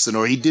dramatic person,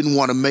 or he didn't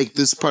want to make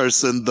this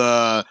person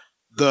the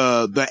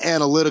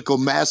analytical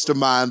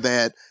mastermind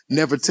that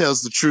never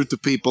tells the truth to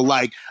people.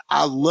 Like,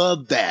 I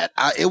love that.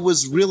 It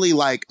was really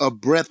like a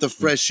breath of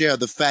fresh air.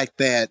 The fact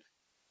that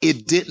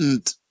it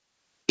didn't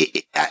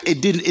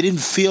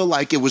feel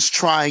like it was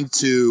trying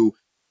to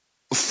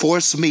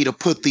force me to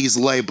put these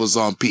labels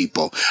on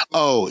people.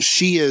 Oh,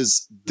 she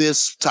is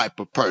this type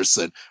of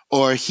person,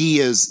 or he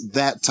is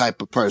that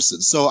type of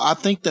person. So I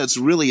think that's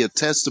really a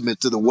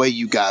testament to the way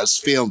you guys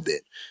filmed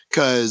it,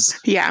 because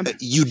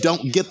you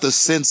don't get the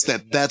sense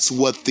that that's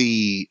what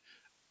the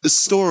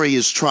story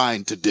is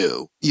trying to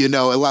do. You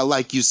know,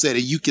 like you said,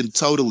 you can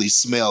totally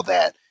smell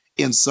that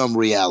in some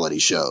reality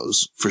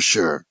shows, for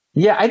sure.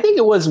 Yeah, I think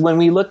it was when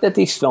we looked at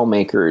these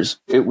filmmakers,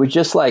 it was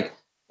just like,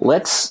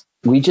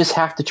 we just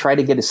have to try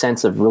to get a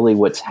sense of really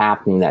what's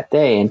happening that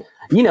day. And,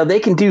 you know, they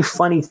can do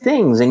funny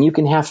things and you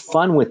can have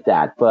fun with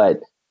that.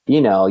 But,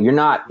 you know, you're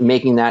not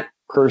making that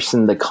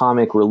person the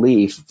comic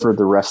relief for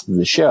the rest of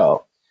the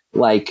show.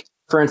 Like,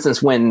 for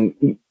instance,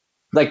 when,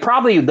 like,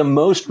 probably the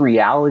most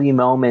reality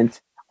moment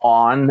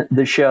on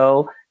the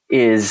show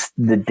is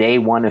the day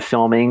one of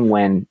filming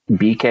when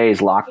BK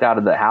is locked out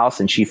of the house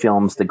and she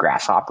films the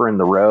grasshopper in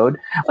the road.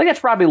 Like, that's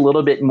probably a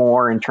little bit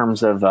more in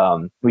terms of,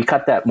 we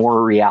cut that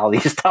more reality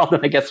style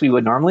than I guess we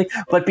would normally,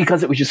 but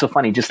because it was just so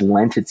funny, just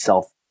lent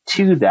itself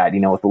to that, you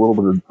know, with a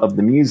little bit of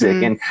the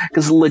music. And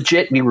because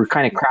legit, we were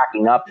kind of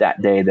cracking up that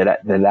day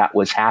that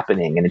was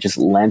happening, and it just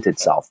lent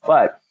itself.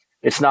 But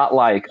it's not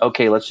like,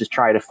 okay, let's just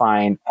try to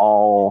find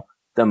all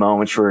the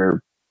moments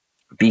for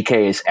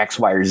BK's X,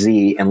 Y, or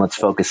Z and let's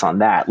focus on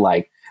that.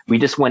 Like, we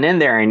just went in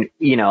there and,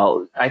 you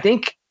know, I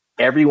think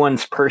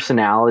everyone's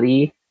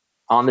personality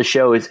on the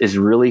show is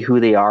really who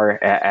they are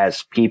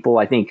as people.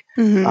 I think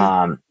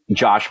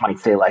Josh might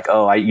say like,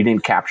 oh, you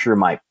didn't capture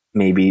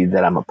maybe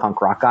that I'm a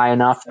punk rock guy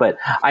enough. But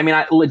I mean,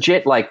 I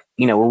legit, like,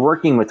 you know, we're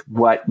working with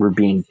what we're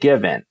being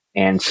given.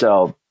 And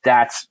so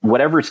that's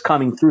whatever's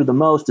coming through the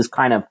most is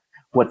kind of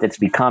what that's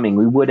becoming.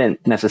 We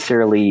wouldn't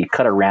necessarily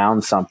cut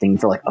around something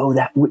for like, oh,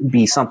 that wouldn't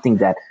be something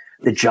that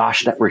the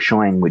Josh that we're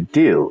showing would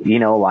do, you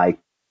know, like,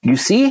 you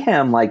see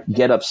him like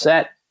get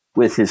upset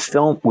with his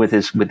film, with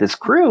his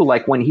crew,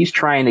 like when he's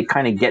trying to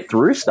kind of get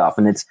through stuff.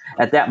 And it's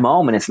at that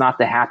moment, it's not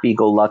the happy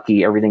go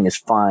lucky, everything is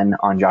fun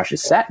on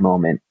Josh's set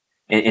moment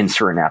in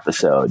certain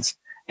episodes.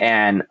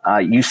 And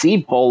you see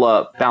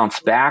Bola bounce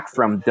back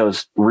from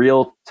those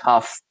real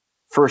tough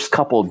first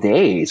couple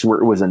days where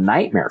it was a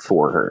nightmare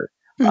for her.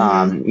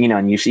 You know,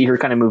 and you see her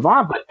kind of move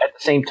on, but at the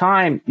same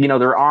time, you know,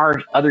 there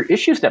are other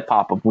issues that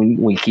pop up when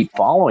we keep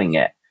following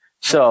it.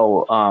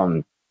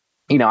 So,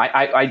 you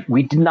know,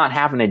 we did not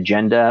have an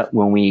agenda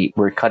when we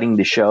were cutting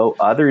the show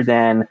other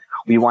than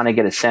we want to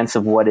get a sense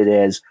of what it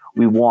is.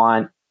 We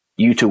want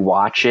you to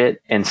watch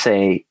it and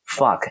say,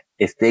 fuck,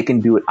 if they can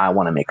do it, I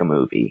want to make a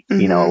movie,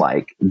 you know,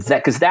 like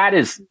that, because that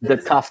is the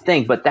tough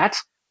thing, but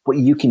that's what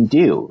you can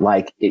do.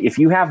 Like if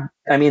you have,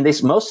 I mean,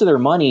 most of their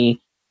money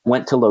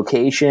went to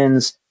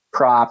locations,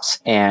 props,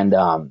 and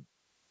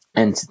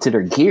to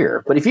their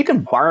gear. But if you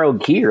can borrow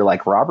gear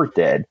like Robert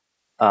did,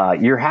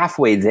 you're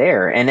halfway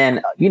there. And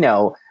then, you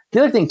know, the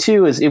other thing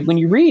too is when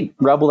you read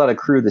Rebel Without a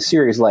Crew, the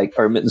series, or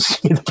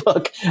the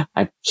book,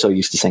 I'm so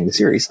used to saying the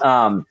series.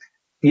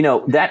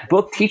 That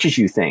book teaches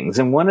you things.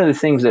 And one of the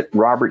things that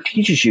Robert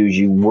teaches you is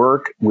you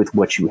work with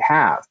what you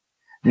have.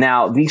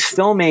 Now, these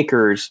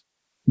filmmakers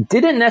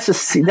didn't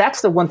necessarily,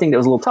 that's the one thing that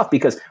was a little tough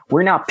because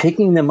we're now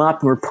picking them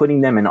up and we're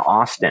putting them in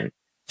Austin.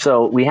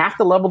 So we have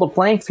to level the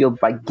playing field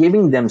by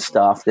giving them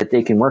stuff that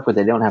they can work with.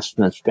 They don't have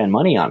to spend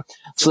money on.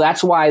 So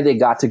that's why they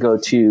got to go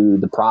to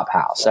the prop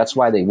house. That's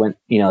why they went,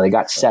 they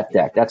got set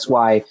deck. That's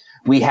why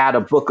we had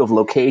a book of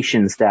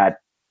locations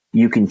that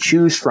you can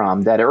choose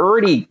from that are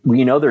already,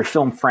 they're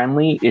film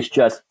friendly. It's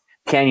just,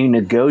 can you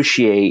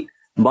negotiate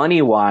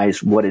money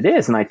wise what it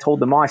is? And I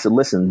told them all, I said,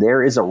 listen,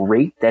 there is a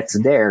rate that's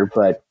there,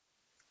 but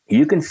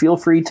you can feel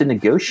free to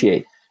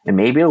negotiate and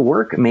maybe it'll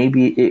work.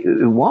 Maybe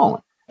it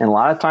won't. And a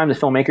lot of times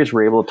the filmmakers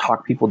were able to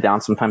talk people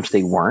down. Sometimes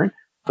they weren't,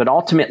 but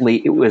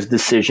ultimately it was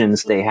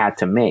decisions they had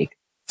to make.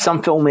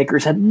 Some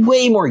filmmakers had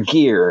way more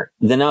gear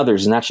than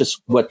others, and that's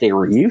just what they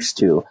were used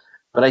to.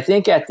 But I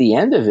think at the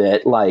end of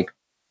it,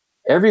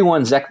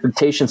 everyone's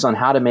expectations on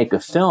how to make a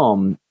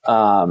film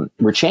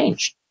were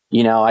changed.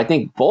 I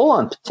think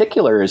Bola in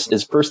particular is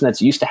a person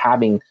that's used to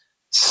having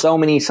so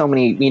many,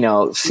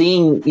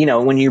 seeing,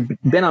 when you've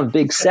been on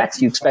big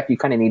sets, you expect you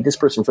kind of need this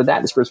person for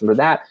that, this person for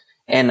that.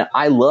 And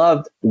I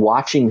loved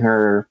watching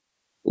her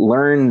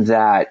learn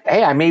that,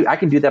 hey, I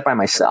can do that by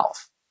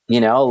myself,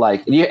 and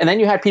then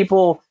you had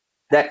people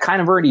that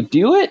kind of already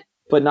do it,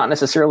 but not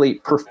necessarily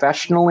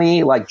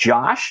professionally, like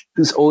Josh,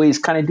 who's always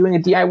kind of doing a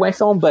DIY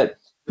film, but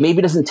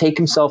maybe doesn't take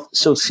himself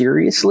so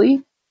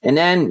seriously. And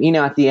then,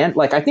 at the end,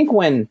 I think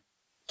when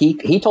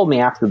he told me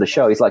after the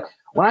show, he's like,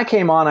 when I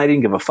came on, I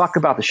didn't give a fuck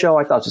about the show.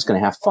 I thought I was just going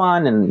to have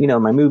fun. And,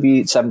 my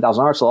movie,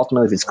 $7,000. So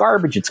ultimately, if it's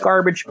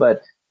garbage,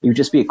 but it would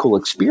just be a cool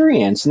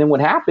experience. And then what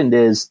happened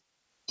is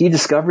he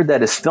discovered that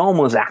his film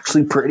was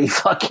actually pretty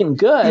fucking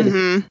good.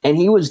 Mm-hmm. And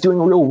he was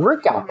doing real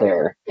work out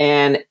there.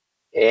 And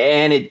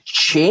it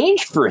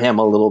changed for him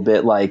a little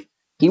bit.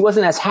 He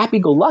wasn't as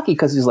happy-go-lucky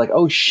because he's like,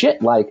 oh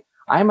shit,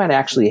 I might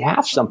actually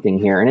have something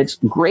here. And it's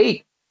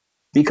great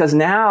because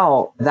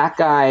now that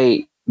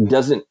guy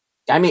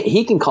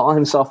he can call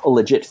himself a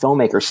legit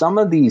filmmaker. Some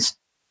of these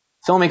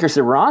filmmakers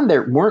that were on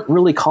there weren't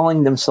really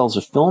calling themselves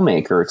a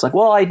filmmaker. It's like,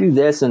 well, I do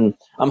this and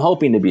I'm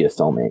hoping to be a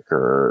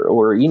filmmaker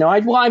or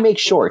I make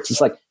shorts.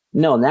 It's like,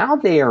 no, now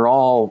they are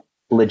all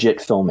legit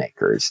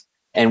filmmakers.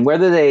 And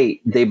whether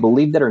they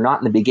believed it or not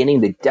in the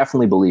beginning, they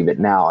definitely believe it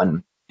now.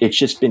 And it's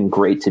just been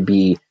great to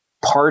be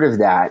part of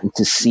that and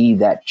to see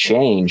that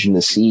change and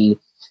to see,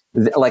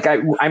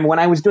 when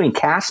I was doing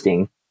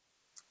casting,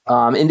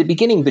 in the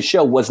beginning, the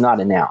show was not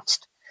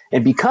announced.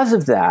 And because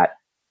of that,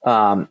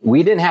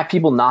 we didn't have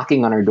people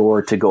knocking on our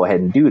door to go ahead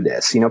and do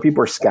this.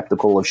 People are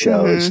skeptical of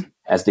shows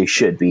as they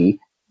should be.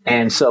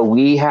 And so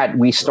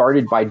we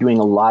started by doing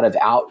a lot of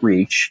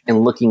outreach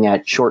and looking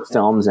at short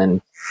films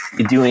and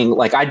doing,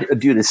 I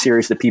do the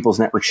series, the People's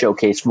Network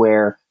Showcase,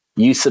 where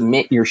you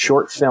submit your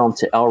short film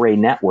to El Rey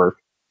Network.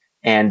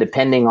 And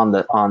depending on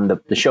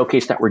the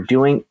showcase that we're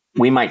doing,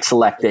 we might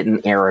select it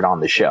and air it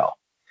on the show.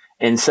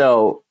 And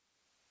so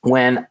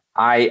when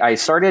I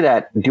started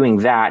at doing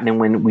that, and then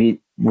when we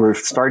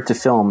started to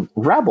film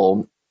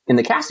Rebel, in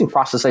the casting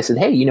process, I said,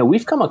 hey,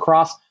 we've come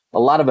across a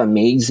lot of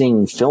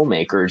amazing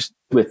filmmakers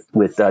with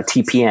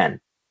TPN,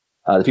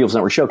 the People's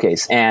Network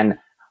Showcase. And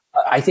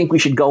I think we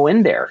should go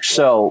in there.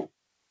 So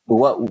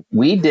what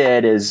we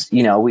did is,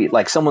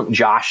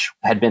 Josh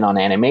had been on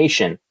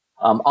animation,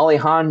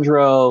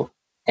 Alejandro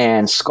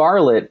and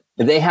Scarlett,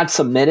 they had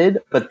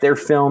submitted, but their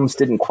films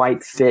didn't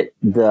quite fit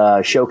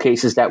the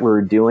showcases that we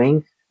were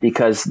doing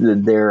because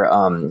their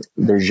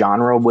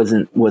genre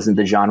wasn't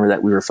the genre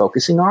that we were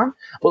focusing on.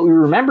 But we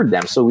remembered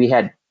them, so we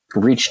had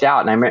reached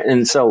out,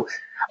 and so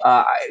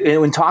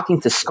when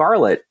talking to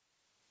Scarlett,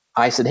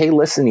 I said, "Hey,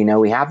 listen,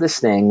 we have this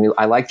thing.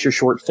 I liked your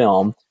short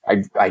film.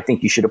 I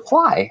think you should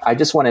apply. I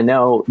just want to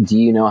know: do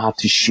you know how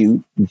to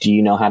shoot? Do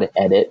you know how to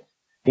edit?"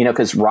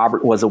 Because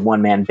Robert was a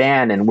one-man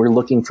band and we're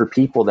looking for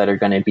people that are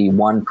going to be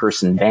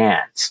one-person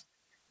bands.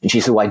 And she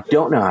said, well, I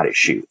don't know how to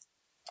shoot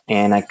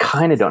and I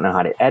kind of don't know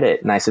how to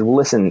edit. And I said, well,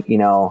 listen,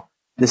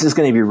 this is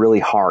going to be really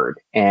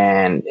hard.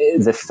 And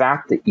the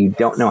fact that you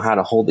don't know how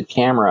to hold the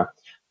camera,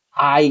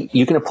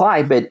 you can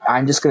apply, but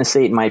I'm just going to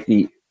say it might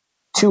be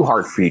too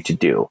hard for you to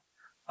do.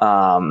 So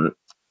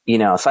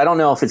I don't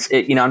know if I'm just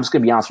going to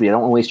be honest with you. I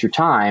don't want to waste your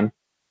time,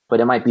 but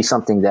it might be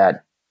something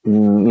that,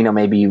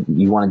 maybe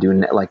you want to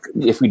do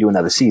if we do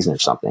another season or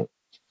something.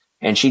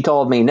 And she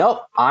told me,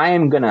 nope, I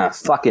am going to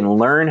fucking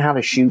learn how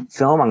to shoot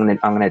film. I'm going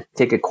to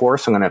take a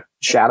course. I'm going to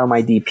shadow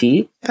my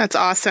DP. That's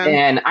awesome.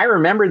 And I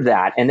remembered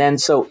that. And then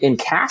so in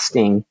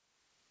casting,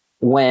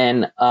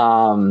 when,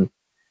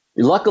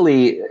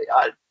 luckily,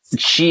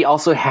 she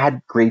also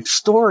had great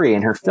story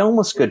and her film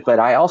was good, but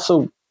I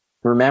also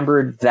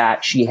remembered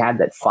that she had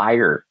that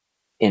fire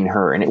in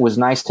her. And it was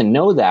nice to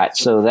know that.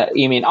 So that,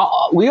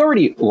 we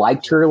already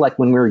liked her.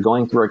 When we were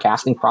going through our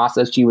casting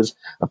process, she was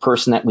a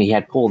person that we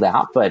had pulled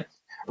out, but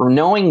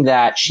knowing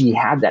that she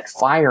had that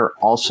fire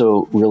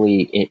also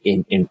really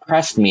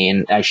impressed me.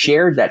 And I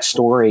shared that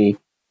story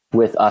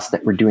with us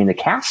that were doing the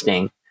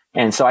casting.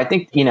 And so I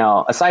think, you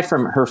know, aside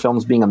from her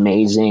films being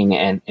amazing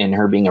and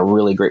her being a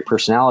really great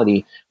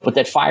personality, but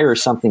that fire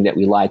is something that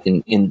we liked,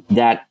 and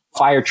that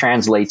fire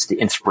translates to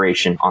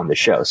inspiration on the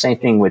show. Same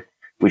thing with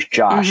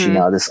Josh, you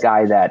know, this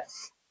guy that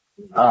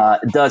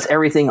does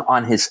everything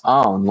on his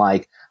own.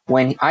 Like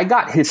when I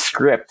got his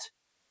script,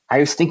 I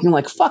was thinking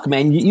like, fuck,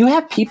 man, you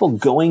have people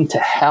going to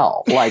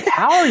hell. Like,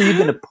 how are you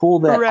going to pull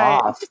that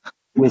off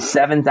with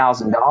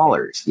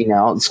 $7,000? You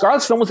know,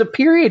 Scarlett's film was a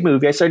period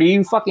movie. I said, are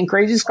you fucking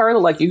crazy,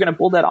 Scarlett? Like, you're going to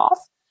pull that off?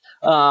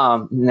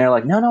 And they're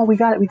like, no, we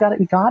got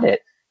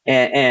it.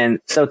 And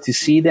so to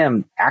see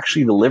them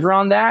actually deliver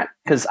on that,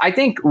 because I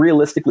think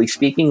realistically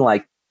speaking,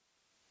 like,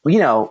 you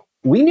know,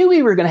 we knew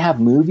we were going to have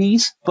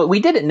movies, but we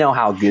didn't know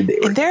how good they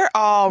were. And they're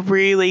all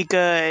really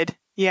good.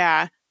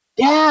 Yeah.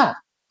 Yeah.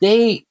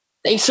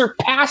 They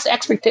surpassed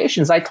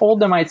expectations. I told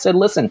them, I said,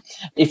 listen,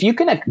 if you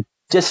can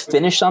just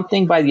finish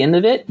something by the end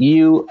of it,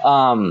 you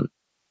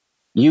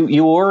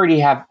already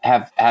have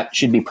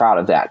should be proud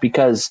of that,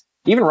 because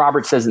even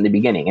Robert says in the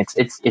beginning,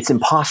 it's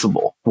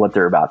impossible what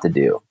they're about to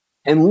do.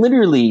 And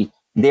literally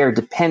they're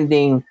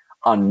depending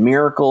on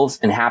miracles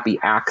and happy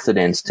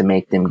accidents to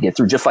make them get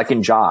through, just like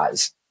in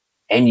Jaws.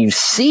 And you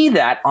see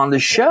that on the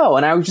show.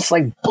 And I was just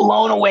like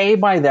blown away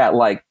by that.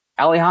 Like,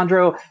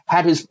 Alejandro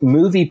had his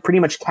movie pretty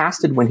much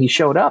casted when he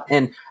showed up,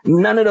 and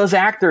none of those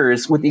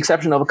actors, with the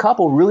exception of a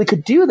couple, really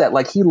could do that.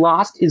 Like, he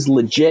lost his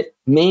legit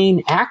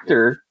main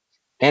actor,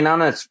 and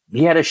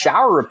he had a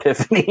shower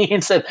epiphany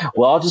and said,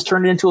 well, I'll just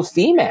turn it into a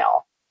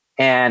female.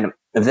 And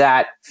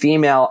that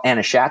female,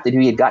 Anna Shat, that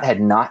he had got,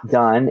 had not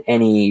done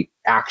any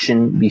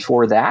action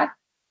before that,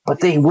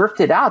 but they worked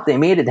it out. They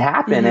made it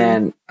happen.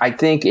 And I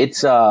think it's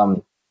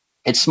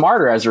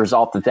smarter as a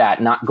result of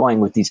that, not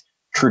going with these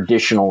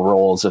traditional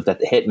roles of that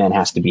the hitman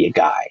has to be a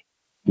guy,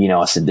 you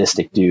know, a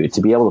sadistic dude.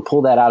 To be able to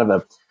pull that out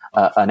of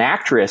an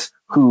actress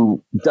who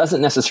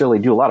doesn't necessarily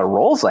do a lot of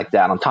roles like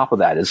that on top of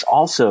that is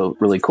also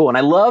really cool. And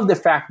I love the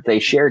fact that they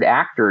shared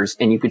actors,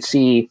 and you could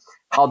see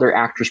how their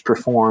actors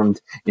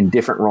performed in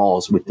different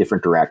roles with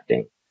different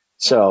directing.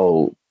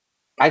 So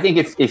I think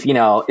if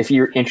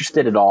you're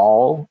interested at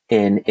all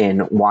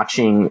in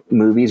watching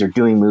movies or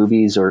doing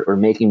movies or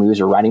making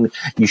movies or writing,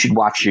 you should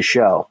watch the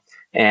show.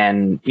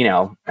 And, you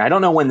know, I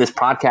don't know when this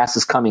podcast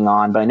is coming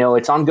on, but I know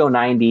it's on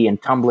Go90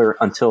 and Tumblr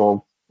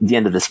until the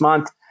end of this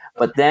month.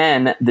 But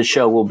then the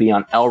show will be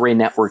on El Rey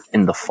Network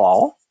in the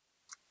fall.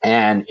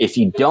 And if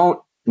you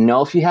don't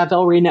know if you have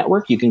El Rey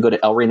Network, you can go to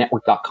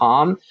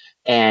elreynetwork.com.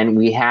 And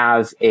we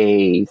have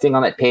a thing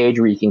on that page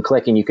where you can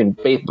click and you can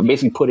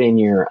basically put in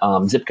your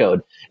zip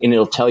code, and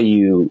it'll tell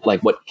you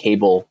like what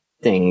cable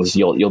things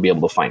you'll be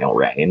able to find El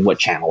Rey and what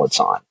channel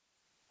it's on.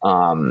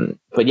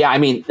 But yeah, I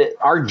mean,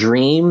 our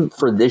dream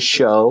for this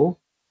show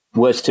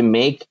was to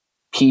make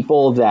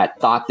people that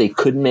thought they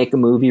couldn't make a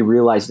movie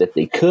realize that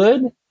they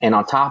could. And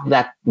on top of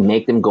that,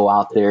 make them go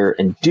out there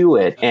and do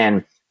it.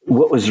 And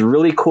what was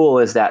really cool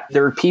is that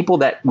there are people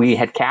that we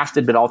had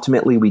casted, but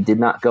ultimately we did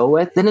not go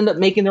with, that ended up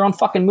making their own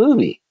fucking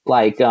movie.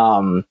 Like,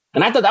 and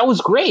I thought that was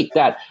great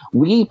that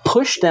we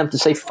pushed them to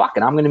say, fuck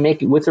it, I'm going to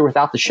make it with or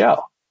without the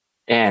show.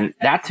 And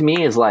that to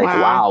me is like,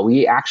 wow,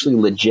 we actually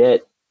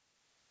legit,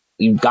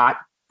 you got,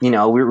 you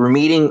know, we're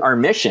meeting our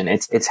mission.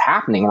 It's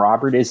happening.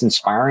 Robert is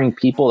inspiring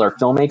people. Our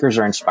filmmakers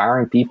are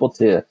inspiring people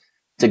to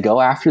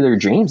go after their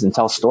dreams and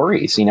tell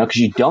stories, you know,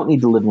 because you don't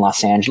need to live in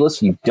Los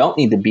Angeles. You don't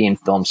need to be in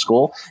film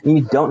school, and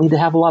you don't need to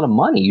have a lot of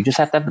money. You just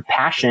have to have the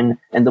passion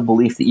and the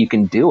belief that you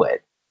can do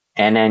it,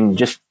 and then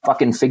just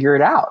fucking figure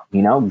it out.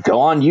 You know, go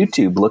on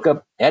YouTube, look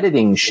up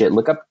editing shit,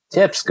 look up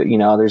tips. You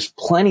know, there's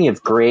plenty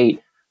of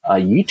great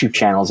YouTube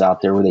channels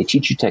out there where they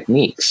teach you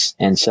techniques.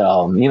 And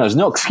so, you know, there's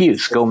no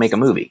excuse. Go make a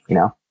movie, you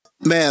know?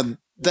 Man,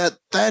 that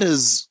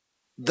is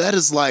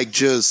like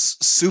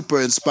just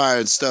super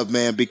inspiring stuff,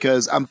 man,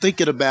 because I'm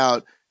thinking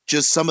about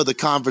just some of the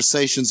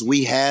conversations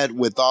we had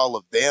with all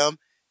of them.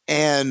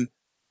 And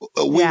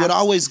we would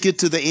always get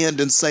to the end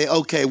and say,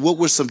 okay, what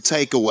were some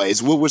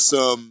takeaways? What were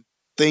some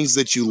things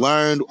that you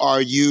learned?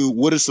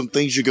 What are some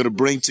things you're going to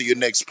bring to your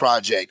next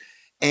project?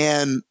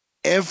 And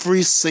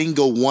every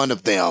single one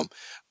of them,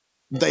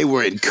 they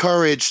were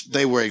encouraged.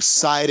 They were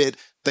excited.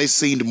 They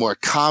seemed more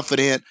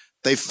confident.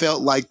 They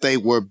felt like they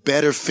were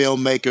better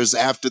filmmakers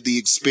after the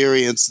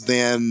experience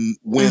than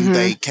when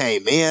they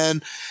came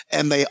in.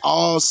 And they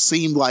all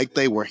seemed like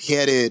they were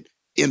headed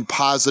in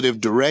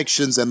positive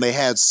directions, and they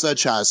had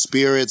such high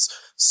spirits.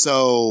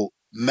 So,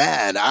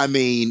 man, I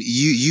mean,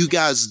 you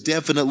guys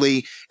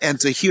definitely, and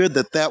to hear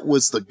that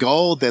was the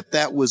goal,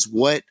 that was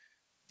what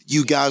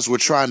you guys were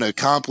trying to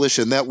accomplish,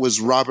 and that was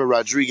Robert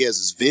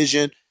Rodriguez's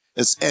vision,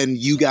 and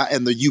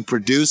you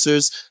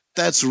producers.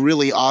 That's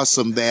really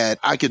awesome that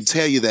I can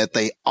tell you that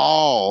they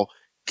all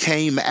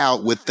came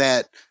out with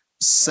that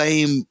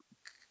same,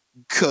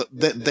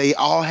 that they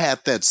all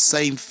had that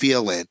same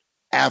feeling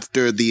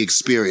after the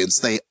experience.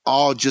 They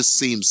all just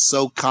seemed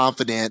so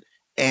confident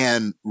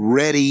and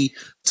ready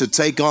to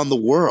take on the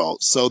world.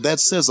 So that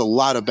says a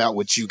lot about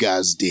what you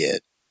guys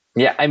did.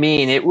 Yeah, I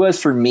mean, it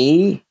was for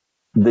me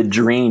the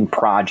dream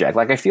project.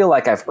 Like, I feel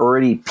like I've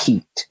already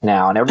peaked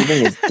now and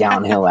everything is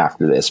downhill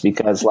after this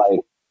because, like,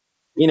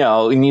 you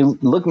know, when you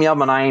look me up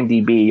on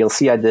IMDb, you'll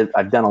see I've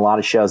done a lot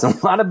of shows, and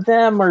a lot of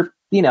them are,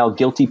 you know,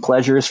 guilty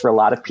pleasures for a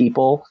lot of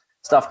people,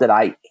 stuff that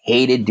I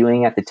hated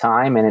doing at the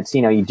time. And it's,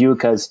 you know, you do it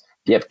because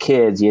you have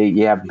kids,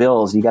 you have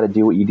bills, you got to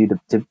do what you do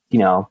to, you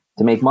know,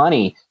 to make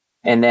money.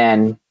 And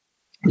then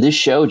this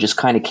show just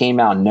kind of came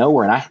out of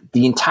nowhere. And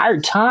the entire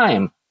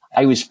time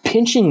I was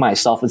pinching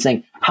myself and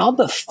saying, how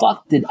the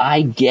fuck did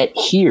I get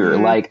here?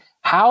 Mm-hmm. Like,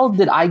 how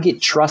did I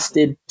get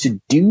trusted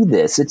to do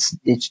this?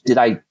 Did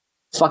I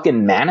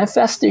fucking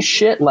manifest this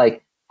shit?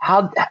 Like,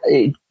 how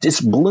it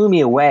just blew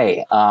me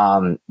away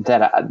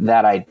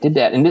that I did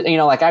that. And, you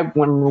know, like,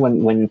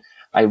 when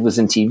I was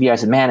in TV, I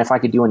said, man, if I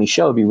could do any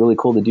show, it'd be really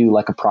cool to do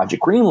like a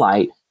Project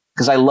Greenlight,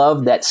 because I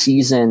loved that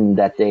season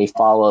that they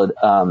followed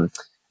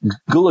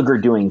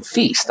Gulager doing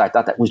Feast. I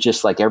thought that was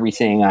just like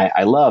everything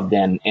I loved.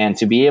 And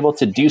to be able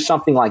to do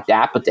something like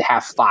that, but to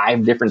have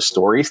 5 different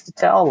stories to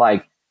tell,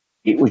 like,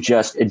 it was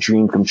just a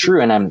dream come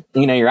true. And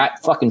you're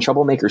at fucking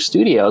Troublemaker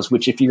Studios,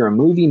 which, if you're a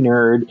movie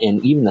nerd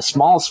in even the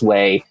smallest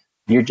way,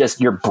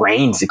 your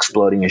brain's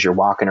exploding as you're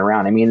walking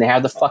around. I mean, they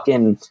have the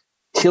fucking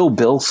Kill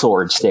Bill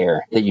swords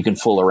there that you can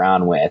fool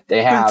around with.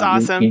 They have, that's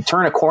awesome. You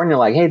turn a corner, you're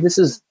like, hey, this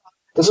is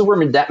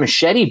where that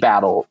machete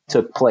battle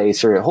took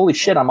place, or holy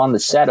shit, I'm on the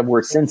set of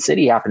where Sin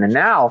City happened. And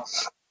now,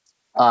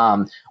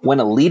 when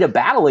Alita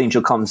Battle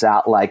Angel comes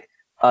out, like,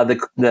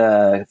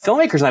 the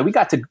filmmakers and I, we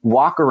got to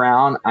walk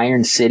around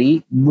Iron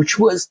City, which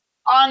was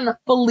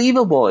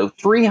unbelievable. It was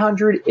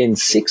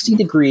 360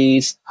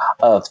 degrees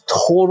of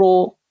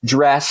total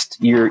dressed.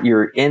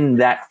 You're in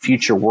that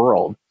future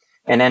world.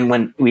 And then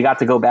when we got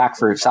to go back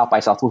for South by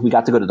Southwest, we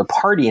got to go to the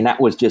party, and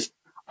that was just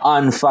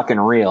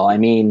unfucking real. I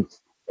mean,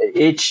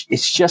 it's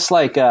just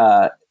like,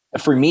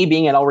 for me,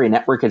 being at El Rey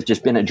Network has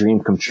just been a dream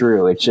come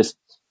true. It's just,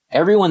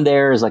 everyone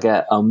there is like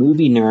a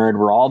movie nerd.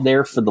 We're all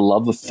there for the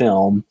love of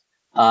film.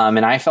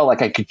 And I felt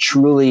like I could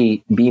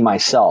truly be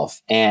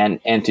myself,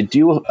 and to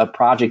do a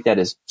project that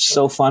is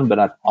so fun,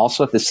 but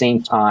also at the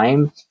same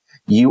time,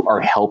 you are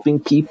helping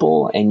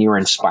people and you're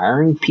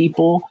inspiring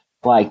people.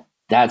 Like,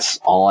 that's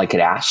all I could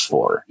ask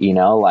for, you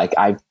know. Like,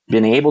 I've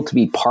been able to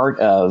be part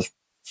of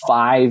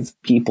 5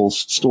 people's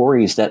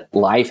stories that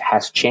life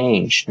has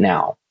changed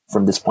now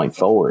from this point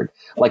forward.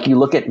 Like, you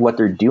look at what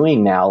they're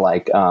doing now,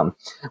 like,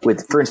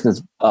 with, for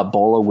instance,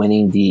 Bola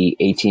winning the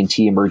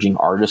AT&T Emerging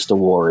Artist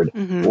Award,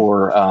 mm-hmm.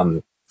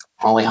 or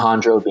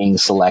Alejandro being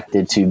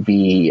selected to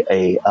be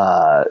a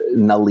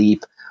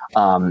NALEAP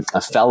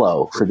a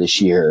fellow for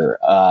this year,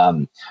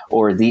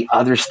 or the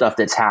other stuff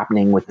that's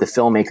happening with the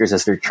filmmakers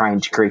as they're trying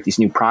to create these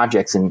new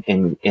projects, and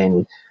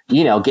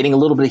you know, getting a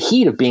little bit of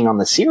heat of being on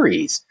the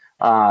series.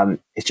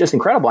 It's just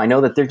incredible. I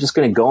know that they're just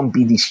going to go and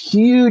be these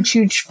huge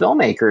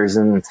filmmakers.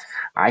 And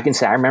I can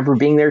say, I remember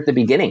being there at the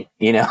beginning,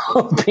 you know,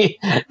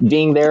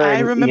 being there, and, I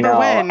remember, you know,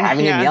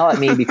 having them yell at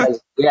me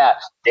because,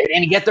 they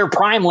didn't get their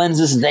prime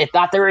lenses they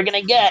thought they were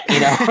going to get, you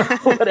know,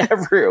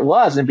 whatever it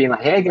was, and being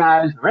like, hey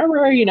guys,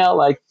 remember, you know,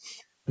 like,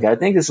 you got to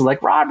think this is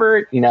like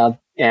Robert, you know,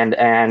 and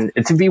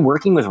to be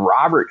working with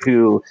Robert,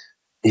 who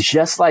is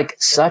just like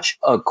such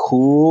a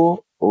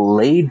cool,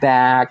 laid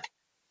back,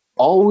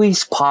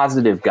 always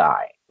positive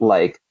guy.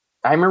 Like,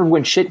 I remember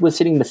when shit was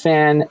hitting the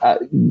fan,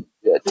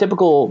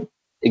 typical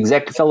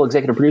fellow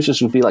executive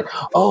producers would be like,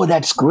 oh,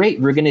 that's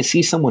great. We're going to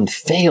see someone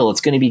fail.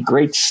 It's going to be a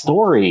great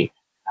story.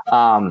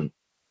 And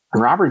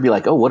Robert would be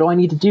like, oh, what do I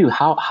need to do?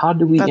 How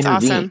do we intervene?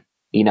 Awesome.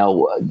 You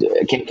know,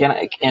 can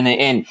I,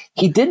 and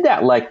he did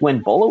that. Like,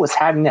 when Bola was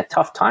having that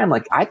tough time,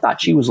 like, I thought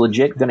she was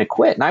legit going to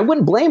quit, and I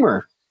wouldn't blame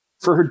her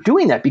for her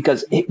doing that,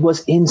 because it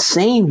was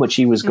insane what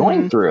she was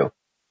going through.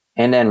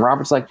 And then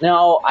Robert's like,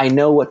 no, I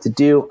know what to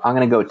do. I'm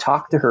going to go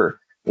talk to her.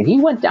 And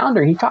he went down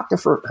there and he talked to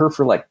her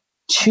for like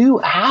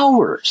 2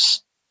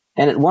 hours.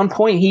 And at one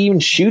point he even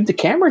shooed the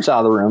cameras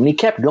out of the room, and he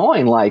kept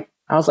going. Like,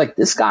 I was like,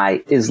 this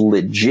guy is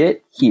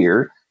legit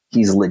here.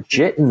 He's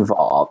legit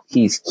involved.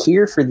 He's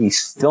here for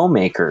these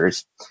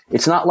filmmakers.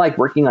 It's not like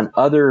working on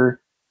other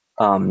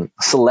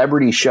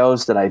celebrity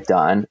shows that I've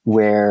done,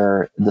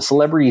 where the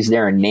celebrities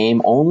there in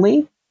name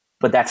only,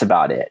 but that's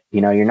about it.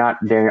 You know,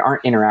 they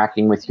aren't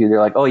interacting with you. They're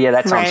like, oh yeah,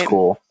 that sounds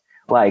cool.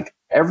 Like,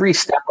 every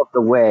step of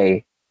the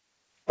way,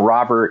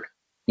 Robert,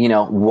 you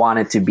know,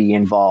 wanted to be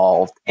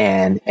involved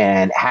and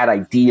had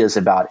ideas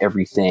about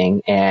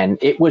everything. And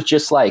it was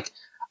just like,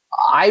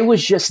 I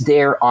was just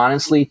there,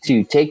 honestly,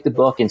 to take the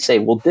book and say,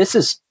 well, this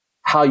is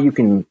how you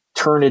can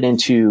turn it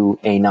into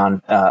a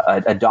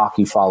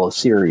docu-follow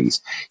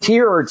series.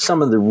 Here are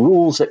some of the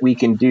rules that we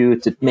can do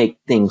to make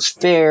things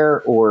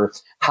fair, or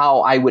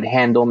how I would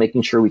handle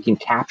making sure we can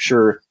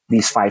capture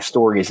these 5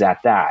 stories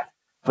at that.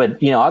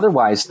 But, you know,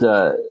 otherwise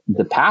the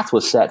path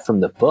was set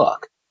from the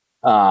book.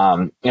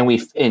 And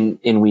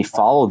we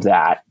followed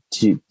that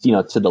to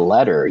the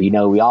letter. You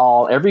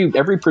know,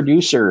 every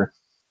producer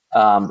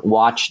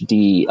watched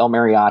the El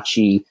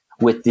Mariachi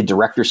with the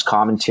director's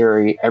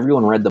commentary.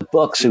 Everyone read the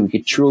book so we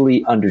could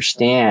truly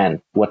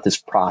understand what this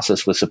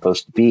process was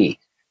supposed to be.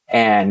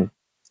 And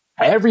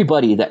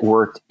everybody that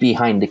worked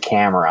behind the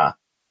camera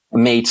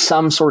made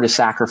some sort of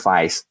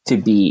sacrifice to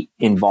be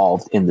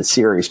involved in the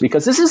series,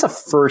 because this is a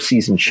first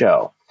season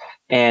show.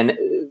 And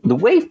the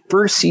way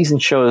first season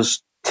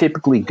shows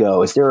typically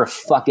go is they're a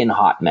fucking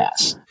hot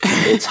mess.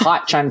 It's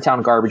hot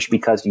Chinatown garbage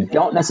because you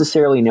don't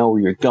necessarily know where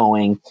you're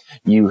going.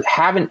 You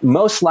haven't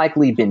most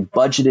likely been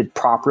budgeted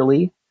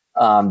properly,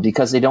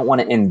 because they don't want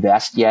to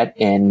invest yet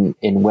in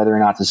whether or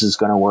not this is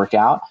going to work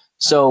out.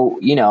 So,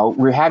 you know,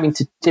 we're having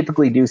to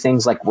typically do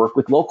things like work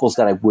with locals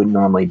that I wouldn't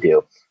normally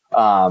do.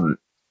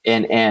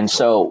 And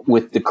so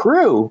with the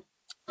crew,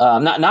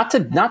 not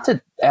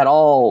to at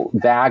all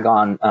bag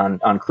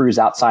on crews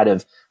outside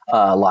of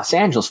Los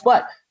Angeles,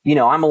 but you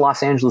know, I'm a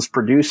Los Angeles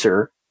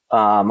producer,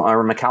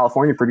 or I'm a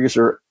California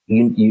producer.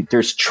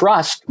 There's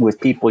trust with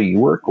people you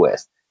work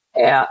with.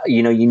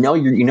 You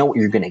know what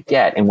you're going to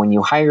get. And when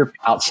you hire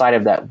outside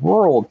of that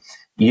world,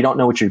 you don't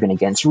know what you're going to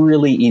get. It's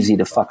really easy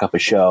to fuck up a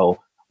show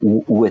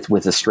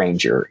with a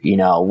stranger, you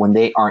know, when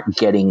they aren't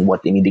getting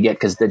what they need to get,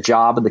 because the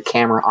job of the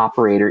camera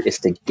operator is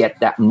to get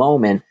that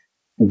moment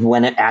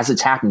as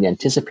it's happening, to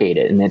anticipate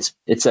it. And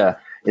it's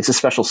a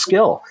special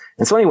skill.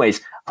 And so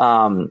anyways,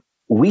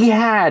 we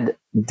had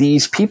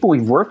these people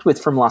we've worked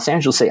with from Los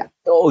Angeles say,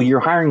 "Oh, you're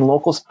hiring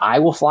locals. I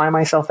will fly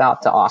myself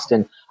out to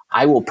Austin.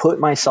 I will put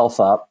myself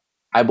up.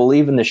 I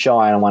believe in the show.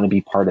 I don't want to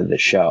be part of the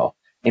show."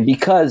 And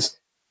because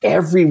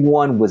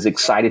everyone was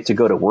excited to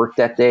go to work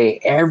that day,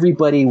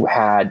 everybody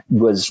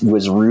was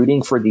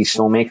rooting for these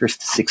filmmakers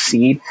to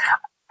succeed.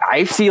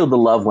 I feel the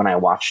love when I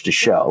watched the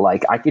show.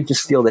 Like, I could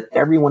just feel that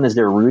everyone is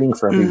there rooting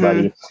for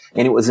everybody. Mm-hmm.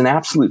 And it was an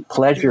absolute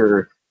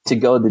pleasure to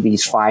go to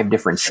these 5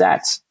 different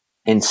sets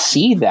and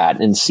see that,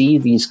 and see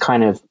these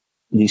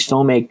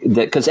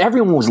because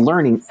everyone was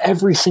learning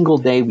every single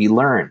day. We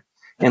learn.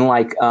 And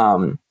like,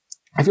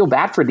 I feel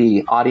bad for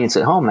the audience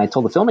at home. And I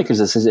told the filmmakers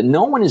this, is that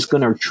no one is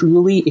going to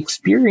truly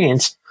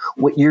experience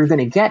what you're going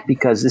to get,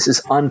 because this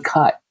is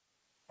uncut.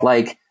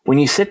 Like, when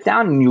you sit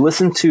down and you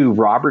listen to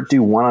Robert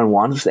do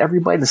one-on-ones with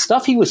everybody, the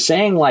stuff he was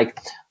saying, like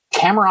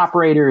camera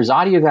operators,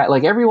 audio guy,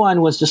 like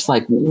everyone was just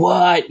like,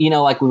 what? You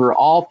know, like we were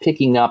all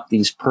picking up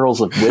these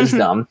pearls of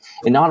wisdom,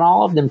 and not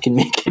all of them can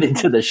make it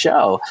into the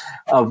show.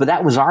 But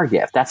that was our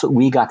gift. That's what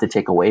we got to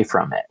take away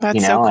from it. That's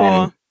you know? So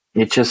cool.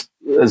 And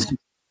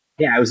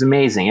it was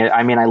amazing.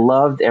 I mean, I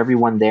loved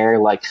everyone there.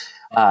 Like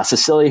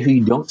Cecilia, who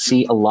you don't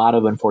see a lot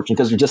of, unfortunately,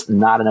 because there's just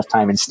not enough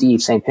time. And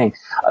Steve, same thing.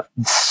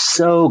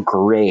 So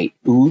great.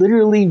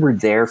 Literally were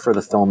there for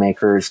the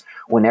filmmakers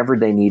whenever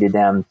they needed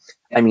them.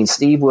 I mean,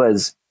 Steve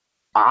was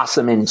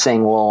awesome in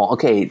saying, well,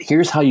 okay,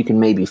 here's how you can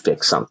maybe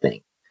fix something.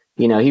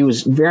 You know, he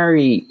was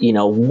very,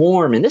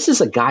 warm. And this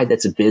is a guy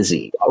that's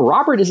busy.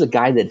 Robert is a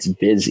guy that's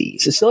busy.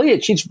 Cecilia,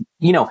 she's,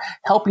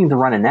 helping to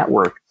run a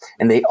network.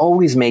 And they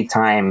always make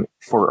time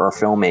for our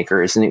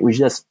filmmakers. And it was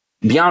just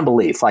beyond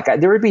belief. Like,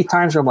 there would be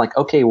times where I'm like,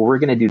 okay, well, we're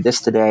going to do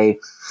this today.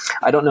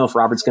 I don't know if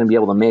Robert's going to be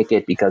able to make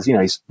it because,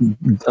 he's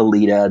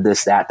Alita,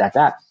 this, that.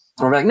 And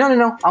we're like,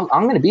 no,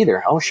 I'm going to be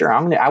there. Oh, sure.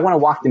 I want to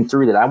walk them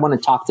through that. I want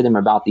to talk to them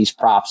about these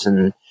props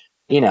and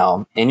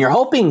you're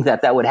hoping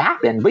that would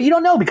happen, but you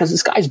don't know because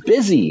this guy's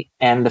busy.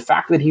 And the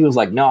fact that he was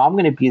like, no, I'm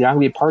going to be there. I'm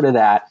going to be a part of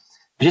that.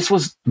 It just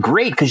was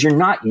great because you're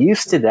not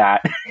used to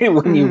that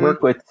when you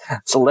work with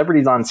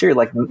celebrities on series.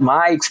 Like,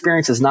 my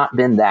experience has not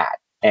been that.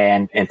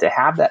 And to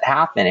have that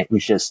happen, it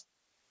was just,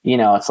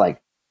 it's like,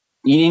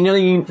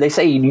 they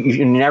say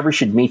you never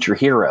should meet your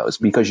heroes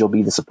because you'll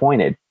be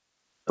disappointed.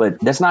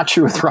 But that's not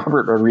true with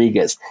Robert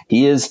Rodriguez.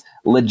 He is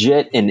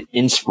legit an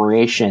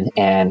inspiration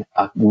and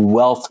a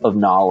wealth of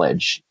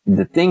knowledge.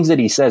 The things that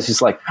he says,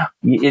 he's like,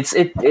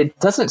 it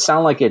doesn't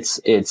sound like it's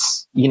a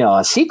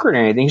secret or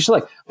anything. He's just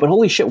like, but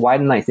holy shit, why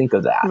didn't I think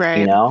of that?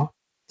 Right.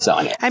 So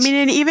anyways, I mean,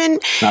 and even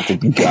not to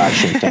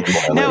gush and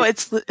fanboy. No,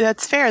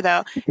 that's fair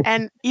though.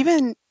 And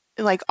even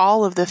like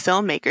all of the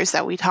filmmakers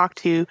that we talked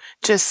to,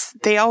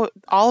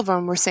 all of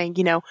them were saying,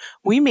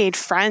 we made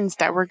friends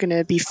that we're going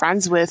to be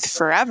friends with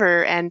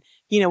forever. And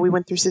we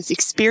went through this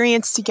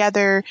experience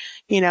together.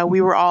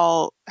 We were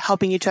all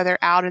helping each other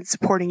out and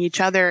supporting each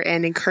other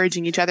and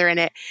encouraging each other in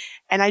it.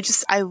 And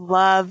I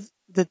love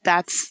that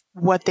that's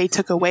what they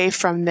took away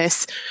from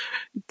this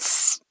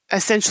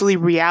essentially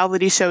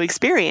reality show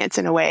experience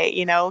in a way,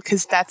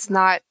 because that's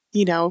not,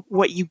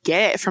 what you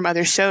get from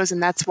other shows.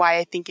 And that's why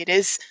I think it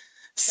is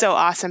so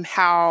awesome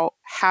how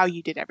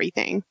you did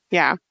everything.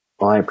 Yeah.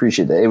 Well, I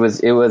appreciate that.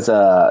 It was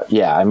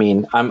I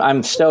mean,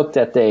 I'm stoked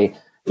that they,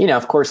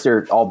 of course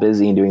they're all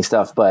busy and doing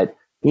stuff, but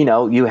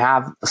you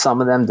have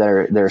some of them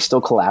that they're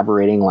still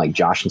collaborating, like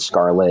Josh and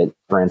Scarlett,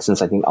 for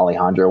instance. I think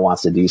Alejandro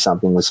wants to do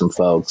something with some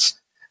folks.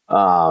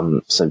 But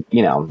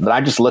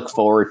I just look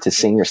forward to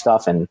seeing their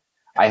stuff. And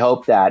I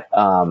hope that,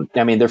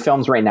 their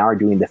films right now are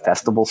doing the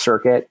festival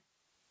circuit,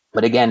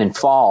 but again, in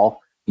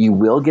fall, you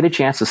will get a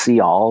chance to see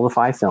all the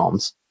 5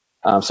 films.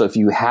 So if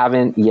you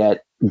haven't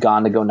yet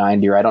gone to Go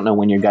 90, or I don't know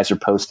when you guys are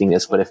posting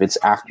this, but if it's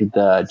after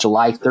the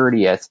July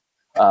 30th,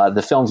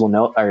 the films will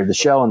know, or the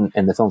show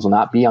and the films will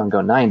not be on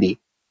Go 90,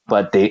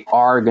 but they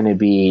are going to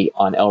be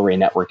on El Rey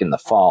Network in the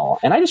fall.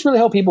 And I just really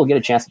hope people get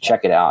a chance to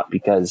check it out,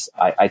 because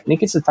I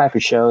think it's the type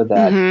of show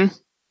that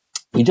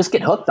you just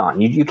get hooked on.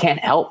 You can't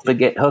help but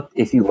get hooked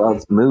if you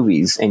love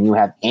movies and you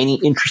have any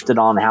interest at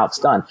all in how it's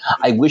done.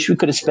 I wish we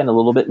could have spent a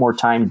little bit more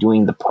time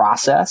doing the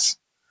process.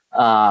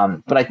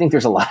 But I think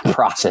there's a lot of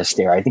process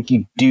there. I think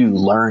you do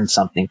learn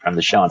something from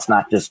the show. It's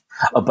not just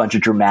a bunch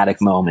of dramatic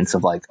moments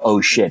of like,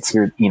 oh shit,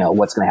 here,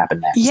 what's going to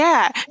happen next.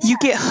 Yeah. You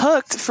get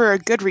hooked for a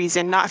good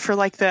reason, not for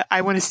like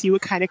I want to see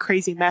what kind of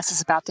crazy mess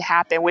is about to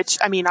happen, which,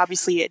 I mean,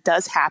 obviously it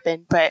does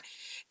happen, but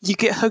you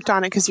get hooked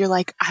on it because you're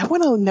like, I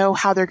want to know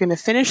how they're going to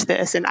finish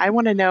this. And I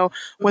want to know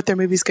what their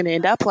movie's going to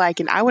end up like.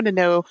 And I want to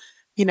know,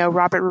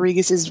 Robert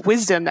Rodriguez's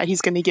wisdom that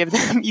he's going to give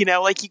them,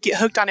 like you get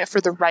hooked on it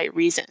for the right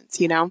reasons,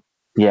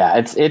 Yeah,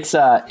 it's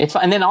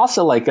fun. And then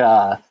also like,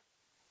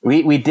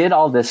 we did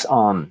all this,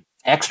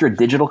 extra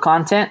digital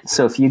content.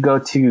 So if you go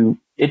to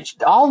it,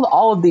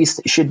 all of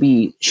these should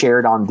be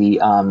shared on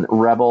the,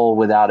 Rebel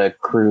Without a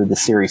Crew, the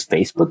series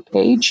Facebook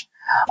page.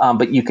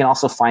 But you can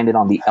also find it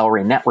on the El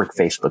Rey Network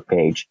Facebook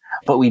page.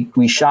 But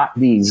we shot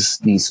these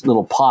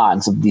little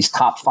pods of these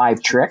top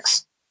 5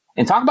 tricks,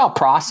 and talk about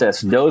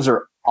process. Those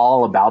are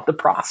all about the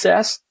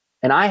process.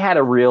 And I had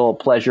a real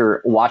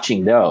pleasure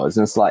watching those.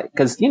 And it's like,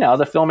 cause the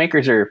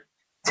filmmakers are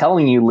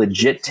telling you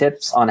legit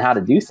tips on how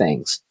to do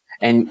things.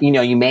 And,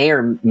 you may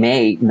or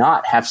may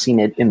not have seen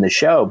it in the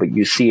show, but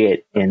you see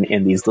it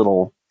in these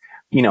little,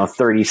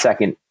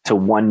 30-second to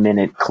 1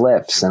 minute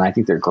clips. And I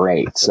think they're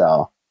great.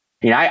 So,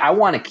 I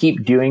want to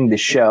keep doing the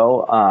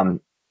show.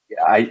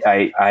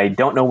 I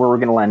don't know where we're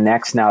going to land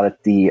next now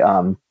that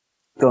the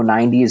Go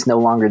 90 is no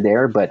longer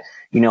there, but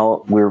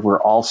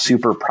we're all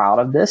super proud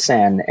of this,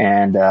 and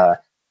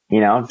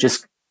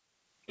just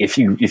if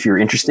you're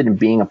interested in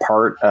being a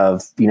part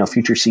of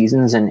future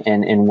seasons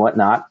and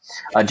whatnot,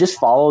 just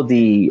follow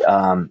the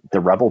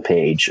Rebel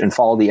page and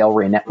follow the El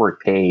Rey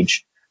Network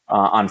page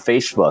on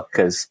Facebook,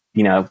 because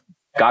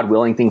God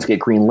willing, things get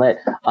greenlit.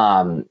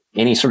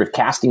 Any sort of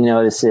casting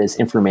notices,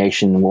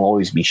 information will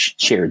always be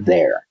shared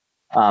there.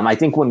 I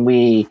think when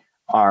we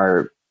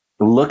are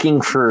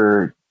looking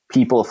for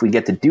people, if we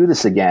get to do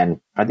this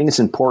again, I think it's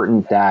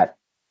important that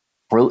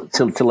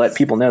to let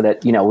people know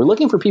that, we're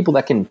looking for people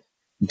that can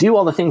do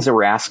all the things that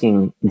we're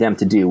asking them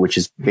to do, which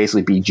is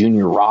basically be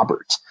Junior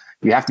Roberts.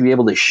 You have to be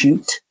able to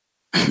shoot.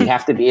 You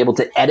have to be able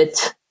to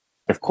edit,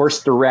 of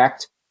course,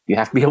 direct. You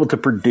have to be able to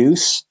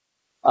produce.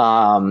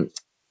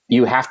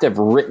 You have to have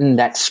written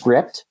that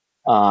script.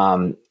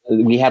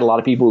 We had a lot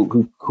of people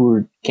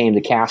who came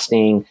to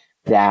casting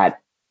that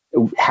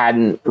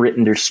hadn't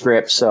written their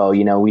script. So,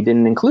 we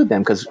didn't include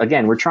them because,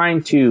 again, we're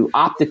trying to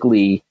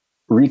optically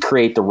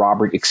recreate the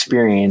Robert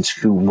experience,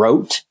 who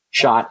wrote,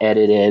 shot,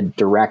 edited,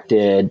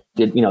 directed,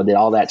 did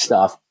all that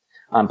stuff.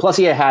 Plus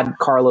he had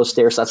Carlos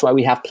there. So that's why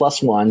we have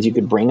 +1s. You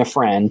could bring a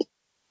friend,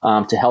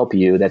 to help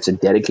you. That's a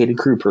dedicated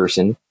crew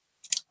person.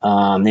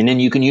 And then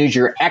you can use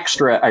your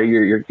extra or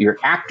your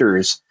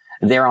actors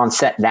there on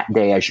set that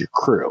day as your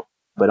crew,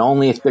 but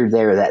only if they're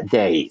there that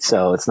day.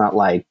 So it's not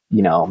like,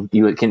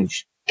 you can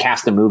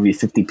cast a movie of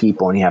 50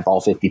 people and you have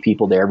all 50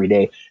 people there every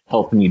day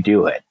helping you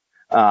do it.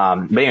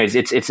 But anyways,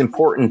 it's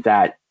important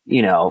that,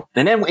 and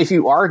then if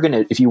you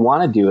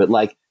want to do it,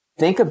 like,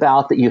 think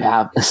about that you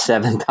have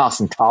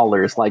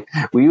 $7,000. Like,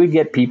 we would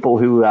get people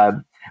who,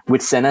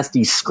 would send us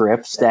these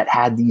scripts that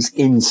had these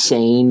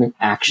insane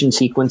action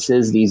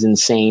sequences, these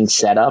insane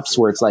setups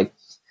where it's like,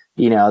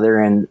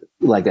 they're in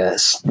like a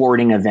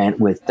sporting event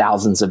with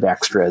thousands of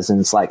extras. And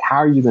it's like, how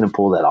are you going to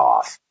pull that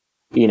off?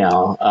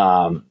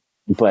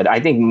 But I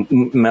think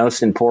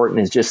most important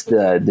is just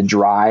the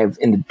drive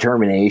and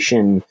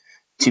determination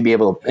to be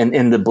able to,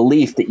 and the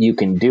belief that you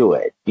can do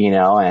it,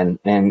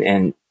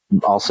 and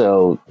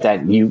also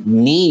that you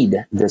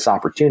need this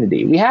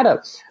opportunity. We had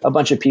a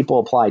bunch of people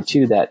apply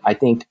too that I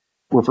think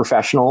were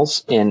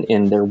professionals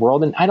in their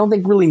world, and I don't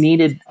think really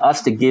needed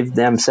us to give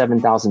them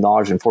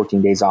 $7,000 and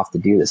 14 days off to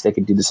do this. They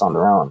could do this on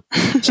their own.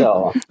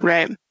 So,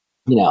 right.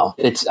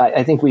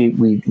 I think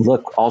we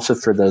look also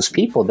for those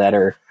people that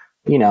are,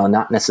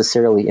 not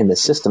necessarily in the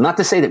system. Not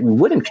to say that we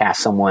wouldn't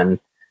cast someone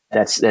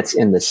that's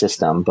in the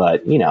system,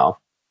 but you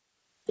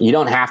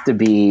don't have to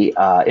be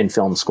in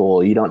film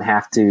school. You don't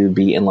have to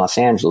be in Los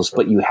Angeles,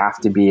 but you have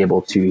to be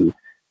able to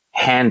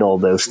handle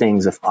those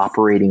things of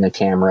operating a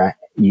camera,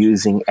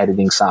 using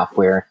editing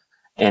software.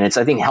 And it's,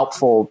 I think,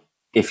 helpful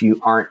if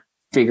you aren't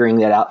figuring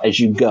that out as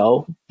you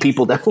go.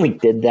 People definitely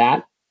did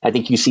that. I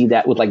think you see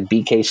that with like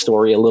BK's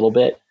story a little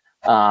bit.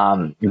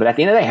 But at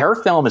the end of the day, her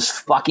film is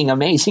fucking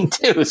amazing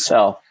too.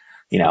 So,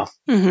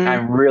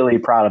 I'm really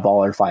proud of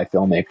all our 5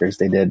 filmmakers.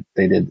 They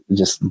did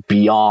just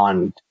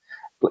beyond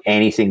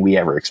anything we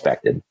ever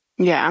expected.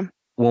 Yeah.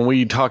 When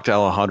we talked to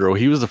Alejandro,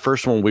 he was the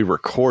first one we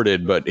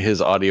recorded, but his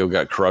audio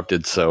got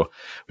corrupted. So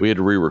we had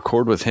to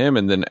re-record with him.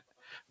 And then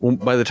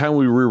by the time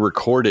we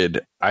re-recorded,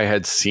 I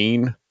had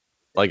seen,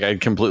 like, I'd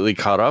completely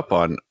caught up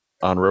on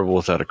Rebel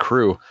Without a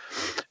Crew.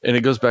 And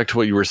it goes back to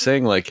what you were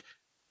saying, like,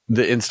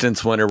 the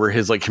instance whenever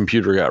his like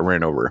computer got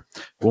ran over.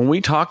 When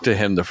we talked to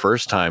him the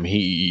first time,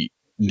 he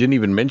didn't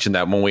even mention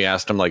that when we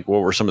asked him like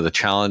what were some of the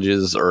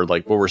challenges or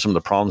like what were some of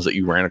the problems that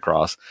you ran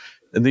across.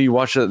 And then you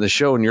watch that in the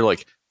show and you're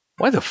like,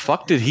 why the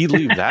fuck did he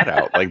leave that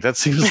out? Like that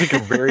seems like a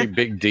very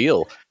big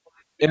deal.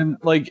 And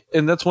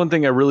that's one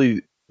thing I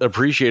really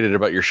appreciated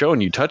about your show,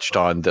 and you touched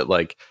on that,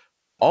 like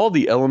all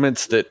the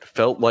elements that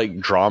felt like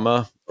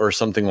drama or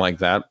something like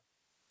that,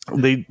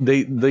 they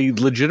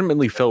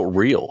legitimately felt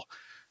real.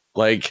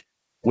 Like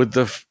with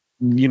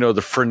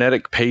the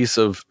frenetic pace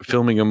of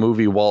filming a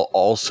movie while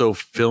also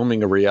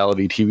filming a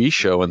reality TV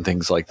show and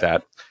things like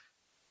that.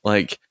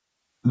 Like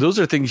those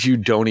are things you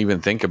don't even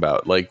think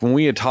about. Like when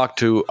we had talked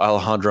to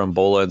Alejandra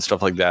Ambola and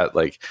stuff like that,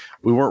 like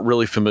we weren't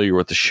really familiar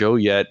with the show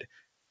yet.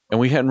 And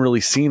we hadn't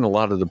really seen a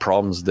lot of the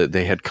problems that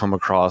they had come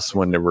across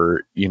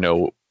whenever,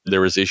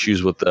 there was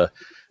issues with the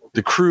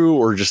crew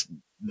or just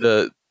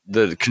the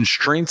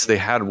constraints they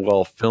had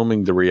while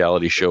filming the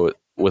reality show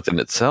within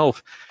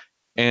itself.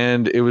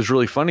 And it was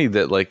really funny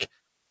that like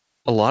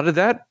a lot of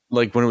that,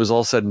 like when it was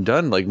all said and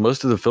done, like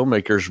most of the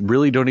filmmakers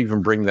really don't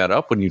even bring that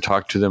up when you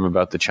talk to them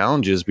about the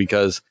challenges,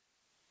 because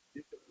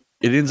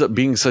it ends up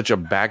being such a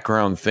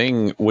background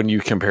thing when you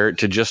compare it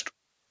to just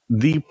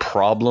the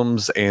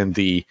problems and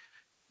the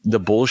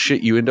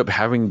bullshit you end up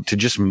having to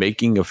just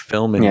making a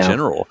film in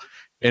general.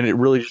 And it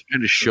really just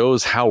kind of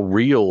shows how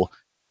real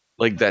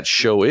like that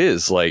show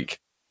is. Like,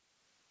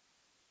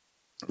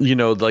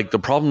 like the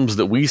problems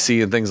that we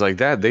see and things like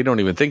that, they don't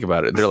even think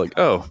about it. They're like,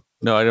 oh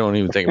no, I don't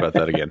even think about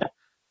that again.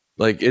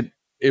 Like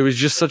it was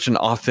just such an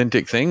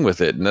authentic thing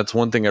with it. And that's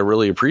one thing I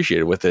really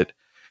appreciated with it.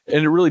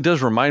 And it really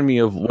does remind me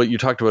of what we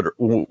talked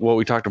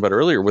about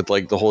earlier with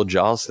like the whole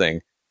Jaws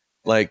thing,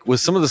 like with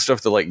some of the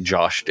stuff that like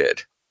Josh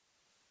did.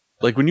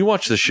 Like when you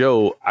watch the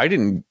show, I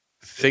didn't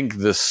think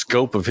the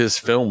scope of his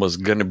film was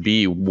going to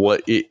be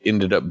what it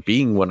ended up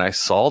being when I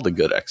saw The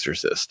Good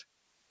Exorcist.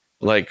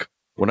 Like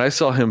when I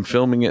saw him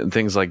filming it and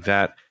things like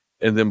that.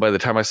 And then by the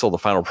time I saw the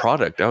final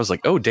product, I was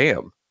like, oh,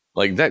 damn,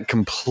 like that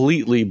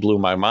completely blew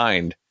my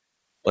mind.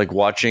 Like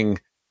watching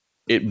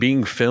it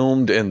being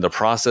filmed and the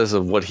process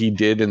of what he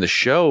did in the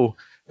show.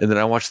 And then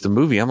I watched the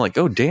movie. I'm like,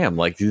 oh, damn,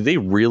 like they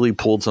really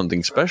pulled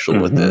something special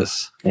with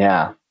this.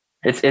 Yeah.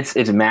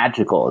 It's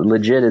magical.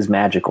 Legit is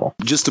magical.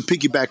 Just to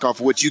piggyback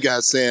off of what you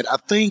guys said, I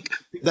think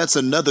that's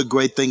another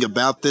great thing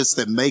about this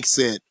that makes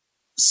it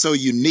so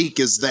unique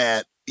is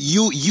that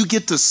you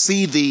get to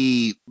see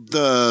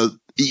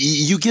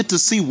you get to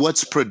see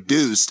what's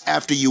produced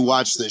after you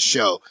watch this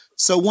show.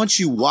 So once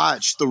you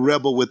watch the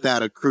Rebel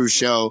Without a Crew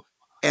show,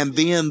 and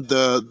then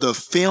the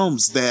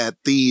films that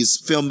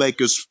these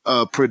filmmakers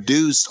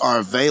produced are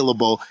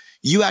available,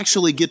 you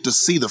actually get to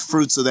see the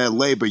fruits of that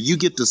labor. You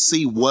get to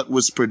see what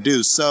was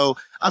produced. So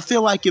I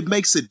feel like it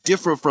makes it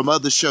different from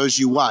other shows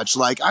you watch.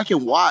 Like I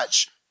can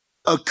watch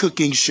a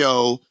cooking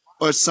show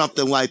or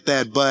something like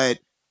that, but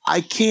I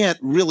can't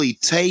really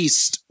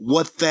taste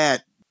what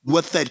that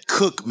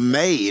cook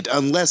made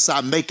unless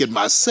I make it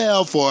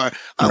myself or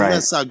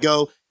unless I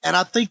go. And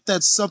I think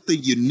that's something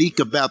unique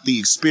about the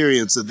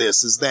experience of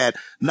this is that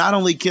not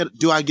only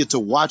do I get to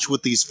watch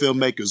what these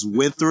filmmakers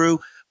went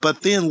through,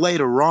 but then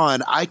later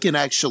on, I can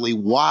actually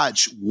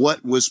watch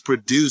what was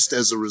produced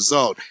as a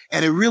result.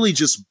 And it really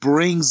just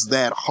brings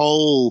that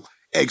whole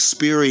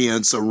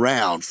experience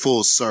around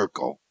full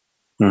circle.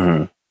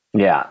 Mm-hmm.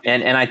 Yeah.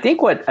 And I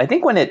think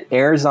when it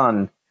airs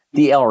on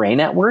the El Rey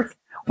network,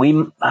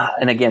 and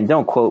again,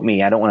 don't quote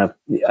me. I don't want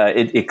to,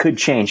 it could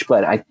change,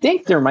 but I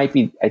think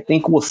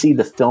we'll see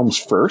the films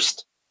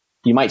first.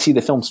 You might see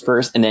the films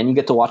first and then you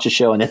get to watch the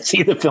show and then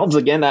see the films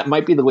again. That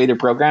might be the way they're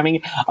programming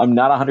it. I'm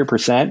not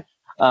 100%.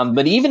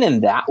 But even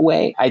in that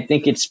way, I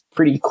think it's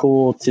pretty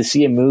cool to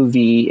see a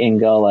movie and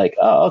go like,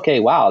 oh, okay,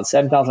 wow,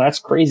 7,000, that's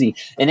crazy.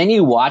 And then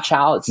you watch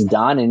how it's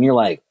done and you're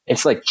like,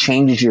 it's like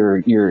changes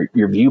your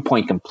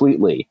viewpoint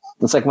completely.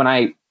 It's like when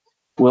I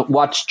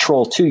watch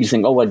Troll 2, you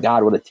think, oh my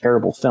God, what a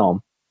terrible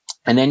film.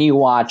 And then you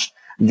watch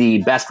the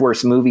Best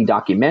Worst Movie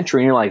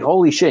documentary and you're like,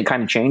 holy shit, it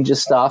kind of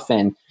changes stuff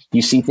and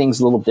you see things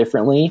a little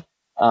differently.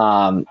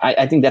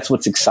 I think that's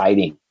what's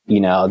exciting,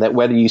 that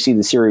whether you see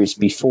the series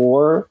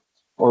before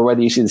or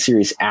whether you see the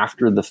series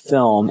after the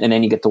film and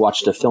then you get to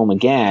watch the film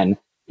again,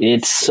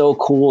 it's so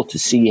cool to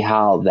see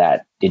how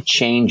that it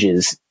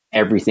changes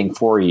everything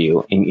for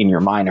you in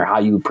your mind or how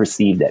you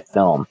perceive that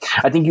film.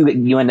 I think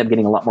you end up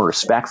getting a lot more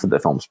respect for the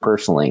films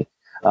personally,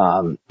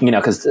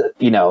 because,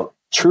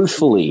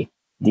 truthfully,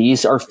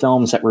 these are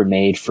films that were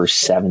made for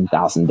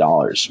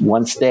 $7,000.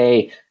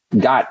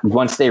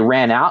 Once they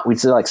ran out, we'd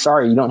say like,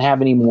 sorry, you don't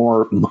have any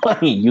more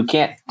money. You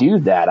can't do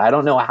that. I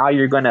don't know how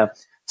you're going to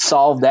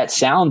solve that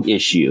sound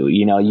issue.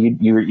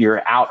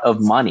 You're out of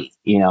money,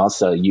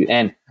 so you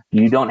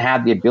don't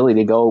have the ability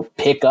to go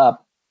pick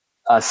up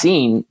a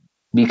scene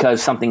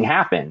because something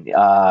happened.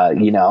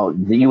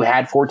 You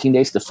had 14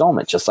 days to film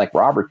it, just like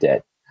Robert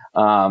did.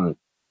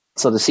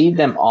 So to see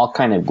them all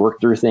kind of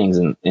work through things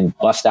and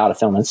bust out a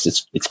film,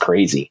 it's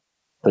crazy,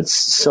 but it's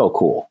so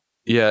cool.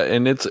 Yeah.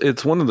 And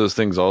it's one of those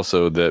things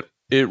also that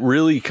it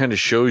really kind of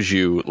shows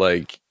you,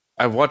 like,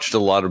 I've watched a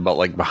lot about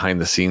like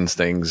behind the scenes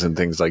things and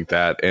things like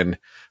that. And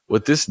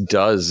what this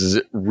does is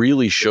it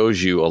really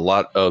shows you a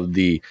lot of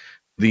the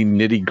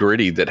nitty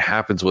gritty that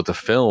happens with a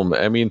film.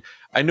 I mean,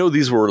 I know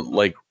these were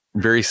like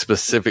very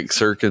specific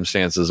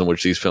circumstances in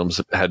which these films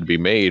had to be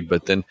made.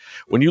 But then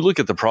when you look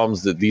at the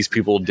problems that these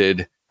people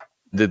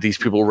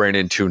ran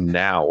into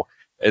now,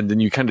 and then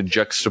you kind of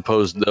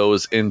juxtapose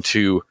those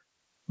into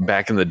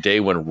back in the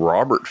day when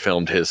Robert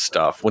filmed his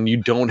stuff, when you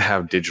don't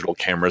have digital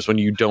cameras, when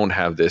you don't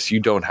have this, you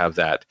don't have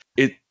that.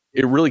 It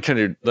really kind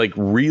of like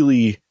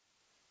really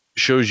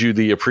shows you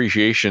the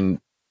appreciation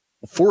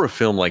for a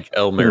film like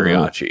El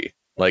Mariachi.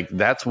 Mm-hmm. Like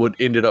that's what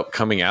ended up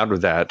coming out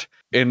of that.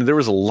 And there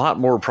was a lot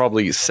more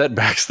probably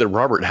setbacks that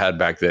Robert had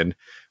back then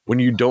when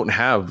you don't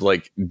have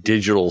like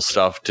digital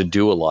stuff to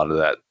do a lot of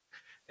that.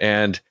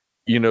 And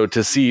you know,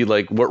 to see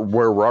like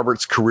where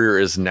Robert's career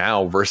is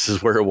now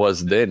versus where it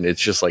was then, it's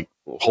just like,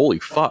 holy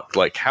fuck,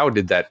 like how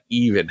did that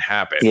even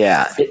happen?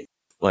 Yeah.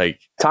 Like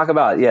talk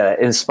about,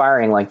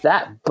 inspiring. Like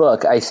that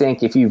book, I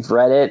think if you've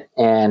read it,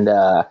 and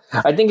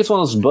I think it's one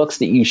of those books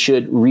that you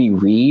should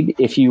reread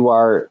if you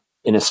are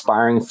an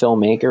aspiring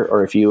filmmaker,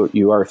 or if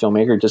you are a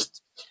filmmaker,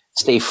 just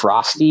stay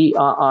frosty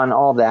on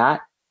all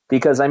that.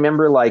 Because I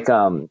remember like,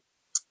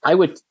 I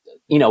would,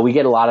 we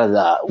get a lot of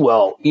the,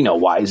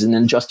 why isn't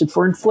it adjusted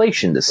for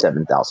inflation to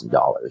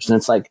 $7,000? And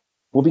it's like,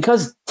 well,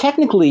 because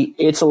technically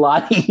it's a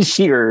lot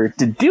easier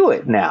to do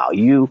it now.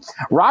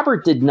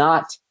 Robert did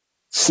not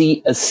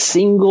see a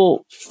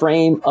single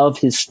frame of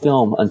his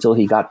film until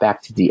he got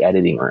back to the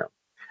editing room.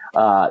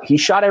 He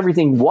shot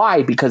everything.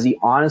 Why? Because he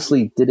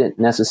honestly didn't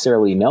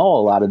necessarily know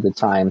a lot of the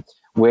time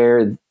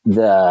where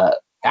the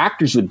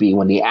actors would be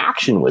when the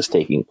action was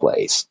taking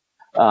place.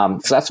 So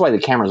that's why the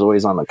camera's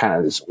always on the kind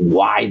of this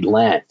wide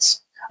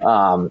lens.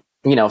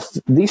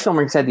 These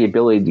filmmakers had the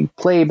ability to do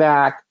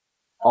playback,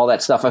 all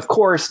that stuff. Of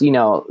course,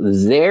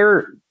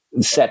 their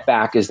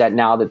setback is that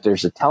now that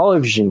there's a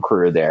television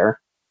crew there,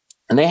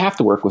 and they have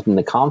to work within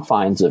the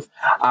confines of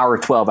our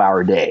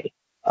 12-hour day,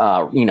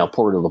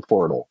 portal to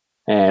portal,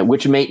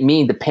 which may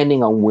mean,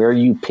 depending on where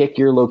you pick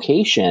your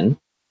location,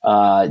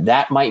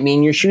 that might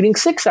mean you're shooting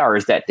 6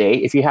 hours that day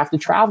if you have to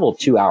travel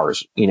 2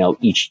 hours,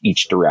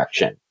 each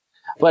direction.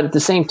 But at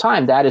the same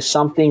time, that is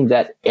something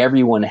that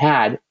everyone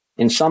had,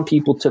 and some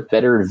people took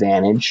better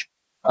advantage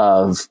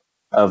of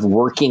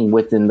working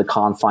within the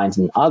confines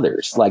than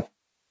others. Like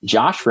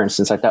Josh, for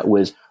instance, I thought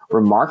was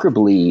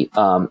remarkably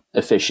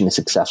efficient and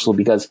successful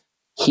because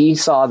he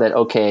saw that,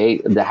 okay,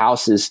 the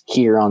house is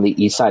here on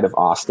the east side of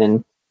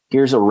Austin.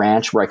 Here's a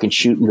ranch where I can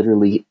shoot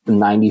literally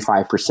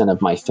 95% of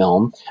my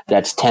film.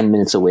 That's 10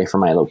 minutes away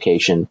from my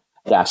location.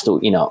 That's the,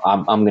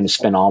 I'm going to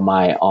spend all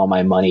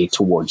my money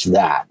towards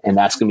that. And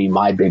that's going to be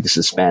my biggest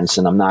expense.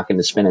 And I'm not going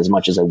to spend as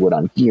much as I would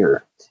on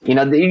gear.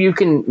 You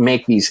can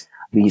make these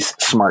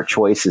smart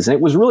choices. And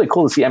it was really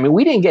cool to see. I mean,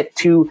 we didn't get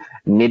too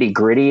nitty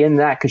gritty in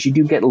that because you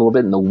do get a little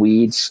bit in the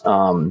weeds,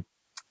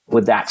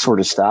 with that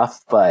sort of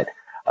stuff. But,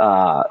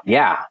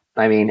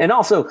 I mean, and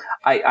also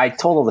I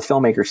told all the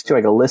filmmakers too,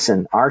 I go,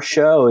 listen, our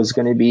show is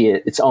going to be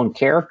its own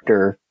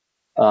character,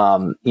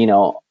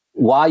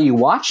 while you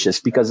watch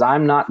this, because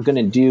I'm not going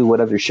to do what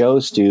other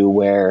shows do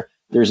where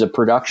there's a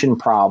production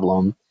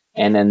problem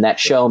and then that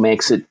show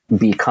makes it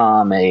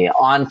become a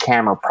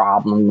on-camera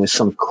problem with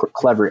some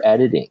clever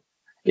editing.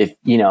 If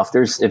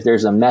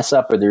there's a mess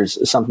up or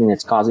there's something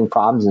that's causing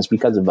problems and it's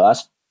because of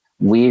us,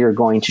 we are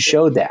going to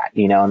show that,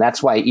 and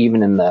that's why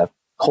even in the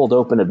cold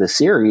open of the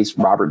series,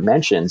 Robert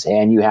mentions,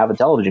 and you have a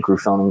television crew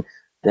filming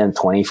them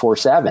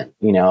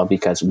 24/7,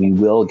 because we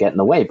will get in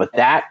the way. But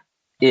that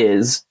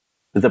is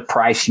the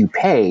price you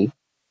pay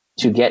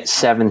to get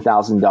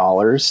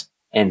 $7,000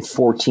 and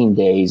 14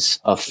 days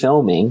of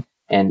filming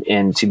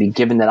and to be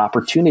given that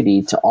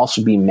opportunity to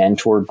also be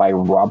mentored by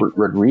Robert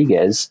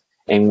Rodriguez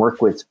and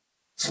work with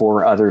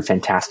 4 other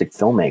fantastic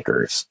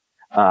filmmakers.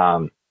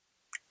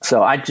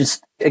 So I'm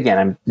just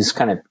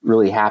kind of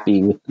really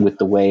happy with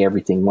the way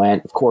everything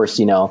went. Of course,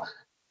 I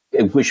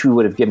wish we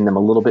would have given them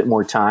a little bit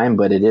more time,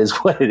 but it is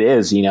what it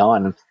is,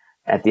 and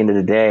at the end of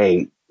the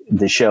day,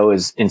 the show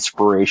is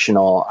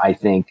inspirational. I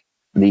think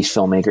these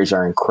filmmakers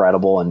are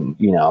incredible and,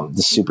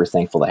 just super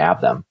thankful to have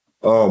them.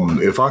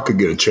 If I could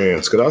get a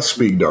chance, could I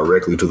speak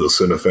directly to the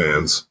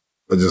Cinefans?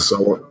 I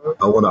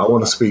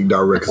want to speak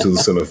directly to the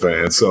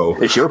Cinefans. So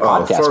it's your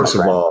podcast. First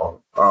of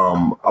all,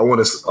 I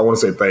want to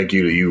say thank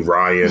you to you,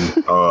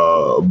 Ryan,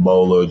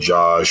 Bola,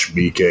 Josh,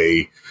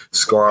 BK,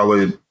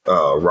 Scarlett,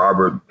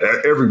 Robert,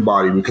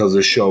 everybody, because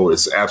this show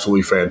is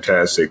absolutely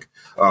fantastic.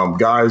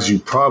 Guys, you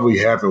probably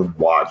haven't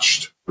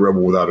watched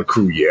Rebel Without a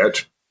Crew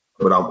yet,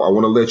 but I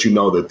want to let you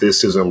know that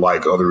this isn't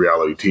like other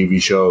reality TV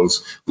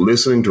shows.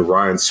 Listening to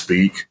Ryan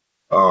speak,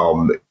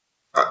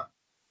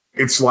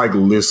 it's like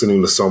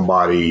listening to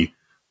somebody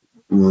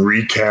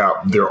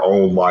recap their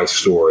own life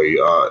story.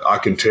 I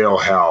can tell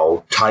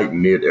how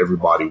tight-knit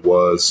everybody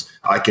was.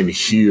 I can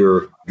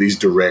hear these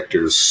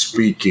directors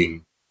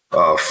speaking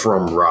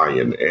from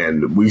Ryan,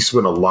 and we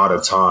spent a lot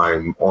of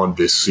time on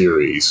this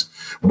series,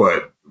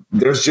 but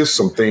there's just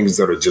some things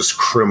that are just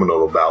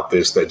criminal about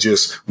this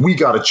that we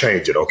got to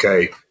change it,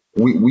 okay?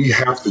 we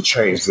have to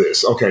change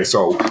this. Okay,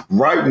 so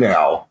right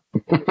now,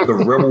 the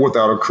Rebel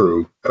Without a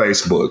Crew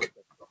Facebook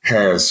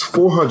has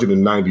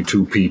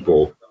 492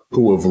 people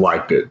who have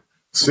liked it.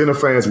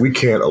 Cinefans, we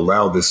can't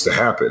allow this to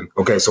happen.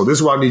 Okay, so this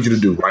is what I need you to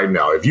do right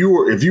now. If you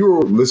were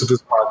listening to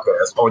this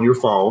podcast on your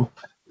phone,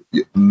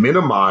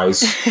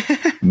 minimize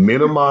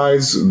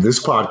this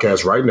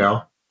podcast right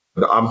now.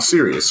 I'm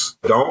serious.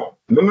 No.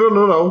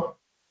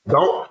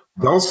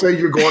 Don't say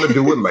you're going to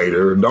do it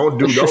later. Don't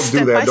do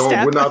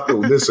that. We're not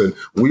listen,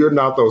 we are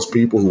not those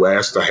people who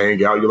ask to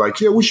hang out. You're like,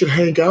 yeah, we should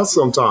hang out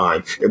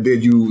sometime. And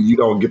then you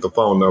don't get the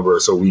phone number,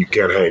 so you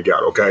can't hang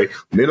out. Okay.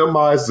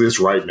 Minimize this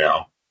right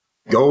now.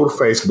 Go to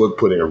Facebook,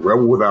 put in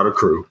Rebel Without a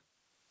Crew,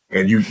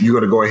 and you're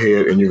going to go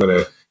ahead and you're going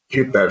to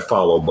hit that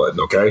follow button.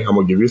 Okay. I'm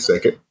going to give you a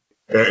second.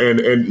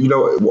 And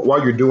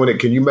while you're doing it,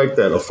 can you make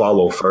that a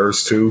follow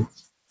first too?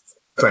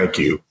 Thank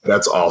you.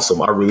 That's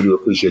awesome. I really do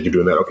appreciate you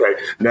doing that. Okay.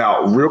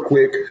 Now, real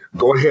quick,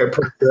 go ahead,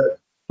 put that.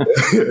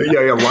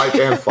 yeah, like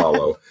and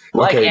follow.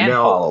 Okay,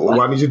 what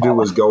I need you to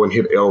do is go and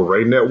hit El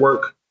Rey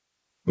Network.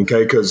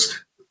 Okay, because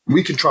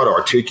we can try to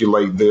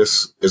articulate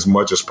this as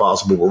much as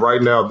possible, but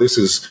right now, this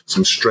is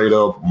some straight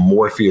up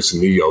Morpheus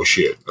Neo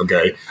shit.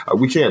 Okay.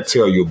 We can't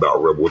tell you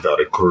about Rebel Without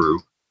a Crew.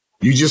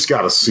 You just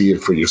got to see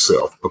it for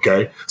yourself.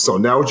 Okay. So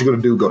now what you're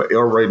going to do, go to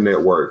El Rey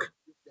Network.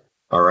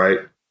 All right.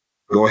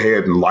 Go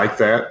ahead and like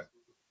that.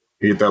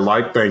 Hit that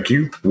like. Thank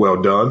you.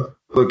 Well done.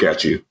 Look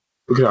at you.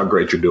 Look at how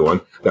great you're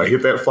doing. Now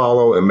hit that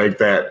follow and make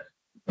that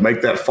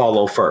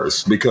follow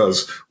first,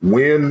 because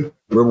when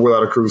Rebel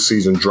Without a Crew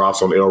season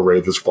drops on El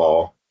Rey this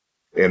fall,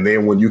 and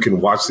then when you can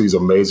watch these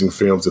amazing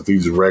films that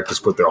these directors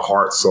put their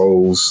heart,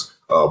 souls,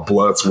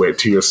 blood, sweat,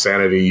 tears,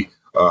 sanity,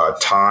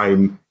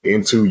 time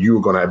into,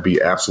 you're going to be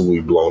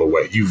absolutely blown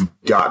away. You've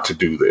got to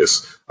do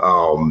this.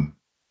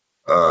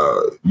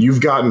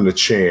 You've gotten the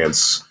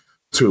chance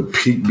to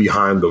peek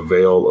behind the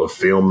veil of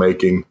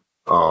filmmaking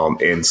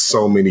in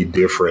so many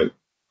different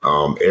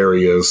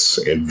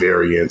areas and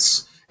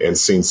variants, and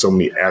seen so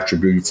many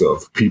attributes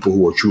of people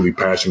who are truly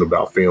passionate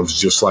about films,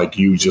 just like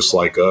you, just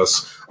like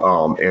us.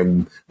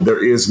 And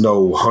there is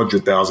no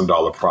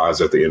 $100,000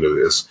 prize at the end of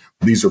this.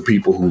 These are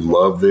people who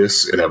love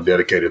this and have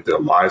dedicated their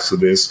lives to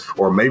this,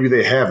 or maybe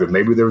they haven't.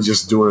 Maybe they were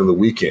just doing it in the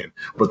weekend,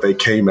 but they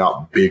came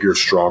out bigger,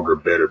 stronger,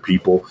 better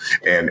people.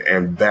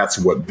 And that's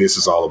what this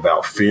is all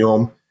about.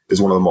 Film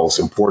is one of the most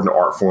important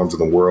art forms in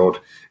the world.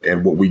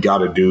 And what we got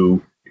to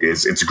do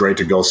is, it's great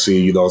to go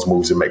see those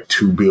movies that make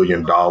 $2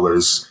 billion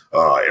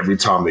every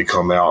time they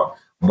come out.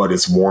 But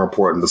it's more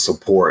important to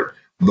support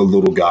the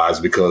little guys,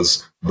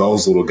 because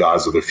those little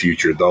guys are the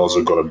future. Those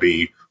are going to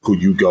be who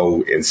you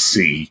go and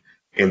see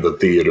in the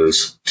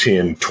theaters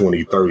 10,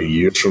 20, 30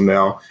 years from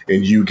now.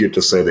 And you get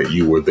to say that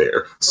you were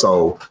there.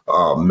 So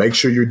make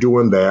sure you're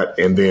doing that.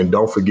 And then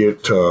don't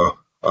forget to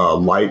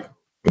like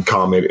and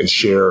comment and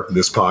share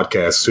this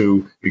podcast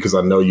too, because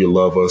I know you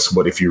love us.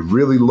 But if you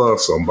really love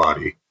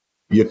somebody,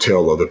 you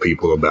tell other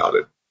people about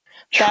it.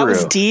 That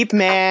was deep,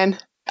 man.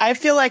 I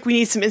feel like we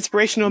need some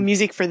inspirational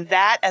music for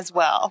that as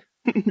well.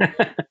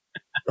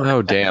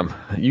 Oh, damn.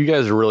 You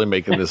guys are really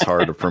making this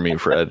hard for me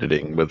for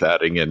editing with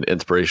adding in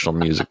inspirational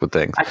music with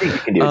things. I think you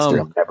can do it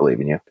still. I believe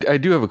in you. I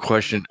do have a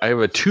question. I have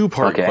a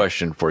two-part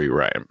question for you,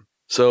 Ryan.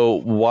 So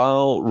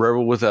while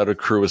Rebel Without a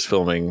Crew was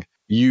filming,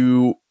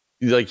 you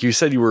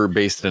said you were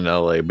based in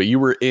LA, but you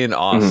were in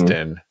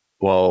Austin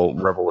while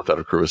Rebel Without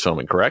a Crew was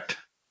filming, correct?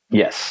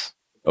 Yes.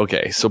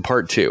 Okay, so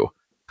part two.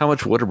 How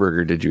much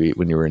Whataburger did you eat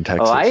when you were in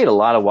Texas? Oh, I ate a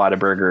lot of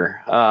Whataburger.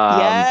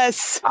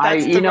 Yes,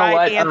 that's the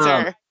right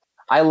answer.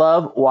 I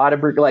love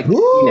Whataburger. Like,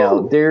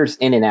 there's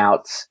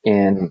In-N-Outs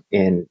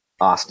in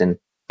Austin,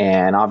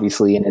 and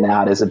obviously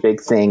In-N-Out is a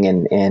big thing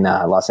in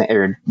Los Angeles,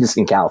 or just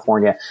in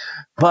California.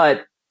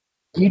 But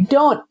you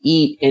don't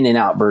eat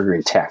In-N-Out burger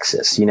in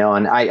Texas,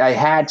 and I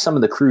had some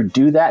of the crew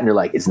do that, and they're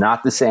like, it's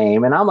not the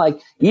same. And I'm like,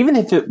 even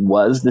if it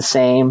was the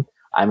same,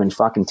 I'm in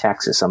fucking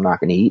Texas. I'm not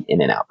going to eat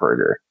In-N-Out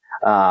burger.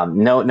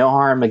 No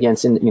harm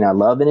against, I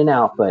love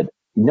In-N-Out, but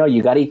no,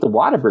 you got to eat the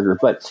Whataburger.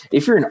 But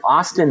if you're in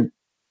Austin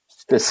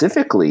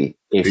specifically,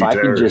 if I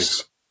can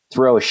just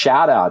throw a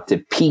shout out to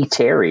P.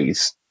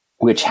 Terry's,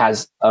 which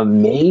has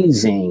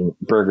amazing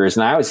burgers.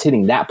 And I was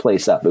hitting that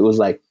place up. It was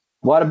like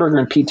Whataburger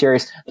and P.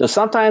 Terry's. So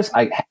sometimes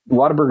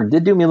Whataburger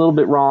did do me a little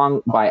bit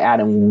wrong by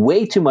adding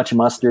way too much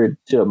mustard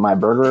to my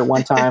burger at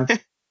one time.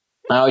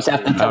 I always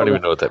have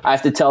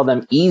to tell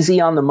them easy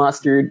on the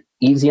mustard,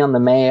 easy on the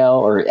mayo,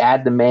 or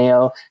add the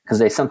mayo, because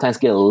they sometimes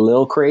get a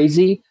little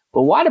crazy.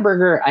 But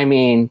Whataburger,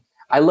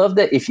 I love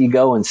that if you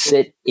go and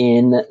sit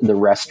in the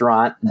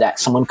restaurant, that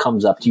someone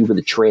comes up to you with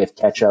a tray of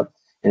ketchup,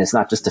 and it's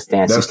not just a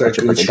fancy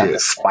ketchup, but they got the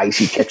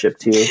spicy ketchup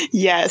too.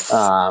 Yes.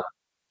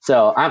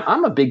 So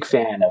I'm a big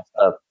fan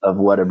of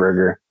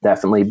Whataburger,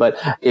 definitely. But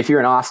if you're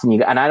in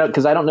Austin, I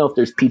don't know if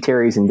there's P.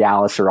 Terry's in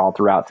Dallas or all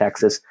throughout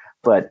Texas,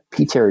 but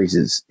P. Terry's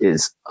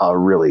is a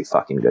really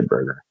fucking good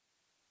burger.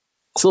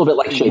 It's a little bit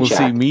like Shake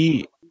Shack.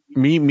 See,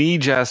 me,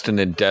 Justin,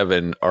 and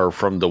Devin are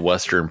from the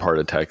western part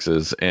of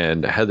Texas,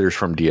 and Heather's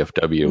from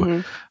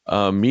DFW.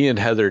 Mm-hmm. Me and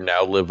Heather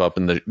now live up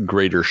in the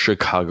greater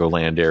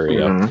Chicagoland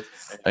area,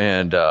 Mm-hmm.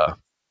 and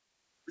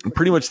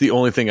pretty much the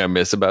only thing I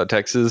miss about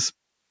Texas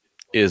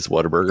is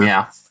Whataburger.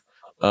 Yeah.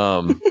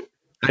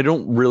 I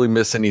don't really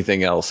miss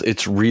anything else.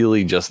 It's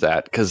really just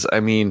that, because I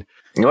mean,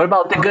 What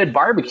about the good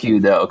barbecue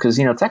though? Because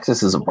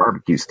Texas is a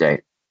barbecue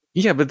state.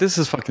 yeah, but this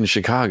is fucking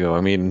Chicago.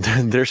 I mean,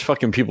 there's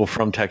fucking people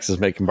from Texas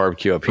making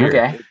barbecue up here.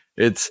 Okay.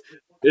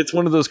 It's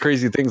one of those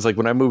crazy things. Like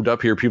when I moved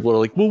up here, people are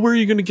like, "Well, where are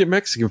you going to get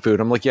Mexican food?"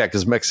 I'm like, "Yeah,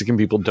 because Mexican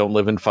people don't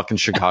live in fucking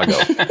Chicago."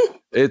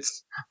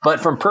 But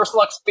from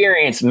personal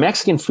experience,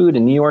 Mexican food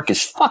in New York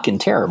is fucking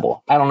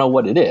terrible. I don't know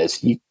what it is.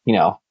 It's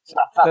not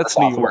That's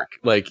New York.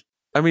 Like,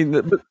 I mean,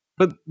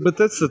 but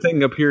that's the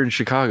thing up here in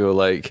Chicago.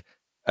 Like,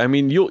 I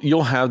mean,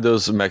 you'll have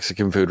those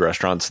Mexican food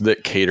restaurants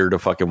that cater to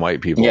fucking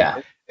white people.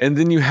 Yeah. And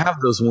then you have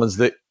those ones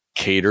that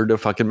cater to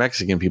fucking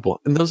Mexican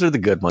people, and those are the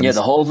good ones. Yeah,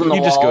 the holes in the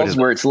walls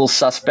where it's a little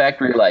suspect.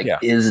 Where you're like,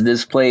 is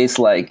this place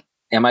like?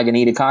 Am I going to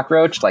eat a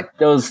cockroach? Like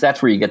those.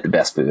 That's where you get the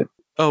best food.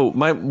 Oh,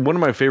 one of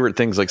my favorite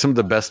things, like some of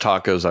the best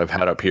tacos I've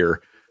had up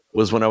here,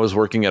 was when I was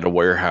working at a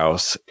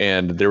warehouse,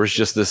 and there was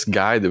just this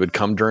guy that would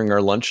come during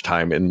our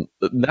lunchtime, and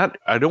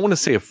I don't want to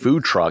say a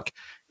food truck,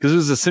 because it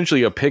was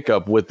essentially a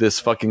pickup with this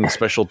fucking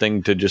special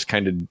thing to just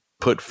kind of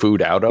put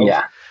food out of.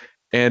 Yeah.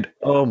 And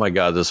oh my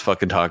God, those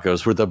fucking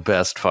tacos were the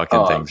best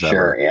fucking things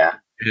ever. Yeah.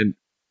 And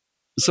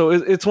so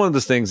it's one of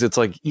those things. It's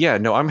like, yeah,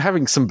 no, I'm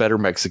having some better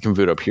Mexican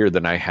food up here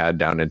than I had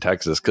down in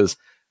Texas, because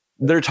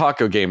their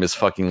taco game is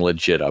fucking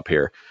legit up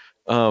here.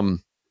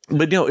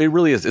 But no, it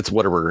really is. It's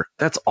Whataburger.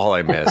 That's all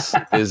I miss.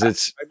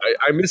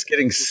 I miss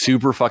getting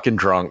super fucking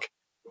drunk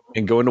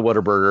and going to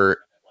Whataburger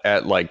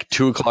at like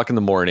 2:00 in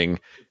the morning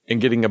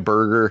and getting a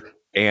burger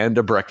and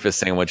a breakfast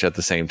sandwich at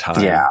the same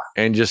time. Yeah.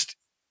 And just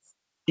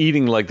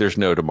eating like there's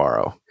no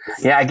tomorrow.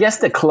 Yeah, I guess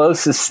the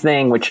closest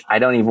thing, which I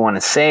don't even want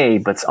to say,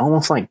 but it's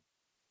almost like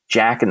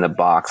Jack in the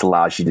Box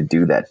allows you to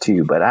do that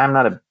too. But I'm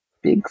not a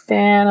big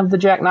fan of the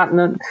Jack.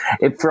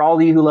 For all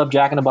of you who love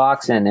Jack in the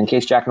Box, and in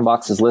case Jack in the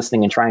Box is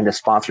listening and trying to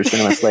sponsor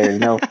Cinema Slayers,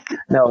 no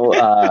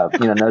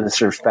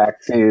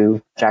disrespect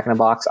to Jack in the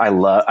Box.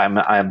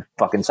 I'm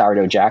fucking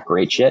sourdough Jack,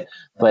 great shit.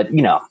 But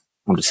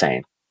I'm just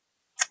saying,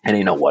 it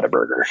ain't no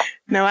Whataburger.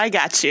 No, I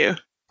got you.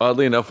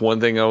 Oddly enough,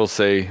 one thing I will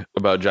say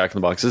about Jack in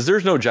the Box is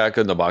there's no Jack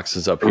in the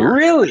Boxes up here.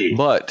 Really?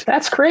 But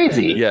that's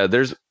crazy. Yeah,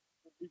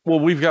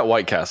 we've got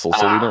White Castle,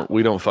 so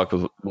we don't fuck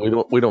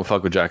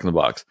with Jack in the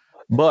Box.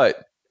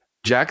 But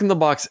Jack in the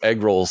Box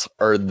egg rolls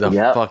are the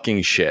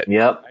fucking shit.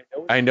 Yep.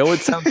 I know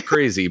it sounds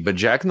crazy, but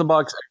Jack in the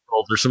Box egg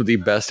rolls are some of the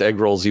best egg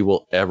rolls you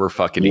will ever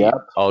fucking eat.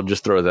 I'll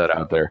just throw that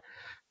out there.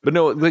 But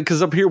no,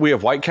 because up here we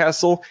have White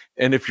Castle,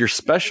 and if you're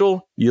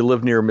special, you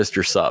live near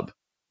Mr. Sub.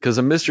 Because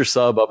a Mr.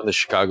 Sub up in the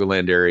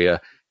Chicagoland area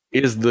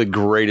is the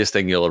greatest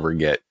thing you'll ever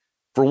get.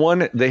 For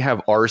one, they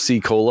have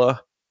RC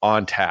Cola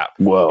on tap.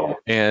 Whoa.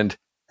 And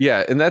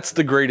yeah, and that's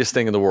the greatest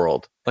thing in the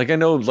world. Like, I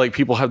know like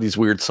people have these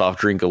weird soft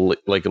drink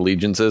like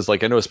allegiances.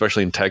 Like I know,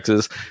 especially in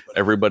Texas,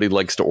 everybody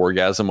likes to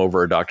orgasm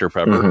over a Dr.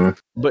 Pepper.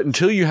 Mm-hmm. But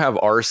until you have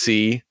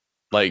RC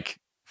like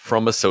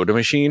from a soda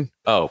machine,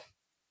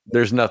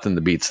 there's nothing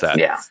that beats that.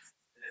 Yeah.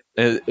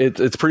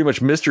 It's pretty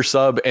much Mr.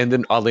 Sub, and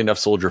then oddly enough,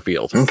 Soldier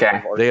Field.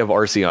 Okay. They have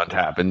RC on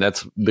tap, and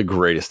that's the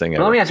greatest thing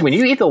ever. Let me ask you, when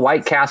you eat the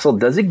White Castle,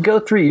 does it go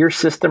through your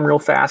system real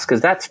fast?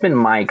 Because that's been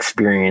my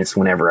experience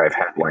whenever I've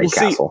had White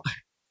Castle.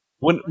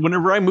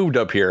 Whenever I moved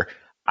up here,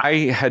 I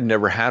had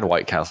never had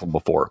White Castle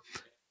before,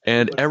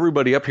 and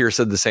everybody up here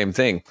said the same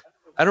thing.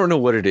 I don't know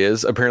what it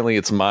is. Apparently,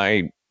 it's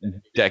my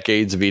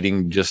decades of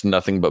eating just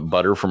nothing but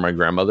butter from my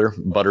grandmother,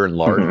 butter and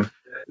lard,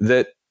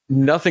 that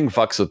nothing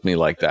fucks with me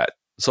like that.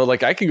 So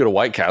like I can go to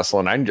White Castle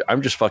and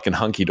I'm just fucking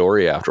hunky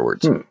dory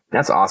afterwards.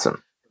 That's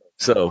awesome.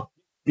 So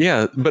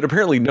yeah, but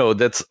apparently no,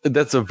 that's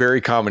a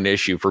very common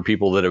issue for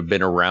people that have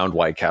been around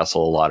White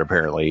Castle a lot.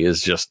 Apparently,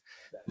 is just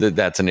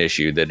that's an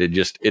issue that it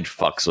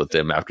fucks with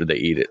them after they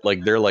eat it.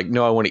 Like they're like,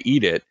 no, I want to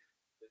eat it,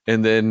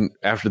 and then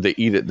after they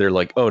eat it, they're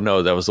like, oh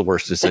no, that was the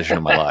worst decision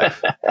of my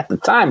life. At the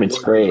time, it's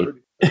great.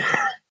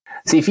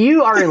 See, if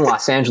you are in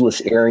Los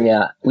Angeles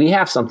area, we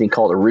have something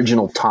called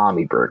Original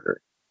Tommy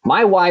Burger.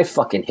 My wife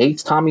fucking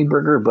hates Tommy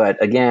Burger, but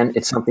again,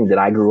 it's something that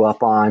I grew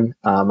up on.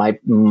 My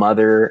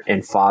mother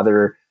and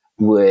father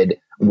would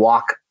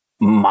walk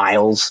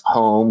miles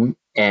home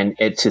and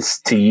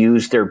to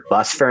use their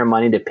bus fare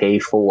money to pay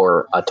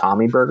for a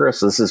Tommy Burger.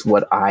 So this is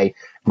what I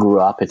grew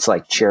up. It's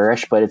like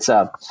cherished, but it's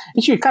kind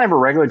of a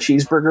regular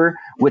cheeseburger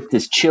with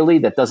this chili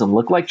that doesn't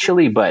look like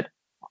chili, but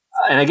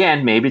and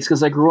again, maybe it's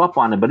because I grew up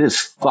on it, but it is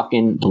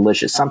fucking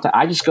delicious. Sometimes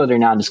I just go there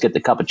now and just get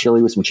the cup of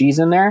chili with some cheese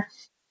in there.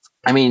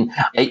 I mean,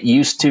 it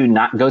used to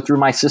not go through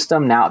my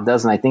system. Now it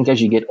doesn't. I think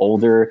as you get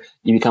older,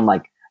 you become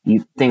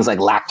things like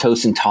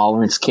lactose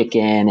intolerance kick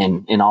in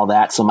and all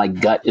that. So my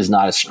gut is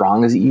not as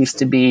strong as it used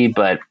to be.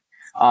 But,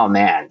 oh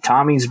man,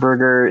 Tommy's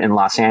Burger in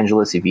Los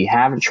Angeles. If you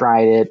haven't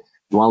tried it,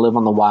 you want to live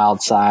on the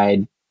wild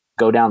side,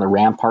 go down the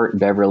Rampart in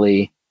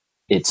Beverly.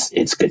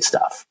 It's good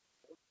stuff.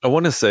 I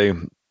want to say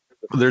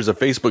there's a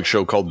Facebook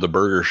show called The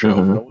Burger Show.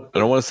 Mhm.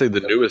 And I want to say the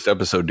newest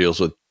episode deals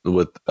with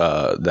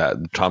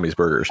that Tommy's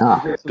Burgers.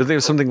 Oh. Do they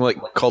have something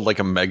called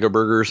a Mega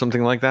Burger or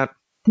something like that?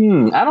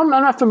 I'm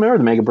not familiar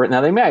with the Mega Burger.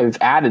 Now, they may have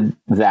added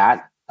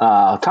that.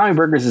 Tommy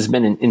Burgers has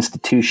been an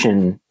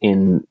institution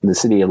in the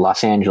city of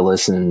Los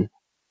Angeles, and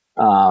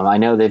I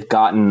know they've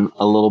gotten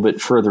a little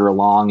bit further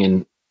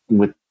along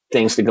with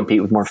things to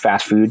compete with more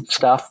fast food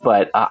stuff,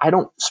 but I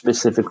don't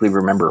specifically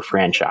remember a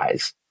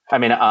franchise. I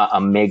mean,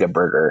 a Mega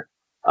Burger.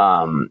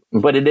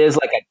 But it is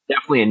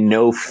definitely a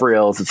no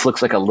frills. It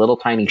looks like a little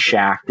tiny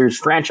shack. There's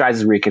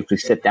franchises where you can actually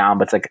sit down,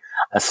 but it's like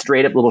a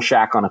straight up little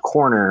shack on a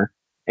corner.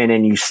 And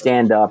then you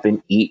stand up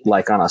and eat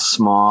on a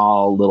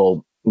small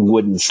little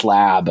wooden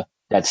slab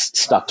that's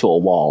stuck to a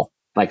wall,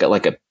 like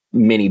a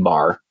mini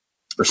bar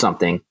or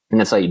something. And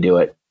that's how you do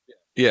it.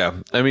 Yeah.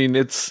 I mean,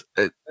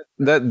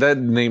 that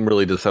name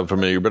really does sound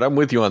familiar, but I'm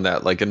with you on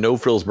that. A no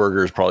frills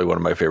burger is probably one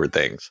of my favorite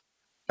things.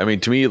 I mean,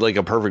 to me,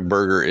 a perfect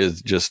burger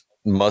is just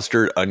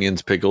mustard,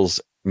 onions, pickles,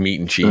 meat,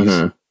 and cheese.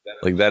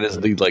 Mm-hmm. That is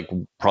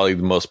probably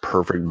the most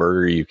perfect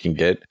burger you can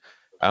get.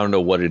 I don't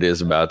know what it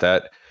is about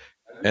that.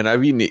 And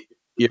I've even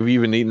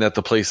eaten at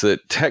the place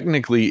that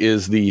technically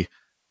is the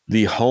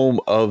home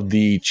of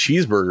the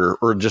cheeseburger,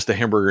 or just the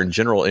hamburger in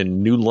general,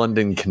 in New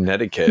London,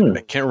 Connecticut.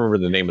 I can't remember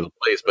the name of the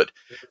place, but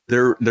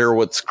they're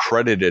what's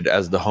credited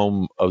as the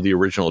home of the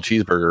original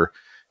cheeseburger,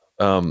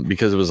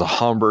 because it was a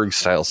Hamburg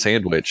style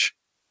sandwich.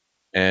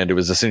 And it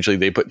was essentially,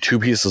 they put 2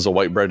 pieces of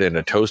white bread in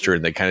a toaster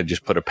and they kind of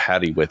just put a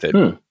patty with it.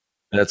 And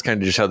that's kind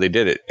of just how they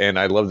did it. And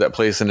I love that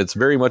place. And it's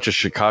very much a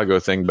Chicago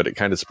thing, but it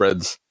kind of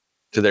spreads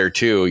to there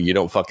too. You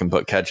don't fucking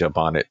put ketchup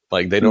on it.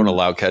 They don't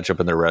allow ketchup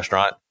in their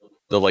restaurant.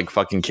 They'll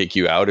fucking kick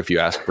you out if you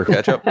ask for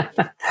ketchup,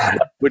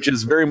 which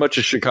is very much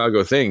a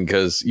Chicago thing.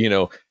 Cause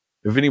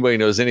if anybody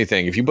knows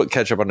anything, if you put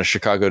ketchup on a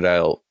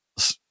Chicago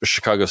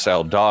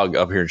style dog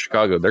up here in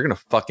Chicago, they're going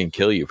to fucking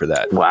kill you for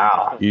that.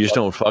 Wow. You just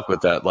don't fuck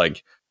with that.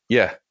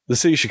 Yeah. The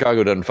city of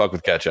Chicago doesn't fuck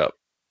with ketchup.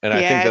 And I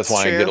think that's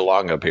why I get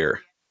along up here.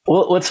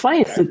 Well, what's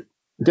funny is that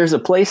there's a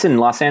place in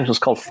Los Angeles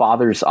called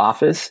Father's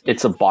Office.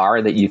 It's a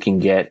bar that you can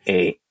get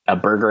a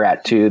burger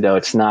at too, though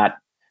it's not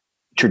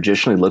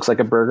traditionally looks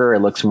like a burger. It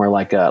looks more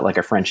like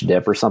a French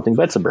dip or something,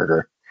 but it's a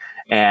burger.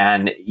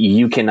 And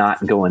you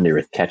cannot go in there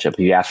with ketchup. If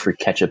you ask for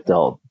ketchup,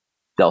 they'll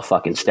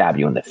fucking stab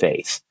you in the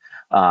face.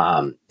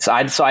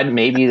 So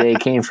maybe they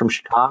came from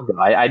Chicago.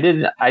 I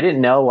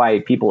didn't know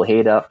why people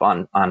hate up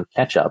on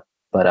ketchup,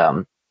 but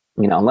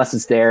unless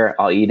it's there,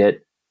 I'll eat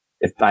it.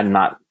 If I'm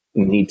not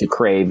need to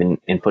crave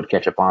and put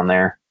ketchup on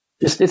there,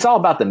 it's all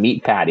about the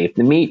meat patty. If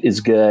the meat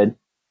is good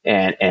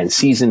and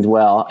seasoned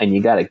well, and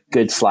you got a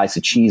good slice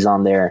of cheese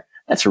on there,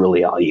 that's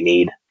really all you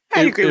need.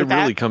 I agree with that.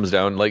 It really comes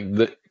down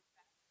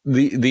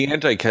the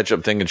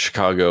anti-ketchup thing in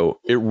Chicago.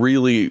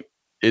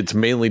 It's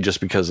mainly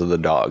just because of the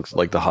dogs,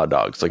 the hot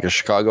dogs. A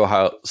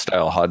Chicago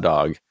style hot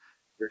dog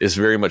is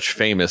very much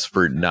famous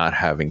for not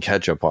having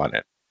ketchup on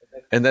it.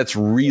 And that's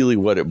really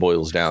what it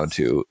boils down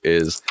to,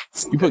 is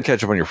you put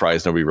ketchup on your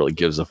fries, nobody really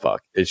gives a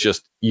fuck. It's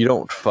just, you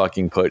don't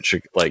fucking put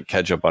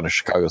ketchup on a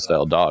Chicago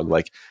style dog.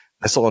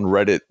 I saw on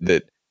Reddit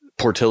that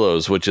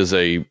Portillo's, which is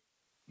a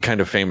kind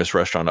of famous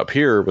restaurant up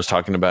here, was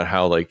talking about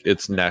how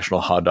it's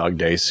National Hot Dog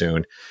Day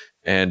soon.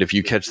 And if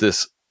you catch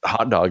this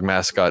hot dog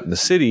mascot in the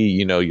city,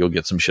 you'll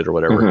get some shit or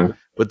whatever. Mm-hmm.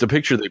 But the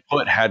picture they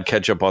put had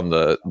ketchup on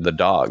the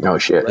dog. Oh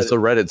shit. So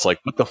Reddit's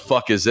what the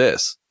fuck is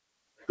this?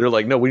 They're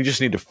no, we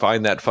just need to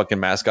find that fucking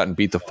mascot and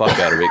beat the fuck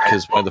out of it,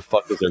 because why the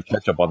fuck is there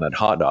ketchup on that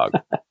hot dog?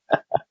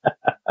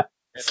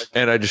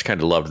 And I just kind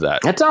of loved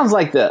that. That sounds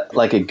like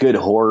a good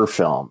horror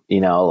film,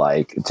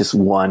 just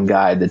one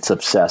guy that's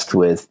obsessed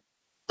with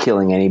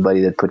killing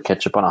anybody that put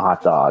ketchup on a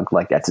hot dog.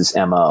 That's his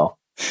MO.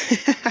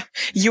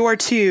 You're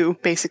too,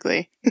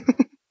 basically.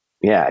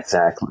 Yeah,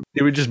 exactly.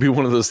 It would just be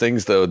one of those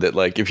things, though,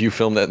 that if you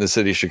film that in the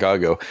city of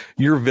Chicago,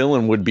 your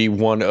villain would be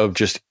one of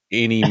just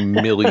any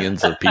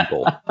millions of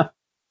people.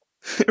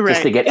 Right.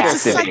 Just to get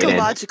it's activated. A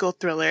psychological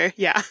thriller.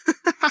 Yeah.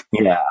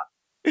 Yeah.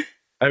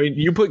 I mean,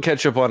 you put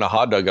ketchup on a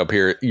hot dog up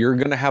here, you're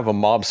going to have a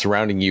mob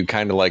surrounding you,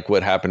 kind of like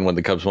what happened when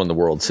the Cubs won the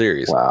World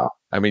Series. Wow.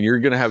 I mean, you're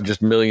going to have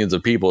just millions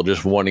of people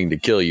just wanting to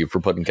kill you for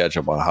putting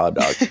ketchup on a hot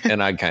dog.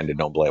 And I kind of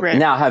don't blame them.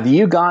 Now, have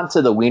you gone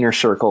to the Wiener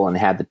Circle and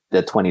had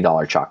the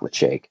 $20 chocolate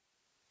shake?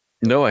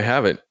 No, I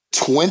haven't.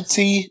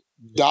 $20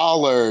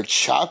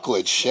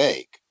 chocolate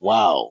shake.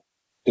 Wow.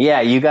 Yeah,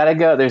 you got to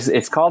go.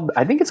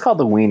 I think it's called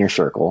the Wiener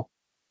Circle.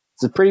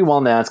 It's pretty well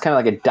known. It's kind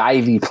of like a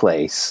divey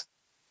place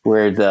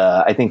where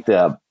I think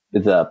the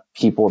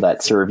people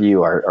that serve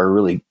you are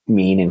really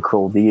mean and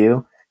cruel to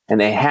you. And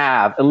they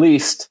have, at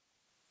least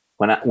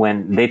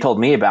when they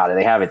told me about it,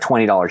 they have a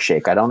 $20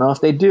 shake. I don't know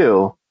if they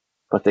do,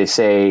 but they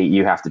say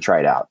you have to try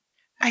it out.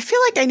 I feel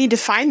like I need to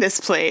find this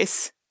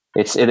place.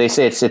 They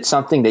say it's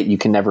something that you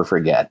can never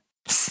forget.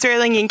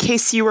 Sterling, in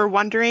case you were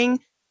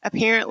wondering,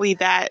 apparently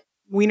that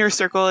Wiener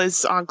Circle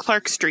is on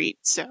Clark Street.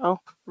 So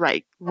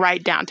right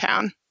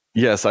downtown.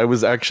 Yes, I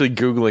was actually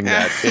Googling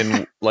that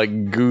in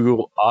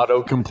Google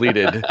auto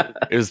completed.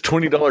 It was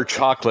 $20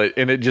 chocolate,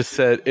 and it just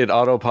said it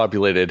auto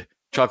populated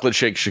Chocolate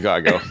Shake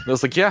Chicago. I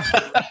was like, yeah,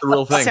 that's the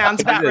real thing.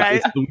 Sounds about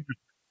right.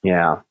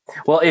 Yeah.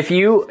 Well, if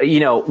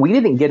we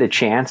didn't get a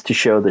chance to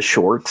show the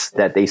shorts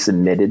that they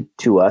submitted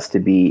to us to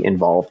be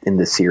involved in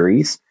the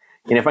series.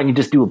 And if I can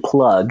just do a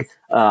plug,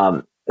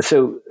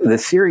 so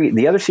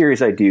the other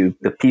series I do,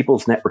 the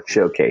People's Network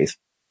Showcase,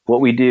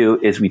 what we do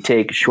is we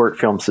take short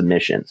film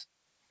submissions.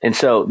 And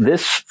so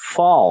this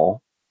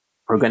fall,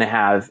 we're going to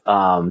have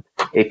a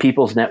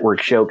People's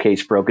Network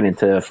Showcase broken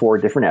into 4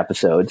 different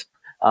episodes.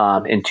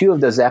 And 2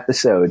 of those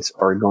episodes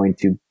are going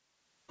to,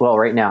 well,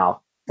 right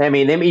now, I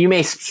mean, you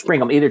may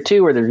sprinkle them either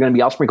 2 or they're going to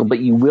be all sprinkled, but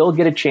you will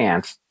get a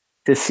chance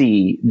to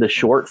see the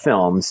short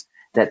films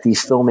that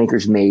these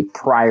filmmakers made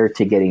prior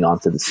to getting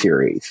onto the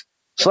series.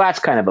 So that's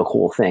kind of a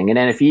cool thing. And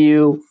then if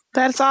you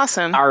that's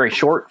awesome are a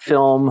short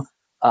film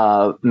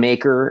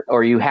maker,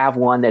 or you have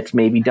one that's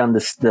maybe done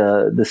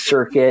the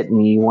circuit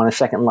and you want a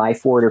second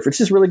life for it, or if it's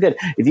just really good,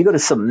 if you go to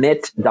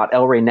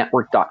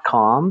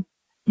submit.elraynetwork.com,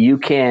 you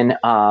can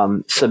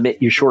submit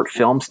your short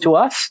films to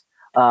us.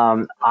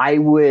 I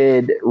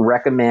would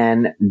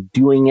recommend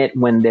doing it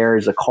when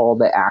there's a call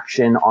to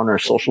action on our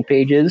social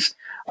pages,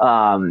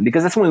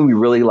 because that's when we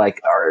really like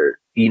our,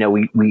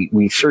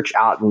 we search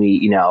out and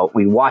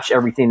we watch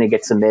everything that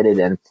gets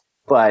submitted,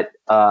 but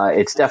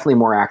it's definitely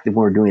more active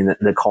when we're doing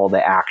the call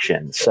to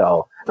action.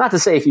 So not to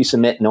say if you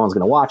submit, no one's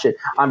going to watch it.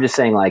 I'm just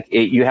saying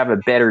you have a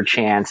better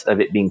chance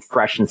of it being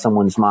fresh in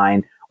someone's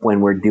mind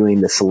when we're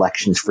doing the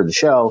selections for the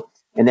show.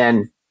 And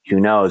then who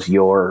knows,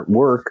 your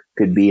work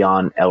could be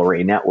on El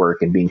Rey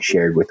Network and being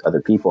shared with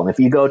other people. And if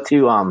you go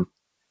to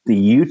the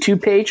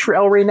YouTube page for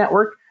El Rey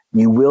Network,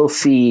 you will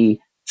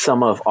see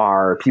some of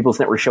our People's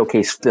Network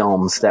Showcase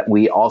films that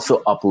we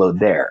also upload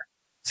there.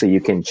 So you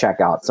can check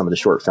out some of the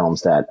short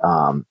films that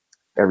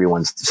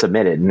everyone's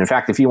submitted. And in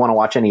fact, if you want to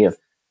watch any of,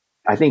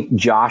 I think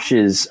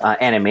Josh's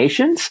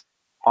animations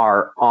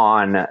are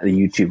on the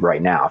YouTube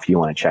right now, if you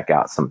want to check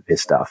out some of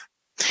his stuff.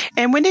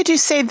 And when did you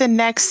say the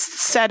next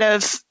set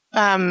of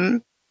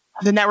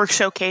the network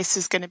showcase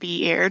is going to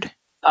be aired?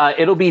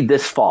 It'll be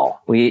this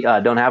fall. We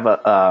don't have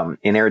an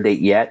air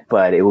date yet,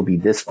 but it will be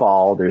this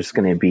fall. There's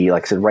going to be,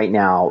 like I said, right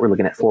now we're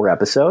looking at 4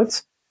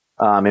 episodes,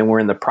 and we're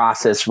in the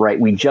process. Right,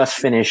 we just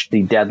finished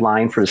the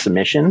deadline for the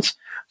submissions,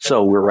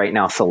 so we're right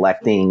now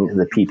selecting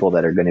the people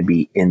that are going to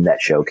be in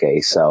that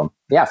showcase. So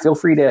yeah, feel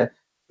free to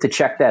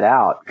check that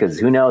out, because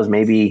who knows,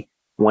 maybe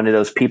one of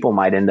those people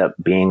might end up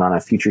being on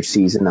a future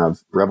season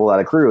of Rebel Without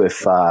a Crew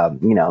if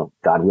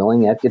God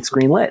willing, it gets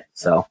greenlit.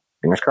 So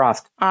fingers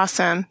crossed.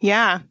 Awesome.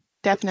 Yeah.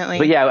 Definitely.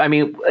 But yeah, I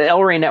mean,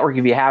 El Rey Network,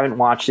 if you haven't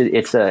watched it,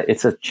 it's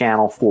a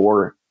channel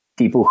for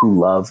people who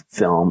love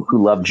film,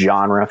 who love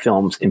genre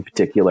films in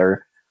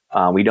particular.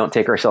 We don't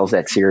take ourselves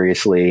that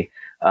seriously.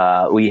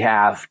 We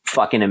have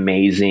fucking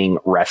amazing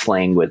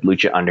wrestling with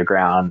Lucha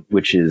Underground,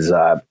 which is,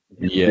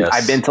 yes.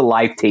 I've been to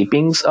live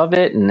tapings of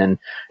it, and then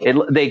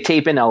they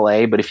tape in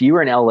LA, but if you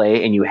were in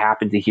LA and you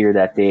happen to hear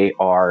that they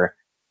are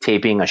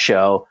taping a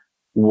show,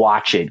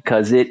 watch it,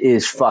 because it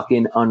is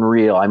fucking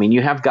unreal. I mean,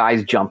 you have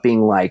guys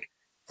jumping like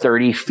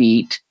 30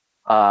 feet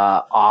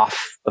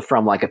off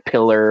from like a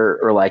pillar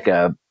or like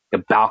a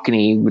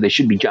balcony where they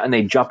should be jumping.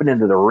 They jumping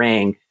into the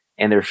ring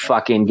and they're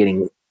fucking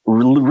getting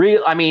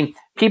real. I mean,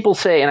 people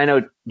say, and I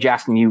know,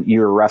 Justin,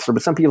 you're a wrestler,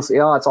 but some people say,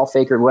 oh, it's all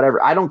fake or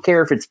whatever. I don't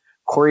care if it's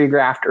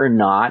choreographed or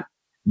not.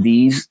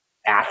 These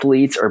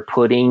athletes are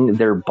putting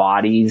their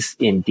bodies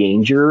in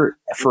danger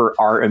for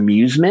our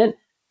amusement,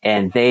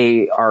 and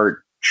they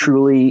are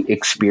truly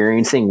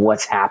experiencing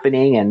what's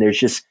happening. And there's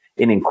just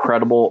an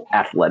incredible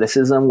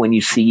athleticism when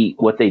you see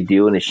what they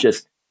do. And it's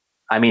just,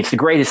 I mean, it's the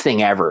greatest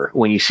thing ever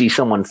when you see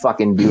someone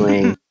fucking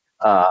doing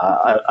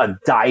a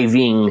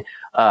diving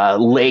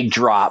leg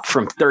drop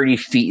from 30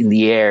 feet in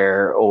the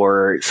air,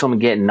 or someone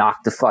getting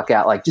knocked the fuck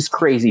out, like just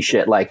crazy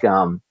shit. Like,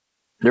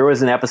 there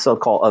was an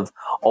episode of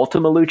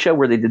Ultima Lucha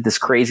where they did this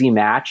crazy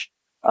match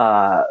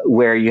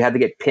where you had to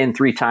get pinned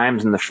 3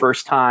 times. And the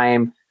first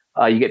time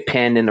you get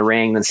pinned in the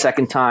ring, then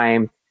second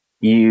time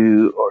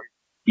you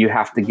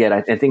have to get,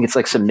 I think it's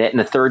like submit, and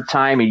the third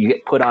time you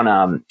get put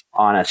on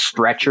a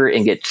stretcher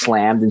and get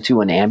slammed into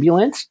an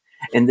ambulance.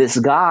 And this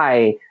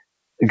guy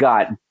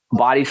got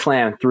body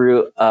slammed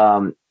through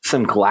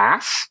some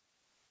glass,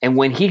 and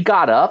when he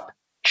got up,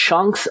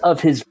 chunks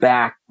of his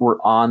back were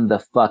on the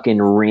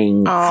fucking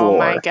ring floor. Oh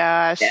my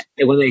gosh!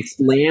 And when they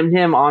slammed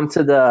him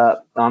onto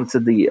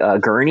the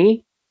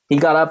gurney, he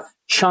got up,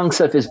 chunks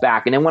of his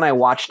back. And then when I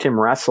watched him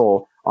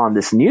wrestle on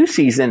this new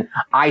season,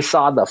 I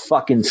saw the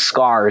fucking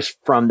scars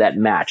from that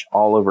match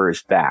all over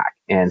his back.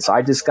 And so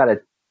I just got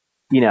to,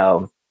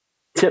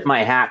 tip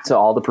my hat to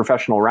all the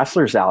professional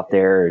wrestlers out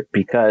there,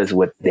 because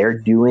what they're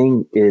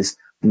doing is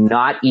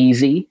not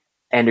easy,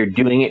 and they're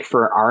doing it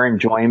for our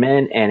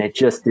enjoyment. And it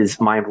just is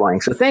mind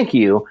blowing. So thank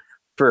you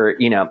for,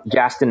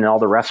 Justin and all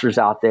the wrestlers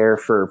out there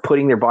for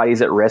putting their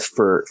bodies at risk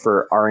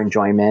for our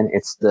enjoyment.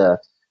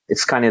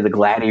 It's kind of the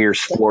gladiator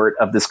sport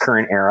of this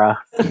current era.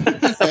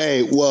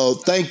 Hey, well,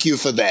 thank you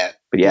for that.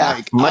 But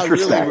yeah, much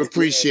respect. I really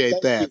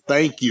appreciate that.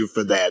 Thank you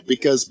for that,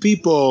 because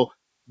people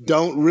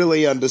don't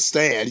really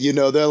understand.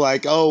 They're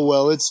like, oh,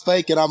 well, it's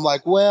fake. And I'm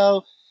like,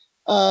 well,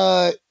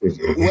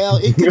 Well,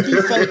 it could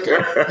be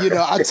faker.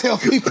 I tell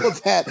people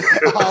that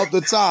all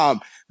the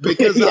time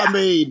because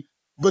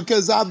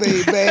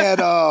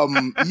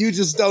man, you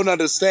just don't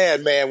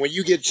understand, man. When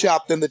you get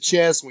chopped in the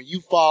chest, when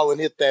you fall and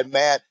hit that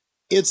mat,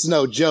 it's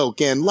no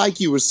joke. And like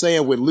you were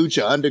saying with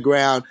Lucha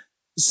Underground,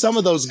 some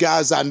of those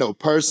guys I know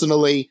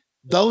personally,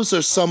 those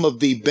are some of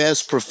the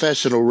best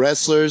professional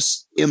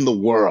wrestlers in the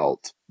world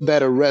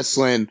that are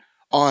wrestling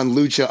on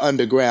Lucha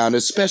Underground,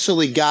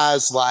 especially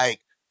guys like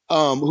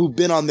who've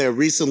been on there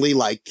recently,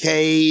 like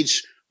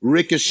Cage,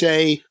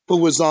 Ricochet, who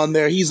was on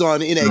there. He's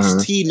on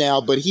NXT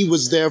now, but he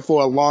was there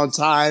for a long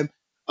time.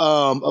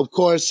 Of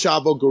course,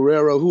 Chavo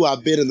Guerrero, who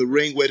I've been in the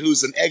ring with,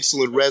 who's an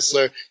excellent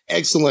wrestler,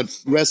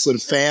 excellent wrestling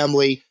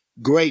family,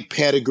 great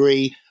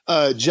pedigree.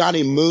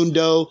 Johnny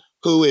Mundo,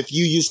 who, if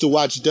you used to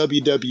watch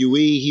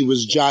WWE, he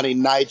was Johnny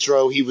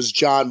Nitro, he was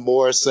John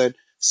Morrison.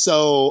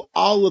 So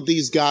all of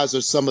these guys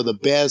are some of the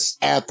best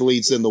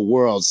athletes in the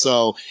world.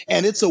 So,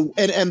 and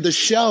the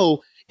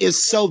show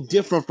is so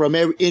different from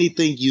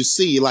anything you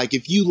see. Like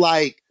if you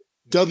like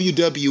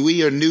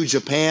WWE or New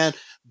Japan,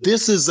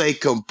 this is a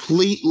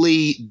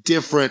completely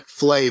different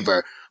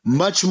flavor,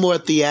 much more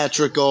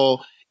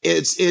theatrical.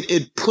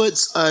 It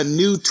puts a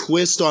new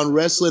twist on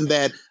wrestling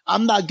that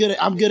I'm going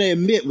to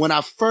admit, when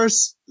I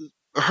first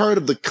heard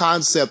of the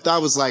concept, I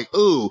was like,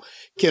 ooh,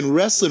 can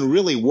wrestling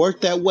really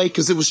work that way?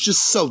 Because it was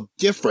just so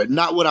different,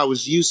 not what I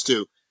was used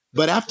to.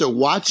 But after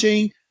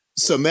watching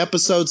some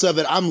episodes of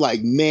it, I'm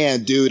like,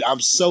 man, dude, I'm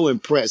so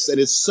impressed. And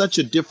it's such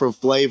a different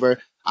flavor.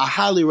 I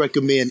highly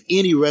recommend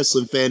any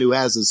wrestling fan who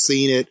hasn't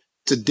seen it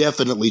to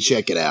definitely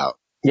check it out.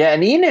 Yeah,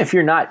 and even if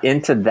you're not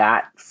into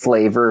that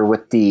flavor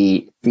with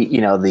the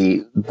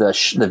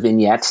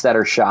vignettes that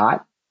are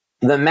shot,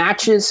 the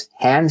matches,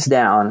 hands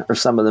down, are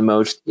some of the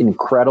most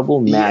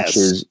incredible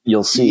matches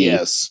you'll see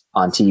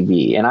on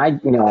TV. And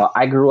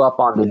I grew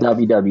up on the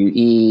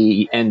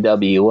WWE,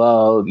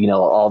 NWO,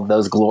 all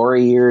those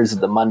glory years of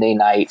the Monday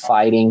Night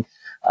Fighting,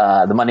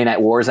 the Monday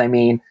Night Wars, I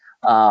mean.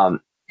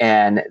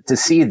 And to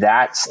see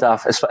that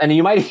stuff, and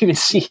you might even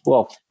see,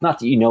 well, not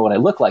that you know what I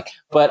look like,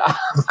 but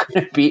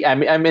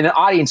I'm an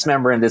audience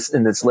member in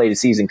this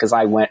latest season because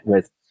I went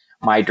with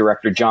my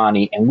director,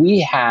 Johnny, and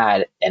we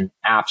had an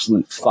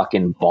absolute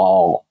fucking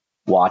ball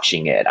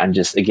watching it. I'm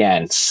just,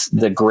 again,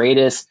 the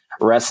greatest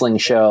wrestling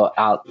show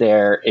out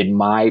there, in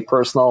my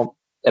personal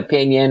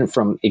opinion,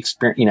 from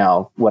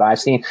experience, what I've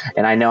seen.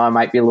 And I know I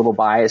might be a little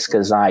biased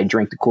because I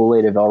drink the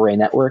Kool-Aid of El Rey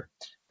Network.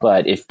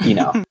 But if,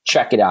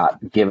 check it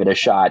out, give it a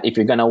shot. If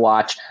you're going to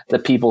watch the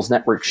People's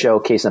Network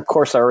Showcase, and of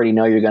course, I already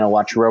know you're going to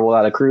watch Rebel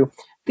Without a Crew,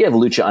 give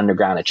Lucha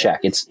Underground a check.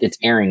 It's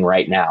airing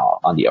right now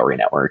on the El Rey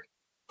Network.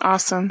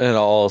 Awesome. And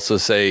I'll also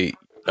say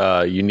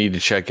you need to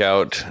check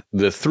out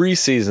the 3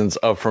 seasons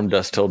of From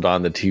Dusk Till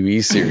Dawn, the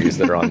TV series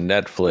that are on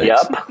Netflix.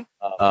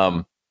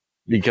 Yep.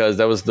 Because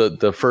that was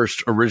the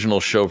first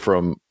original show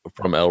from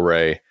El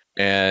Rey.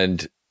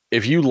 And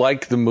if you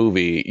like the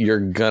movie, you're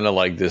going to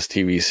like this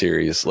TV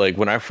series. Like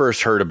when I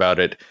first heard about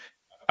it,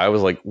 I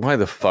was like, why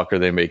the fuck are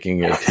they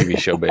making a TV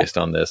show based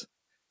on this?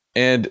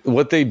 And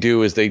what they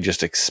do is they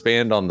just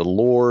expand on the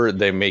lore.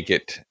 They make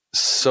it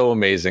so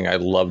amazing. I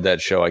love that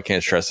show. I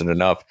can't stress it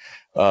enough.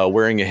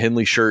 Wearing a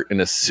Henley shirt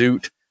and a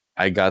suit,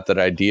 I got that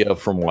idea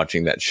from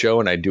watching that show,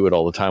 and I do it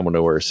all the time when I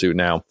wear a suit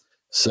now.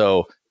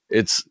 So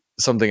it's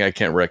something I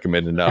can't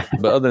recommend enough.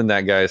 But other than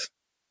that, guys,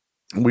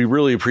 we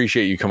really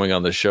appreciate you coming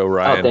on the show,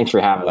 Ryan. Oh, thanks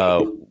for having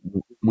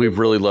me. We've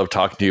really loved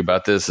talking to you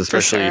about this,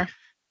 especially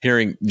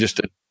hearing just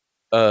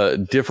a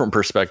different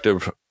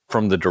perspective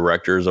from the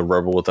directors of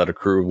Rebel Without a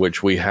Crew,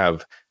 which we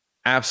have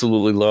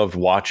absolutely loved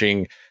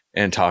watching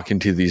and talking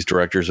to these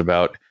directors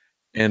about.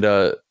 And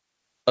other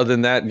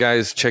than that,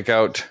 guys, check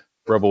out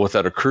Rebel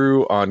Without a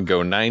Crew on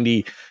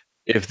Go90.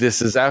 If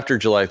this is after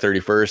July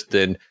 31st,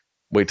 then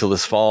wait till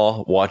this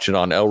fall. Watch it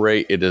on El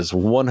Rey. It is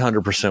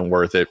 100%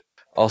 worth it.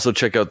 Also,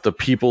 check out the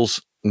People's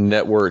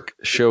Network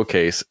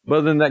Showcase. But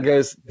other than that,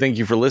 guys, thank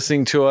you for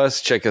listening to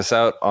us. Check us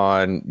out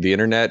on the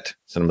internet,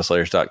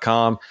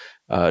 cinemaslayers.com.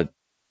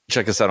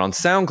 Check us out on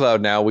SoundCloud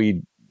now.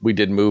 We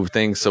did move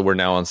things, so we're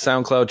now on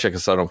SoundCloud. Check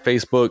us out on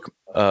Facebook.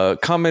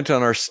 Comment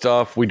on our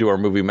stuff. We do our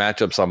movie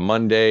matchups on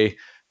Monday.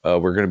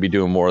 We're going to be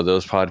doing more of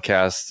those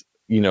podcasts.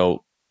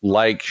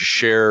 Like,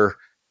 share,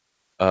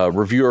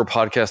 review our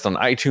podcast on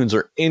iTunes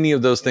or any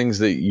of those things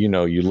that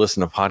you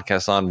listen to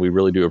podcasts on. We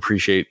really do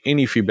appreciate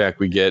any feedback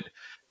we get.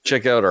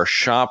 Check out our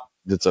shop.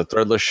 It's a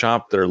threadless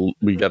shop.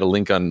 We got a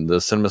link on the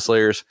Cinema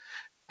Slayers.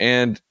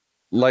 And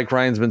like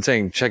Ryan's been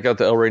saying, check out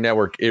the El Rey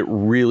Network. It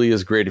really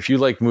is great. If you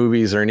like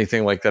movies or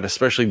anything like that,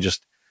 especially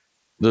just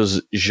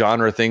those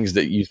genre things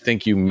that you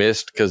think you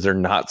missed because they're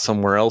not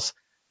somewhere else,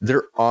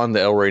 they're on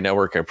the El Rey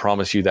Network. I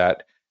promise you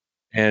that.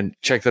 And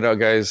check that out,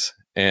 guys.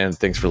 And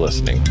thanks for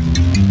listening.